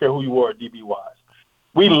 I don't care who you were DB-wise.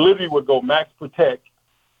 We literally would go max protect.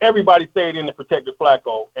 Everybody stayed in and protected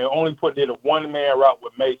Flacco and only put in a one-man route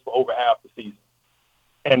with Mace for over half the season.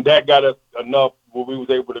 And that got us enough where we was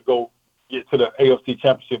able to go get to the AFC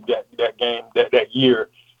Championship that year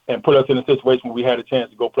and put us in a situation where we had a chance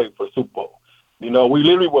to go play for the Super Bowl. You know, we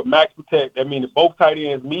literally would max protect. That means both tight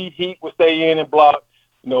ends, me, Heat, would stay in and block.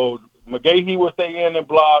 You know, McGahee would stay in and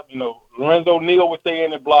block. You know, Lorenzo Neal would stay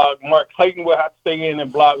in and block. Mark Clayton would have to stay in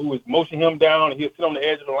and block. We would motion him down, and he'd sit on the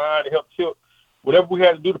edge of the line to help chip. Whatever we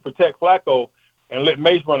had to do to protect Flacco and let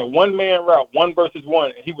Mace run a one-man route, 1 versus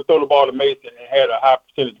 1, and he would throw the ball to Mace and had a high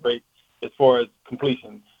percentage rate as far as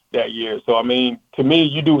completion that year. So, I mean, to me,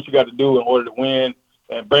 you do what you got to do in order to win,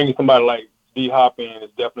 and bringing somebody like D-Hop in is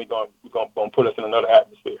definitely going to put us in another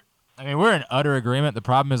atmosphere. I mean, we're in utter agreement. The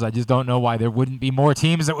problem is I just don't know why there wouldn't be more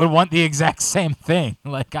teams that would want the exact same thing.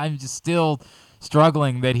 Like, I'm just still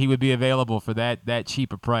struggling that he would be available for that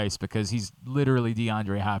cheap a price because he's literally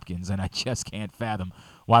DeAndre Hopkins, and I just can't fathom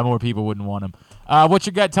why more people wouldn't want him. What's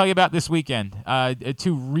your gut tell you about this weekend?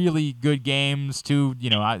 Two really good games.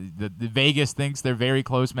 The Vegas thinks they're very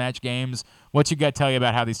close match games. What's your gut tell you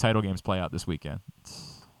about how these title games play out this weekend?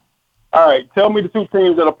 All right, tell me the two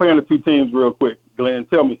teams that are playing the two teams real quick, Glenn.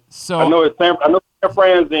 Tell me. So I know San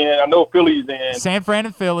Fran's in. I know Philly's in. San Fran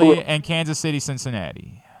and Philly and Kansas City,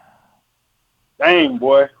 Cincinnati. Dang,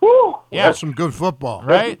 boy. Whew. Yeah, that's some good football,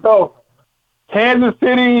 right? So Kansas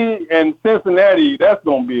City and Cincinnati, that's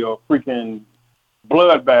gonna be a freaking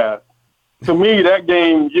bloodbath. To me, that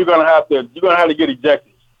game you're gonna have to get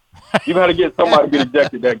ejected. You're gonna have to get somebody to get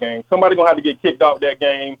ejected that game. Somebody gonna have to get kicked out that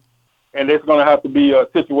game. And there's going to have to be a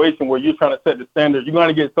situation where you're trying to set the standard. You're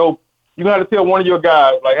going to tell one of your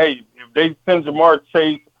guys, like, hey, if they send Jamar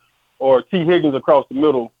Chase or T. Higgins across the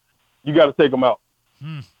middle, you got to take them out.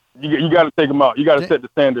 You got to take them out. You got to set the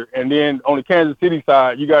standard. And then on the Kansas City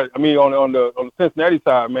side, on the Cincinnati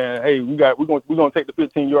side, man, hey, we're going to take the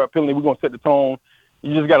 15-yard penalty. We're going to set the tone.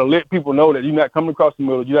 You just got to let people know that you're not coming across the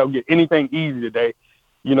middle. You don't get anything easy today.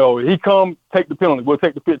 He come, take the penalty. We'll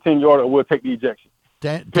take the 15-yard or we'll take the ejection.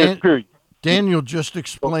 Daniel just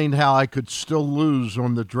explained how I could still lose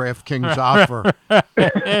on the DraftKings offer.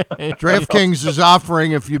 DraftKings is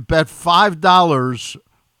offering if you bet $5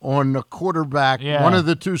 on a quarterback, one of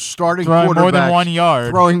the two starting quarterbacks, more than 1 yard.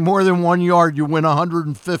 Throwing more than 1 yard, you win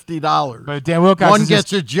 $150. But Dan Wilcox one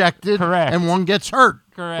gets ejected, correct, and one gets hurt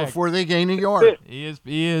before they gain a yard. He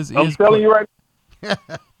is. I'm telling you right.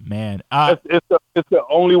 Man, it's the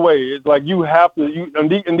only way. It's like you have to.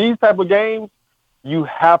 In these type of games, you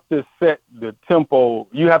have to set the tempo.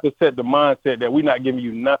 You have to set the mindset that we're not giving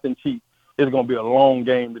you nothing cheap. It's going to be a long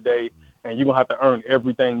game today, and you're going to have to earn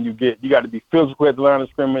everything you get. You got to be physical at the line of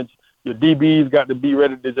scrimmage. Your DBs got to be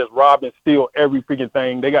ready to just rob and steal every freaking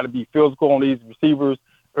thing. They got to be physical on these receivers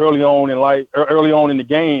early on in the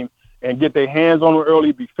game and get their hands on them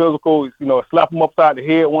early, be physical, slap them upside the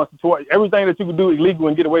head once or twice. Everything that you can do illegal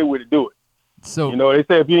and get away with it, do it. So they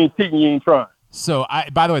say if you ain't cheating, you ain't trying. So,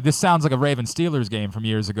 by the way, this sounds like a Ravens-Steelers game from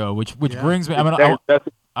years ago, which brings me. That's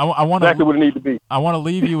exactly what it needs to be. I want to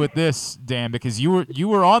leave you with this, Dan, because you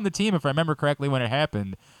were on the team, if I remember correctly, when it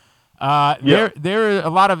happened. There are a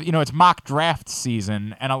lot of it's mock draft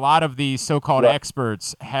season, and a lot of the so-called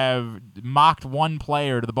experts have mocked one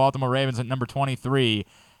player to the Baltimore Ravens at number 23,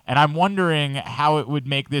 and I'm wondering how it would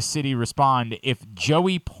make this city respond if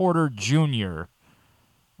Joey Porter Jr.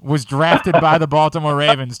 was drafted by the Baltimore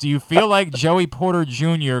Ravens. Do you feel like Joey Porter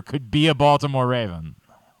Jr. could be a Baltimore Raven?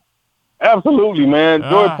 Absolutely, man.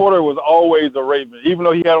 Joey Porter was always a Raven. Even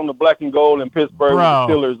though he had on the black and gold in Pittsburgh with the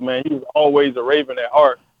Steelers, man, he was always a Raven at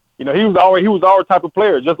heart. He was our type of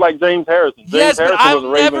player, just like James Harrison. Yes, but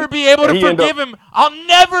I'll never be able to forgive him. I'll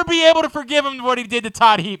never be able to forgive him what he did to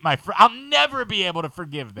Todd Heap, my friend. I'll never be able to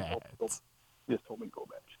forgive that. Just told me to go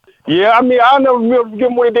back. Yeah, I'll never be able to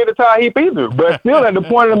forgive him what he did to Todd Heap either. But still, at the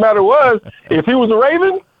point of the matter was, if he was a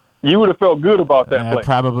Raven, you would have felt good about that play. That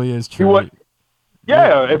probably is true.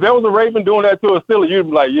 If there was a Raven doing that to a Steeler, you'd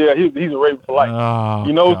be like, yeah, he's a Raven for life.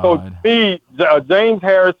 So to me, James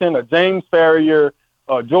Harrison, a James Farrier,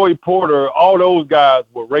 Joey Porter, all those guys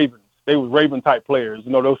were Ravens. They were Raven-type players.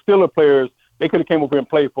 Those Steeler players, they could have came up here and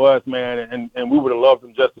played for us, man, and we would have loved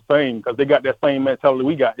them just the same because they got that same mentality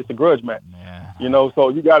we got. It's a grudge match. So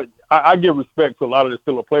you got I give respect to a lot of the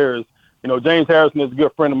Steeler players. James Harrison is a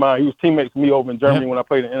good friend of mine. He was teammates with me over in Germany when I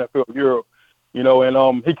played in NFL of Europe.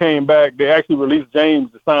 And he came back. They actually released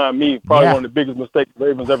James to sign me. Probably one of the biggest mistakes the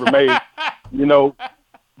Ravens ever made.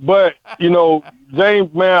 But,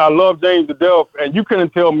 James, man, I love James to death, and you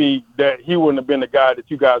couldn't tell me that he wouldn't have been the guy that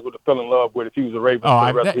you guys would have fell in love with if he was a Raven for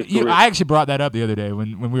the rest of his career. I actually brought that up the other day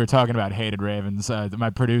when we were talking about hated Ravens. My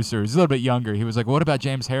producer, he's a little bit younger. He was like, what about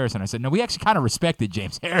James Harrison? I said, no, we actually kind of respected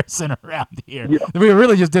James Harrison around here. Yeah. We were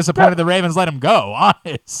really just disappointed the Ravens let him go,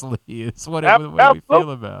 honestly. It's what we feel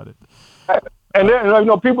about it. And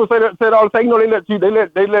then, people say all the time,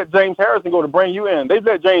 they let James Harrison go to bring you in. They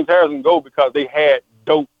let James Harrison go because they had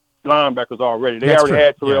dope linebackers already. They already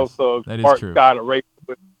had Terrell Suggs, Mark Scott, and Ray.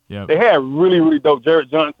 They had really, really dope Jared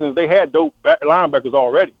Johnson. They had dope linebackers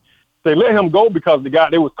already. They let him go because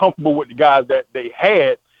they was comfortable with the guys that they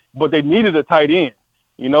had, but they needed a tight end.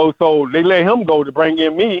 So they let him go to bring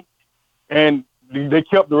in me, and they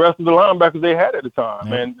kept the rest of the linebackers they had at the time.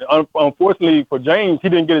 Yeah. And unfortunately for James, he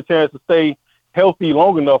didn't get a chance to stay healthy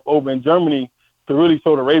long enough over in Germany to really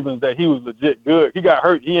show the Ravens that he was legit good. He got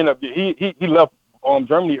hurt. He ended up he left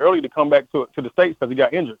Germany early to come back to the States because he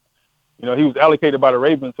got injured. You know, he was allocated by the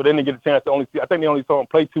Ravens, so they didn't get a chance to only see. I think they only saw him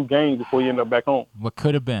play 2 games before he ended up back home. What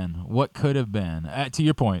could have been? What could have been? To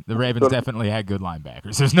your point, the Ravens definitely had good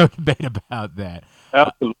linebackers. There's no debate about that.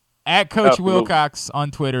 Absolutely. At Coach Absolutely. Wilcox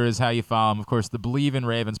on Twitter is how you follow him. Of course, the Believe in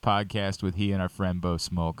Ravens podcast with he and our friend Bo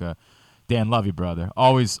Smolka. Dan, love you, brother.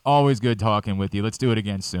 Always good talking with you. Let's do it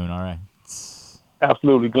again soon, all right?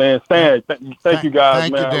 Absolutely, Glenn. Stan, thank you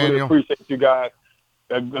guys, man. I really appreciate you guys.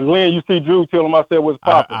 Glenn, you see Drew, tell him I said what's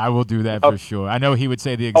popping. I will do that for sure. I know he would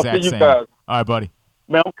say the exact same. Guys. All right, buddy.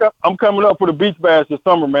 Man, I'm coming up for the beach bash this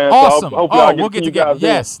summer, man. Awesome. So hopefully I'll we'll get together. Guys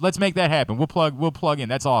yes, let's make that happen. We'll plug in.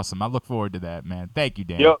 That's awesome. I look forward to that, man. Thank you,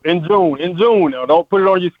 Dan. Yep, in June. Now, don't put it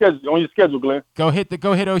on your schedule, Glenn. Go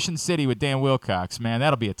hit Ocean City with Dan Wilcox, man.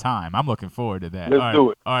 That'll be a time. I'm looking forward to that. Let's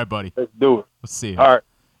do it. All right, buddy. Let's do it. We'll see you. All right.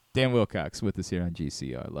 Dan Wilcox with us here on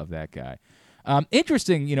GCO. I love that guy.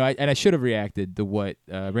 Interesting, you know, and I should have reacted to what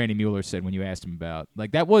Randy Mueller said when you asked him about.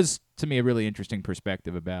 Like, that was, to me, a really interesting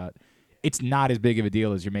perspective about it's not as big of a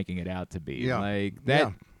deal as you're making it out to be. Yeah. Like,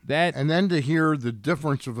 that. And then to hear the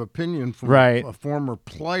difference of opinion from a former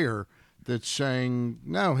player that's saying,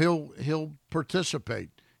 no, he'll participate.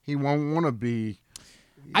 He won't want to be.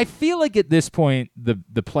 I feel like at this point,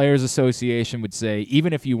 the Players Association would say,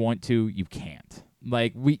 even if you want to, you can't.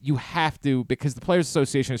 Like, you have to, because the Players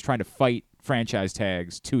Association is trying to fight franchise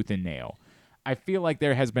tags tooth and nail. I feel like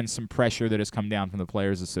there has been some pressure that has come down from the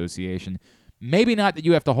Players Association. Maybe not that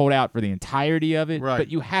you have to hold out for the entirety of it,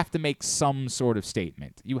 but you have to make some sort of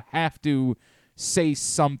statement. You have to say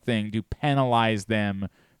something to penalize them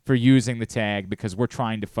for using the tag because we're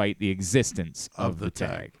trying to fight the existence of the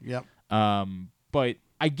tag. Yep. But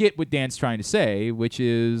I get what Dan's trying to say, which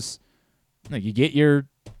is like, you get your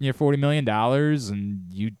 $40 million and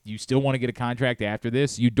you still want to get a contract after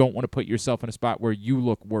this. You don't want to put yourself in a spot where you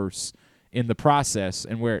look worse in the process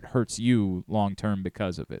and where it hurts you long term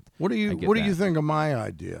because of it. What do you think of my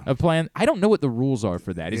idea of plan? I don't know what the rules are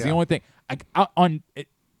for that. It's the only thing. On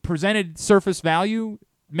presented surface value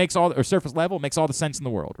or surface level makes all the sense in the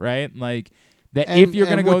world, right? Like that. If you're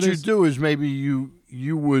going to go, what you do is maybe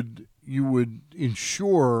you would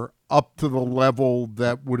insure up to the level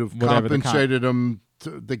that would have compensated them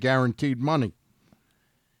the guaranteed money.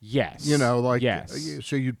 Yes. You know, like, yes.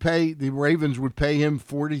 So the Ravens would pay him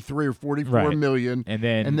 43 or 44 million, and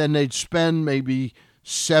then they'd spend maybe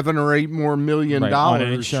 $7 or $8 more million on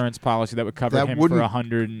an insurance policy that would cover him for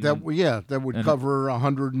 $100. That would cover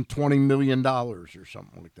 $120 million or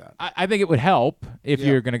something like that. I think it would help if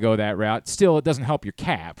you're going to go that route. Still, it doesn't help your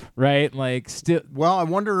cap, right? Like, still. Well, I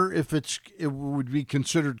wonder if it would be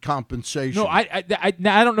considered compensation. No, I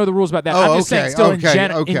don't know the rules about that. I'm just saying, still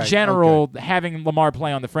in general, having Lamar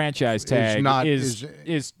play on the franchise tag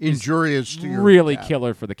is injurious to your really cap.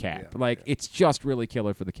 killer for the cap. It's just really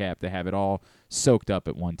killer for the cap to have it all soaked up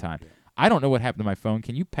at one time. I don't know what happened to my phone.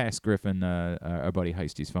 Can you pass Griffin our buddy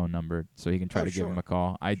Heisty's phone number so he can try to give him a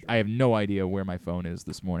call? I have no idea where my phone is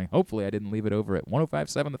this morning. Hopefully I didn't leave it over at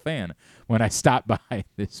 105.7 The Fan when I stopped by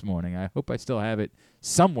this morning. I hope I still have it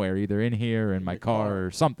somewhere, either in here or in my car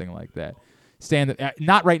or something like that.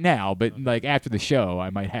 Not right now, but like after the show,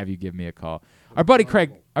 I might have you give me a call. Our buddy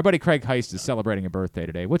Craig Heist is celebrating a birthday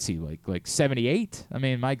today. What's he like 78? I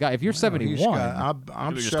mean, my God, if you're 71,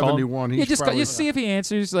 I'm 71. Just see if he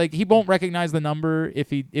answers. Like, he won't recognize the number. If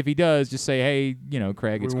he does, just say, hey,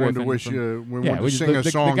 Craig, it's Griffin. We wanted to sing a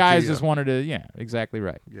song. The guys just wanted to. Yeah, exactly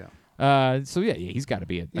right. Yeah. he's got to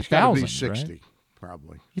be he's 1,000. 60. Right?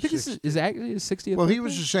 Probably. You think this is actually his 60th? Well, birthday? he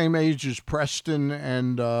was the same age as Preston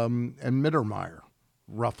and Mittermeier,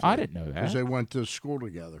 roughly. I didn't know that because they went to school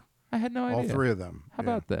together. I had no idea. All three of them. How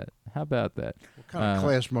about that? What kind of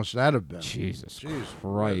class must that have been? Jesus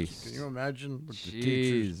Christ! Can you imagine what the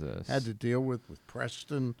teachers had to deal with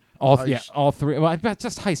Preston? All three. Well,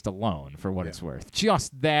 just Heist alone, for what it's worth.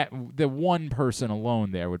 Just the one person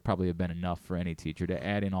alone there would probably have been enough for any teacher. To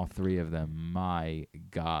add in all three of them, my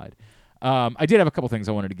God. I did have a couple things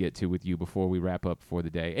I wanted to get to with you before we wrap up for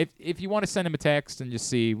the day. If you want to send him a text and just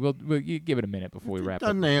see, we'll give it a minute before we wrap up.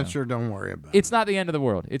 Doesn't answer, don't worry about it. It's not the end of the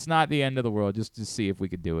world. It's not the end of the world. Just to see if we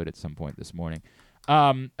could do it at some point this morning.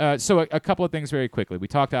 So a couple of things very quickly. We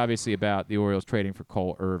talked obviously about the Orioles trading for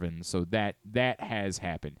Cole Irvin, so that has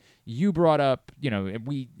happened. You brought up, and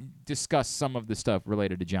we discussed some of the stuff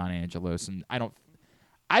related to John Angelos, and I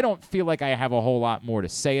don't feel like I have a whole lot more to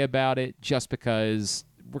say about it, just because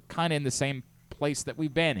we're kind of in the same place that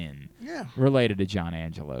we've been in related to John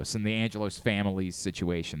Angelos and the Angelos family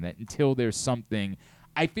situation, that until there's something,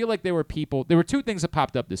 I feel like there were two things that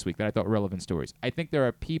popped up this week that I thought were relevant stories. I think there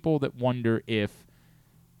are people that wonder if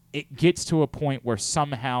it gets to a point where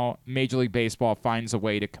somehow Major League Baseball finds a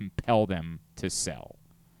way to compel them to sell.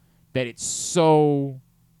 that it's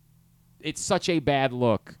such a bad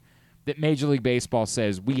look that Major League Baseball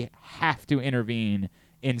says we have to intervene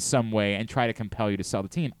in some way and try to compel you to sell the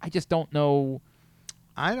team. I just don't know.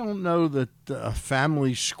 I don't know that a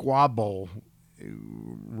family squabble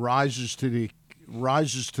rises to the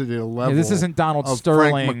level. Yeah, this isn't Donald of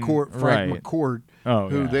Sterling, Frank McCourt,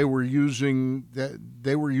 who yeah. they were using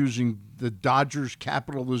the Dodgers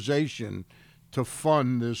capitalization to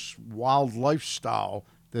fund this wild lifestyle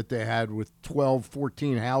that they had with 12,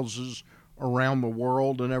 14 houses around the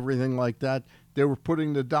world and everything like that. They were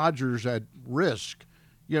putting the Dodgers at risk,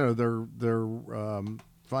 their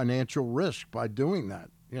financial risk by doing that.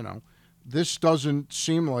 This doesn't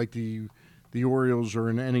seem like the Orioles are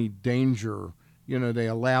in any danger. They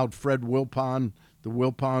allowed Fred Wilpon, the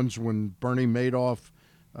Wilpons, when Bernie Madoff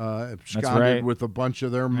absconded with a bunch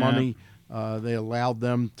of their money. They allowed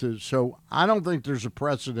them to. So I don't think there's a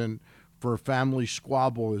precedent for a family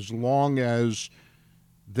squabble as long as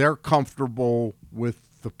they're comfortable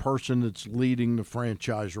with the person that's leading the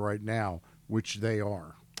franchise right now, which they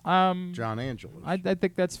are. John Angelos. I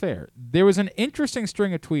think that's fair. There was an interesting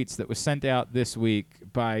string of tweets that was sent out this week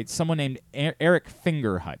by someone named Eric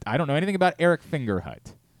Fingerhut. I don't know anything about Eric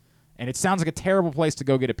Fingerhut, and it sounds like a terrible place to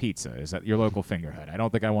go get a pizza, is at your local Fingerhut. I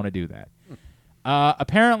don't think I want to do that.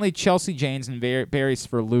 Apparently, Chelsea Janes and Barry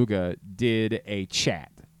Svrluga did a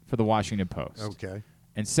chat for the Washington Post. Okay.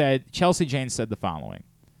 And Chelsea Janes said the following.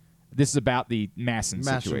 This is about the Masson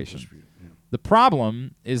situation. Dispute, yeah. The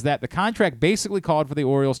problem is that the contract basically called for the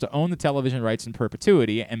Orioles to own the television rights in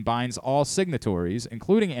perpetuity and binds all signatories,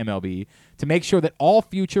 including MLB, to make sure that all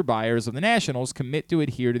future buyers of the Nationals commit to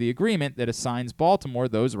adhere to the agreement that assigns Baltimore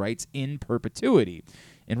those rights in perpetuity.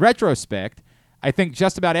 In retrospect, I think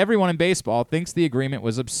just about everyone in baseball thinks the agreement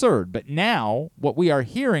was absurd. But now, what we are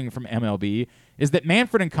hearing from MLB is that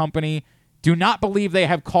Manfred and company do not believe they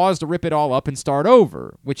have cause to rip it all up and start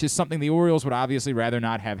over, which is something the Orioles would obviously rather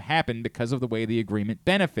not have happen because of the way the agreement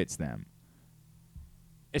benefits them.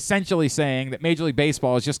 Essentially saying that Major League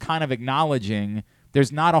Baseball is just kind of acknowledging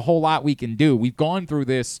there's not a whole lot we can do. We've gone through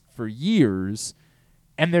this for years,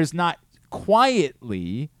 and there's not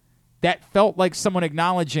quietly that felt like someone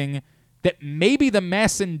acknowledging that maybe the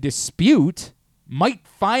Masson dispute might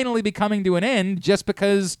finally be coming to an end just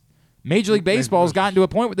because Major League Baseball has gotten to a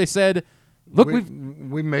point where they said, look,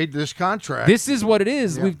 we made this contract. This is what it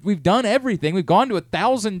is. Yeah. We've done everything. We've gone to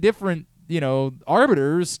 1,000 different,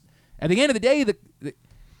 arbiters. At the end of the day,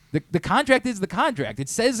 the contract is the contract. It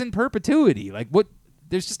says in perpetuity.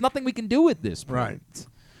 There's just nothing we can do at this point. Right.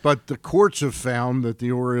 But the courts have found that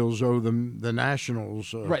the Orioles owe them the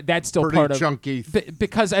Nationals. Right, that's still pretty part of chunky.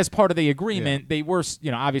 Because as part of the agreement, they were,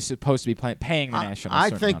 obviously supposed to be paying the Nationals. I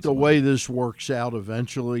think the way this works out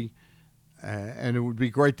eventually, and it would be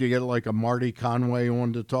great to get like a Marty Conway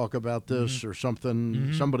on to talk about this or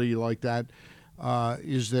something, somebody like that,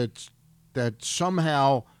 is that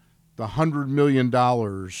somehow the $100 million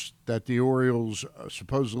that the Orioles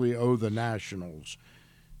supposedly owe the Nationals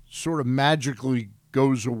sort of magically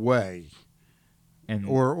goes away, and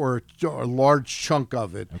or a large chunk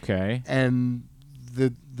of it. Okay. And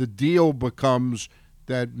the deal becomes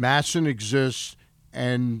that Masson exists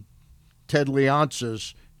and Ted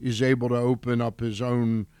Leonsis is able to open up his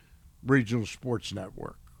own regional sports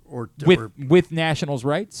network with Nationals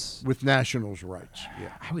rights. With Nationals rights,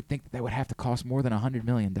 yeah. I would think that would have to cost more than $100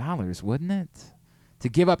 million, wouldn't it? To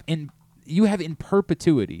give up you have in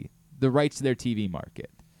perpetuity the rights to their TV market.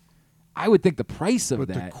 I would think the price of that.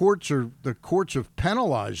 But the courts have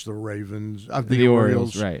penalized the Ravens of the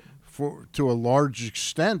Orioles, right, to a large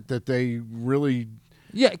extent that they really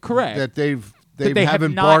correct that they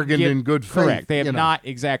haven't bargained in good faith. Correct, they have not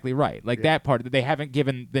exactly right. That part they haven't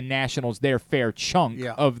given the Nationals their fair chunk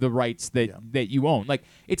of the rights that you own.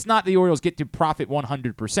 It's not the Orioles get to profit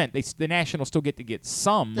 100%. The Nationals still get to get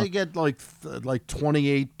some. They get like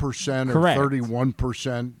 28% or correct.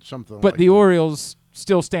 31%, something. But the Orioles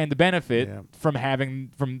still stand to benefit from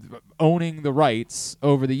owning the rights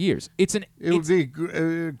over the years. It would be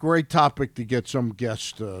a great topic to get some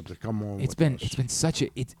guests to come on. It's been such a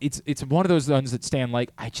it's one of those ones that Stan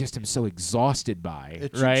I just am so exhausted by.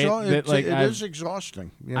 It is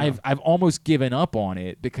exhausting. I've almost given up on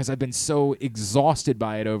it because I've been so exhausted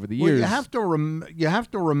by it over the years. Well, you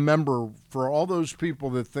have to remember, for all those people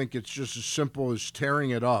that think it's just as simple as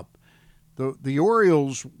tearing it up. The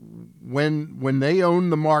Orioles, when they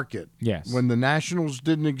owned the market, when the Nationals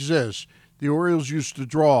didn't exist, the Orioles used to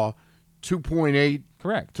draw 2.8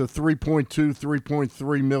 correct to 3.2,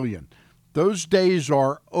 3.3 million. Those days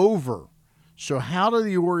are over. So how do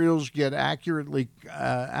the Orioles get adequately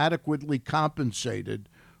compensated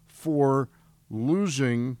for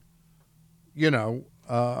losing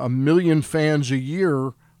a million fans a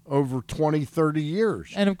year over 20, 30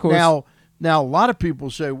 years. And of course, now a lot of people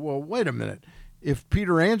say, well, wait a minute. If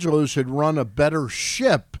Peter Angelos had run a better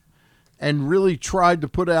ship and really tried to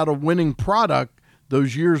put out a winning product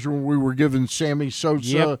those years when we were given Sammy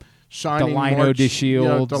Sosa signing Delino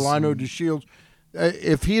DeShields. Delino DeShields,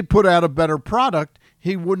 if he had put out a better product,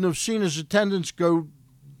 he wouldn't have seen his attendance go,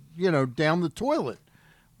 down the toilet.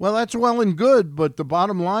 Well, that's well and good, but the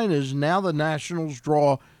bottom line is now the Nationals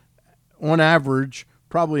draw, on average,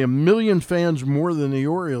 probably 1 million fans more than the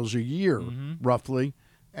Orioles a year, roughly.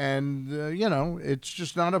 And, it's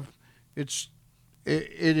just not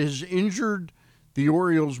it has injured the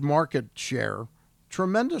Orioles' market share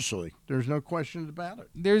tremendously. There's no question about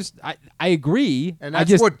it. I agree. And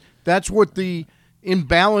that's what the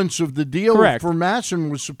imbalance of the deal for Masson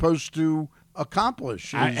was supposed to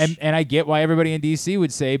accomplish. And I get why everybody in D.C.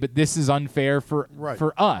 would say, but this is unfair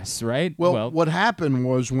for us, right? Well, what happened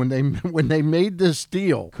was when they made this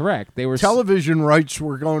deal, correct, they were television rights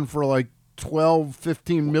were going for like 12,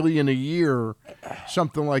 15 million a year,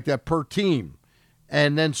 something like that per team.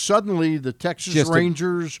 And then suddenly the Texas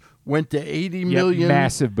Rangers went to 80 million.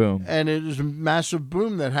 Massive boom. And it is a massive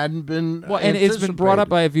boom that hadn't been and it's been brought up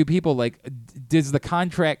by a few people, like, does the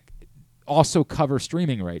contract also cover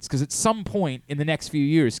streaming rights? Because at some point in the next few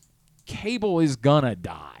years, cable is gonna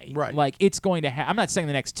die. Right. Like, it's going to I'm not saying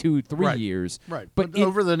the next 2-3 years. Right. But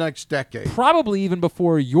over the next decade. Probably even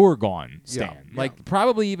before you're gone, Stan. Yeah. Like,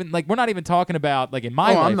 probably even, like, we're not even talking about, like, in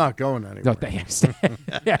my life. I'm not going anywhere.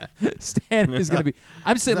 Stan is going to be.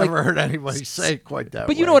 I'm saying, never heard anybody say it quite that way.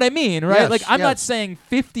 But you know what I mean, right? Yes, like, I'm not saying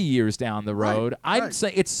 50 years down the road. Right, I'm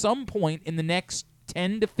saying at some point in the next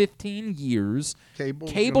 10 to 15 years,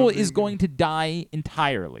 cable is going to die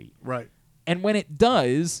entirely. Right. And when it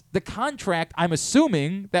does, the contract, I'm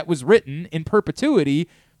assuming, that was written in perpetuity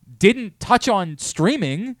didn't touch on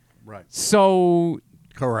streaming. Right. So,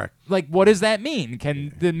 correct. Like, what does that mean?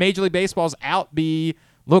 Can the Major League Baseball's out be,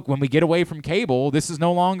 look, when we get away from cable, this is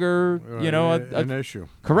no longer, an issue.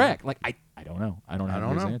 Correct. Like, I don't know. I don't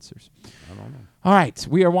have those answers. I don't know. All right,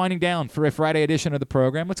 we are winding down for a Friday edition of the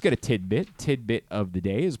program. Let's get a tidbit. Tidbit of the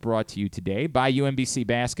day is brought to you today by UMBC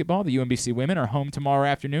Basketball. The UMBC women are home tomorrow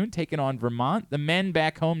afternoon, taking on Vermont. The men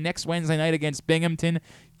back home next Wednesday night against Binghamton.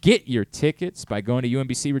 Get your tickets by going to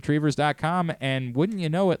umbcretrievers.com. And wouldn't you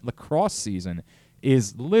know it, lacrosse season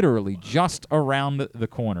is literally just around the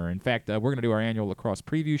corner. In fact, we're going to do our annual lacrosse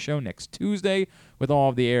preview show next Tuesday with all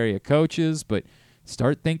of the area coaches, but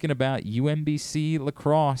start thinking about UMBC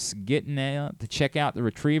lacrosse, getting out to check out the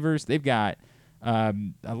Retrievers. They've got a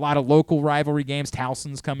lot of local rivalry games.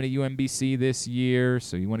 Towson's coming to UMBC this year,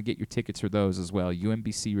 so you want to get your tickets for those as well,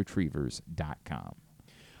 umbcretrievers.com.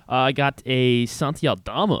 I got a Santi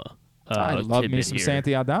Aldama. I love me some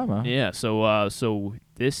Santi Aldama. Yeah, so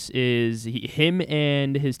this is him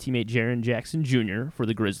and his teammate Jaren Jackson Jr. for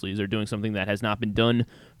the Grizzlies are doing something that has not been done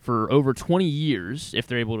for over 20 years, if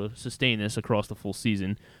they're able to sustain this across the full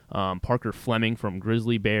season. Parker Fleming from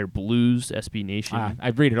Grizzly Bear Blues, SB Nation. I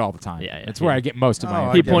read it all the time. Yeah, That's where I get most of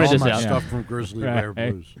my He pointed this out. Stuff from Grizzly Bear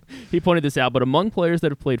Blues. He pointed this out, but among players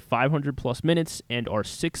that have played 500-plus minutes and are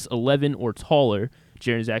 6'11" or taller,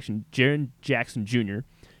 Jaren Jackson Jr.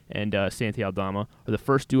 and Santi Aldama are the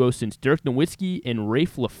first duo since Dirk Nowitzki and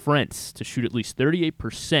Rafe LaFrentz to shoot at least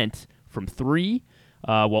 38% from three,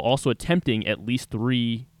 while also attempting at least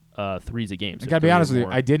three threes a game. So I got to be honest with you,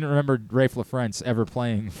 I didn't remember Rafe LaFrentz ever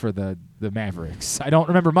playing for the Mavericks. I don't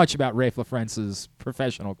remember much about Rafe LaFrentz's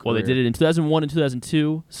professional career. Well, they did it in 2001 and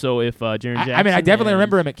 2002, so if Jaren Jackson... I mean, I definitely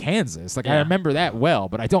remember him at Kansas. Like, I remember that well,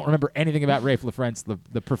 but I don't remember anything about Rafe LaFrentz,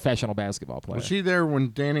 the professional basketball player. Was he there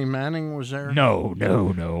when Danny Manning was there? No.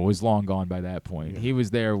 It was long gone by that point. Yeah. He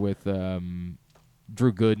was there with Drew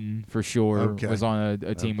Gooden, for sure. Okay. Was on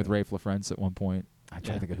a team with Rafe LaFrentz at one point. I'm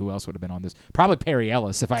trying to think of who else would have been on this. Probably Perry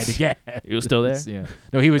Ellis, if I had to guess. He was still there? Yeah.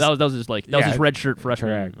 No, he was. That was his red shirt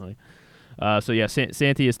freshman. Santi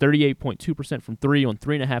is 38.2% from three on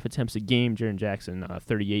 3.5 attempts a game. Jaren Jackson,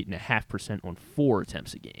 38.5% on 4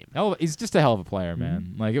 attempts a game. He's just a hell of a player, man.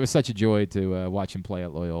 Mm-hmm. Like, it was such a joy to watch him play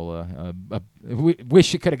at Loyola. We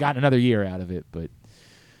wish he could have gotten another year out of it, but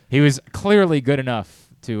he was clearly good enough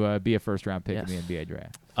to be a first-round pick in the NBA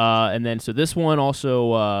draft. And then, so this one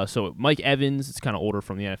also, so Mike Evans, it's kind of older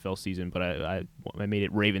from the NFL season, but I made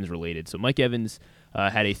it Ravens-related. So Mike Evans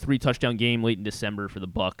had a 3-touchdown game late in December for the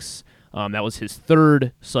Bucs. That was his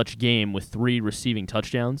 3rd such game with 3 receiving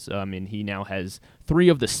touchdowns, and he now has 3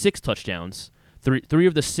 of the 6 touchdowns, 3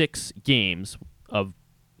 of the 6 games of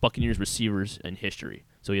Buccaneers receivers in history.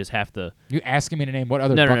 So he has half the. You asking me to name what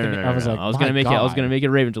other No. I was like, I was going to make it. I was going to make it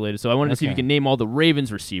Ravens related. So I wanted to see if you can name all the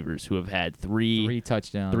Ravens receivers who have had three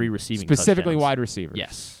touchdowns, 3 receiving specifically touchdowns. wide receivers.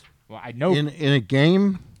 Yes. Well, I know in a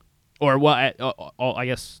game, or well, I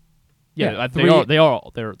guess. Yeah, Yeah,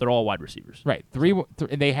 they're all wide receivers. Right.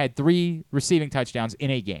 They had 3 receiving touchdowns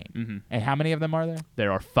in a game. Mm-hmm. And how many of them are there?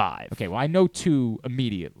 There are 5. Okay, well, I know 2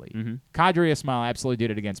 immediately. Mm-hmm. Qadri Ismail absolutely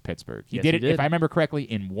did it against Pittsburgh. He did it, if I remember correctly,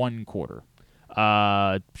 in 1 quarter.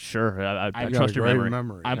 Sure. I trust your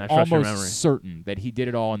memory. I'm almost certain that he did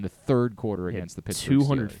it all in the 3rd quarter against the Pittsburgh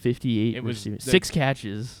 258 Steelers. receiving. 6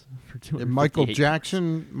 catches for 258. Michael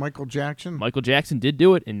Jackson. Michael Jackson did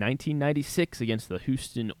do it in 1996 against the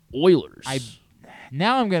Houston Oilers.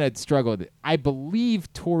 Now I'm going to struggle with it. I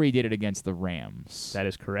believe Torrey did it against the Rams. That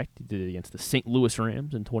is correct. He did it against the St. Louis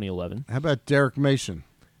Rams in 2011. How about Derek Mason?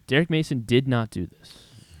 Derek Mason did not do this.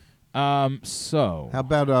 So how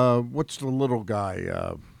about what's the little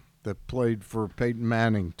guy that played for Peyton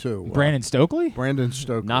Manning too? Brandon Stokely? Brandon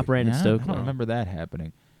Stokely. Not Brandon Stokely. I don't remember that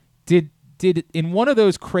happening. Did in one of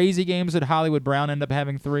those crazy games did Hollywood Brown end up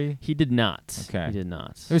having 3? He did not. Okay. He did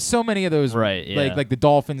not. There's so many of those, right? Yeah. Like the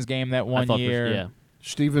Dolphins game that one year. Yeah.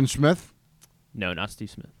 Stephen Smith? No, not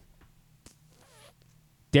Steve Smith.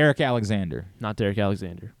 Derek Alexander. Not Derek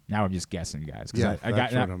Alexander. Now I'm just guessing, guys. Yeah, I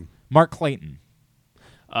got him. Mark Clayton.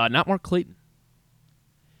 Not Mark Clayton.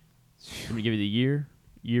 Let me give you the years.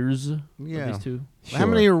 Yeah. Of these 2. Sure. How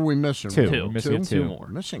many are we missing? 2. We're missing 2 more.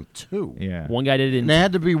 Missing 2. Yeah. One guy did it. And they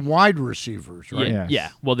had to be wide receivers, right? Yeah.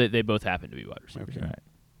 Yeah. Well, they both happen to be wide receivers. Okay. Right.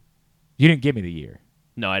 You didn't give me the year.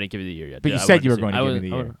 No, I didn't give you the year yet. But you said you were going to give me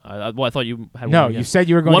the year. Well, I thought you had No, one. you said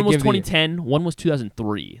you were going to give the year. One was 2010. One was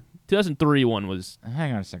 2003. 2003 one was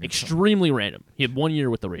hang on a second. Extremely random. He had 1 year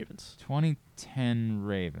with the Ravens. 2010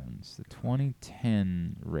 Ravens. The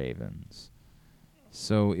 2010 Ravens.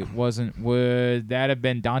 So it wasn't. Would that have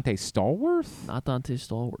been Dante Stallworth? Not Dante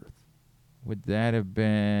Stallworth. Would that have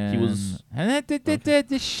been? He was.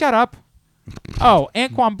 Shut up. Oh,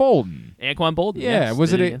 Anquan Bolden. Anquan Bolden. Yeah.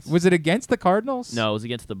 Yes, was it against the Cardinals? No, it was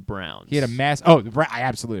against the Browns. He had a mass. Oh, I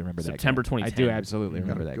absolutely remember that. September 2010. I do absolutely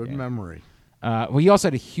remember that. Good game. memory. Well, he also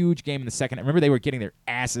had a huge game in the second. I remember they were getting their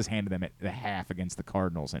asses handed to them at the half against the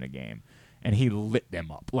Cardinals in a game, and he lit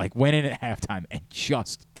them up. Like went in at halftime and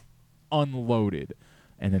just unloaded,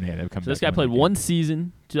 and then they had to come. So this guy played 1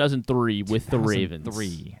 season, 2003, with the Ravens.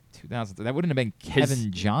 2003. That wouldn't have been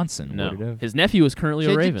Kevin Johnson. No, would it have? His nephew is currently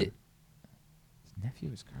a Raven. His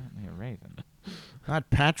nephew is currently a Raven.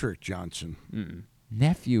 Not Patrick Johnson. Mm-mm.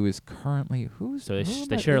 Nephew is currently who's? So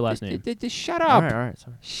they share a last name. Shut up! All right,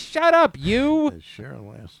 sorry. Shut up, you! They share a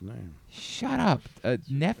last name. Shut up!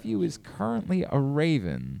 Nephew is currently a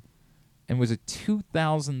Raven, and was a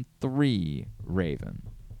 2003 Raven.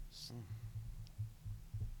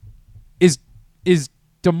 Is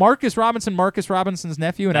DeMarcus Robinson Marcus Robinson's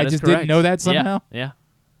nephew? And That I is just correct. didn't know that somehow. Yeah.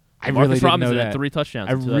 I Marcus really didn't Robinson know had that. 3 touchdowns.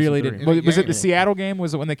 I in really 2003. didn't. Was it the Yeah. Seattle game?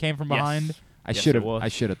 Was it when they came from behind? Yes. I Yes, should it have. was. I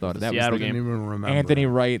should have thought of that. Seattle Was I the didn't even remember. Anthony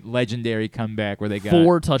Wright legendary comeback where they got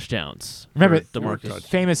 4 touchdowns. Remember, for DeMarcus.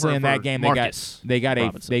 famously in that for game, Marcus they got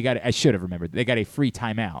Robinson. I should have remembered. They got a free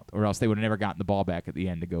timeout, or else they would have never gotten the ball back at the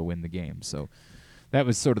end to go win the game. So that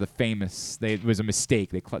was sort of the famous. It was a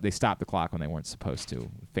mistake. They stopped the clock when they weren't supposed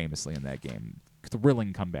to. Famously in that game,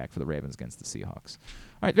 thrilling comeback for the Ravens against the Seahawks.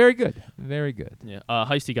 All right, very good, very good. Yeah,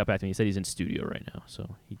 Heisty got back to me. He said he's in studio right now,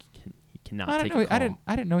 so he cannot take a call.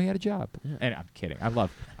 I didn't know he had a job. Yeah. And I'm kidding. I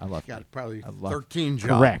love. Got probably I love 13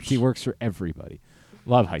 jobs. Correct. He works for everybody.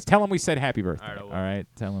 Love Heist. Tell him we said happy birthday. All right, I will. All right.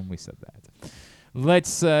 Tell him we said that.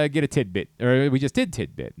 Let's get a tidbit, or we just did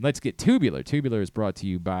tidbit. Let's get Tubular. Tubular is brought to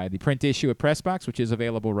you by the print issue of PressBox, which is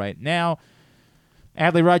available right now.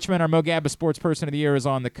 Adley Rutschman, our Mogabba Sports Person of the Year, is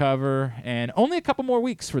on the cover, and only a couple more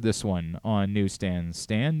weeks for this one on newsstands,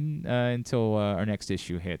 until our next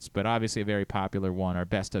issue hits. But obviously a very popular one, our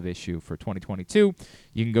best of issue for 2022.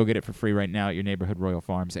 You can go get it for free right now at your neighborhood Royal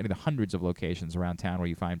Farms, any of the hundreds of locations around town where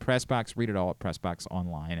you find PressBox. Read it all at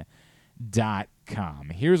PressBoxOnline.com.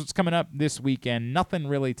 Here's what's coming up this weekend. Nothing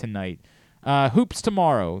really tonight. Hoops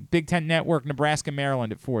tomorrow. Big Ten Network, Nebraska,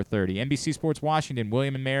 Maryland at 4:30. NBC Sports Washington,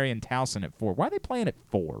 William and Mary and Towson at 4. Why are they playing at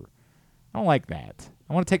 4? I don't like that.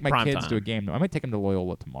 I want to take my Prime kids time. to a game. I might take them to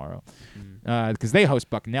Loyola tomorrow because they host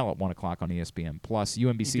Bucknell at 1 o'clock on ESPN Plus.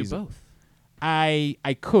 UMBC's You do both. I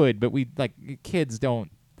could, but kids don't.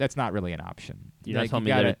 That's not really an option. You're not telling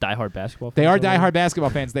me they're diehard basketball fans? They are over there? diehard basketball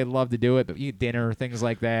fans. They love to do it, but you eat dinner, things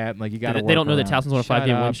like that. Like you got to. They don't know that Towson's on a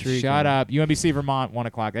 5-game win streak? Shut up. UMBC Vermont 1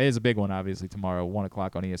 o'clock. That is a big one, obviously tomorrow 1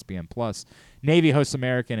 o'clock on ESPN Plus. Navy hosts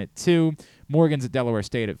American at 2. Morgan's at Delaware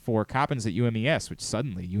State at 4. Coppin's at UMES, which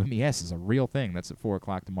suddenly UMES is a real thing. That's at 4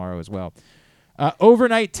 o'clock tomorrow as well.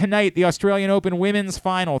 Overnight tonight, the Australian Open Women's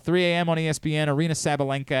Final, 3 a.m. on ESPN. Arina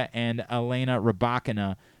Sabalenka and Elena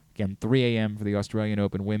Rybakina. Again, 3 a.m. for the Australian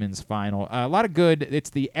Open Women's Final. A lot of good. It's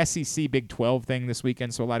the SEC Big 12 thing this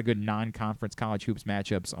weekend, so a lot of good non-conference college hoops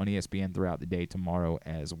matchups on ESPN throughout the day tomorrow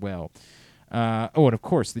as well. And of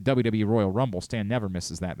course, the WWE Royal Rumble. Stan never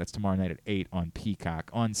misses that. That's tomorrow night at 8 on Peacock.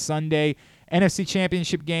 On Sunday, NFC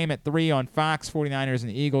Championship game at 3 on Fox, 49ers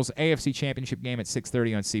and Eagles. AFC Championship game at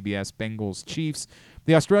 6:30 on CBS, Bengals, Chiefs.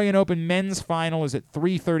 The Australian Open Men's Final is at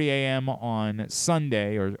 3:30 a.m. on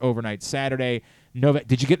Sunday or overnight Saturday.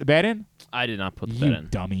 Did you get the bet in? I did not put the bet in. You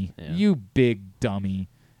dummy. Yeah. You big dummy.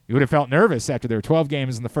 You would have felt nervous after there were 12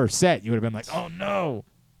 games in the first set. You would have been like, oh, no.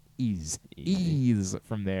 Ease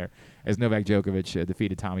from there as Novak Djokovic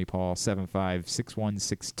defeated Tommy Paul 7-5, 6-1,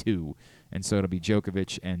 6-2. And so it'll be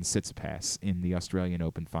Djokovic and Tsitsipas in the Australian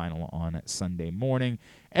Open Final on Sunday morning.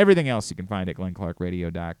 Everything else you can find at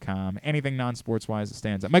glennclarkradio.com. Anything non-sports-wise that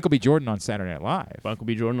stands out. Michael B. Jordan on Saturday Night Live. Michael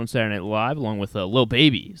B. Jordan on Saturday Night Live, along with Lil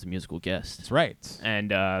Baby as a musical guest. That's right.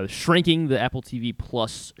 And Shrinking, the Apple TV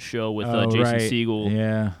Plus show with Jason Segel.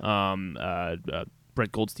 Yeah.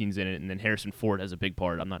 Brett Goldstein's in it, and then Harrison Ford has a big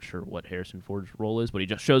part. I'm not sure what Harrison Ford's role is, but he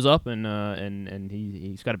just shows up, and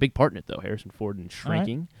he's got a big part in it, though. Harrison Ford in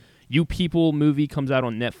Shrinking. Right. You People movie comes out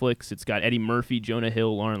on Netflix. It's got Eddie Murphy, Jonah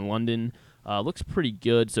Hill, Lauren London. Looks pretty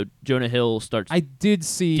good. So Jonah Hill starts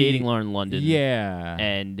dating Lauren London. Yeah.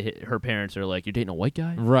 And her parents are like, you're dating a white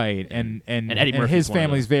guy? Right. And Eddie Murphy's his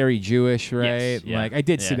family's very Jewish, right? Yes, yeah. Like I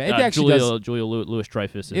did see that. It actually Julia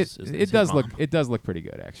Louis-Dreyfus is it does look it does look pretty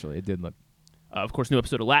good, actually. It did look. Of course, new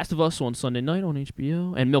episode of Last of Us on Sunday night on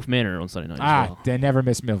HBO, and MILF Manor on Sunday night as well. They never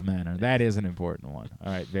miss MILF Manor. That is an important one.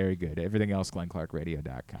 All right, very good. Everything else,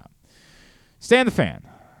 glennclarkradio.com. Stan the Fan,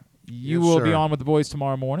 you will be on with the boys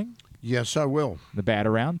tomorrow morning. Yes, I will. The Bat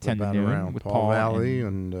Around, 10 to noon with Paul Valley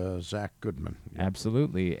and Zach Goodman. Yeah.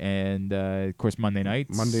 Absolutely. And, of course, Monday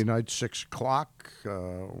nights. Monday night, 6 o'clock.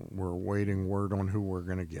 We're waiting word on who we're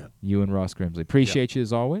going to get. You and Ross Grimsley. Appreciate you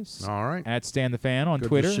as always. All right. At Stan the Fan on Good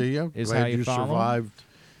Twitter. To see you. Is Glad how you follow. Survived.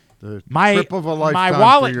 The trip of a lifetime. My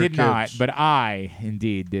wallet for your did kids. not, but I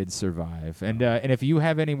indeed did survive. And if you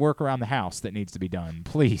have any work around the house that needs to be done,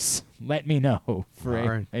 please let me know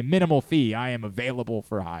for a minimal fee. I am available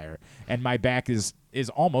for hire, and my back is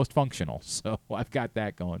almost functional, so I've got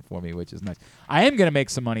that going for me, which is nice. I am going to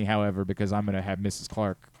make some money, however, because I'm going to have Mrs.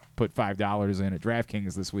 Clark put $5 in at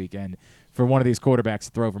DraftKings this weekend for one of these quarterbacks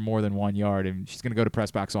to throw for more than 1 yard, and she's going to go to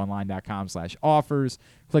PressBoxOnline.com/offers,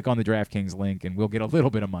 click on the DraftKings link, and we'll get a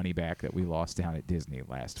little bit of money back that we lost down at Disney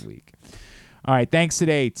last week. All right, thanks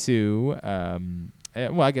today to,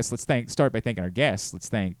 I guess let's start by thanking our guests. Let's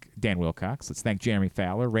thank Dan Wilcox. Let's thank Jeremy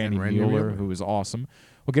Fowler, Randy Mueller, who was awesome.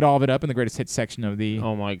 We'll get all of it up in the greatest hits section of the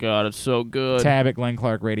oh my God, it's so good tab at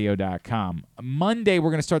glennclarkradio.com. Monday,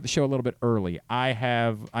 we're going to start the show a little bit early. I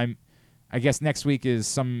guess next week is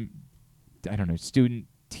some, I don't know, student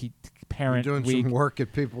parent You're doing week. some work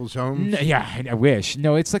at people's homes? Yeah, I wish.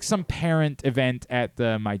 No, it's like some parent event at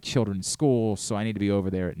my children's school, so I need to be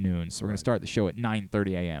over there at noon. So we're going to start the show at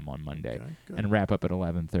 9:30 a.m. on Monday and wrap up at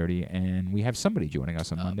 11:30. And we have somebody joining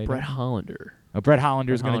us on Monday. Brett Hollander. Brett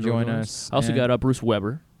Hollander is going to join us. I also got Bruce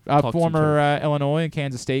Weber. Former Illinois and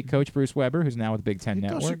Kansas State coach Bruce Weber, who's now with the Big Ten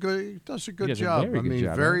Network. He does a good job.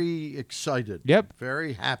 Very excited. Yep.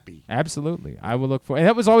 Very happy. Absolutely. I will look for, and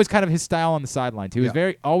that was always kind of his style on the sideline too. He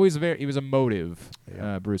was he was emotive,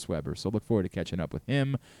 Bruce Weber. So look forward to catching up with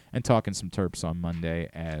him and talking some Terps on Monday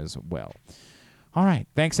as well. All right.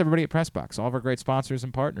 Thanks, everybody at PressBox. All of our great sponsors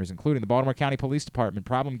and partners, including the Baltimore County Police Department,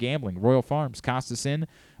 Problem Gambling, Royal Farms, Costas Inn,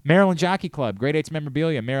 Maryland Jockey Club, Grade 8's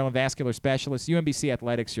Memorabilia, Maryland Vascular Specialists, UMBC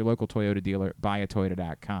Athletics, your local Toyota dealer,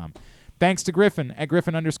 buyatoyota.com. Thanks to Griffin at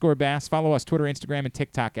Griffin_Bass. Follow us Twitter, Instagram, and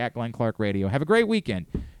TikTok at Glenn Clark Radio. Have a great weekend.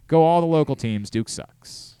 Go all the local teams. Duke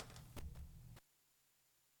sucks.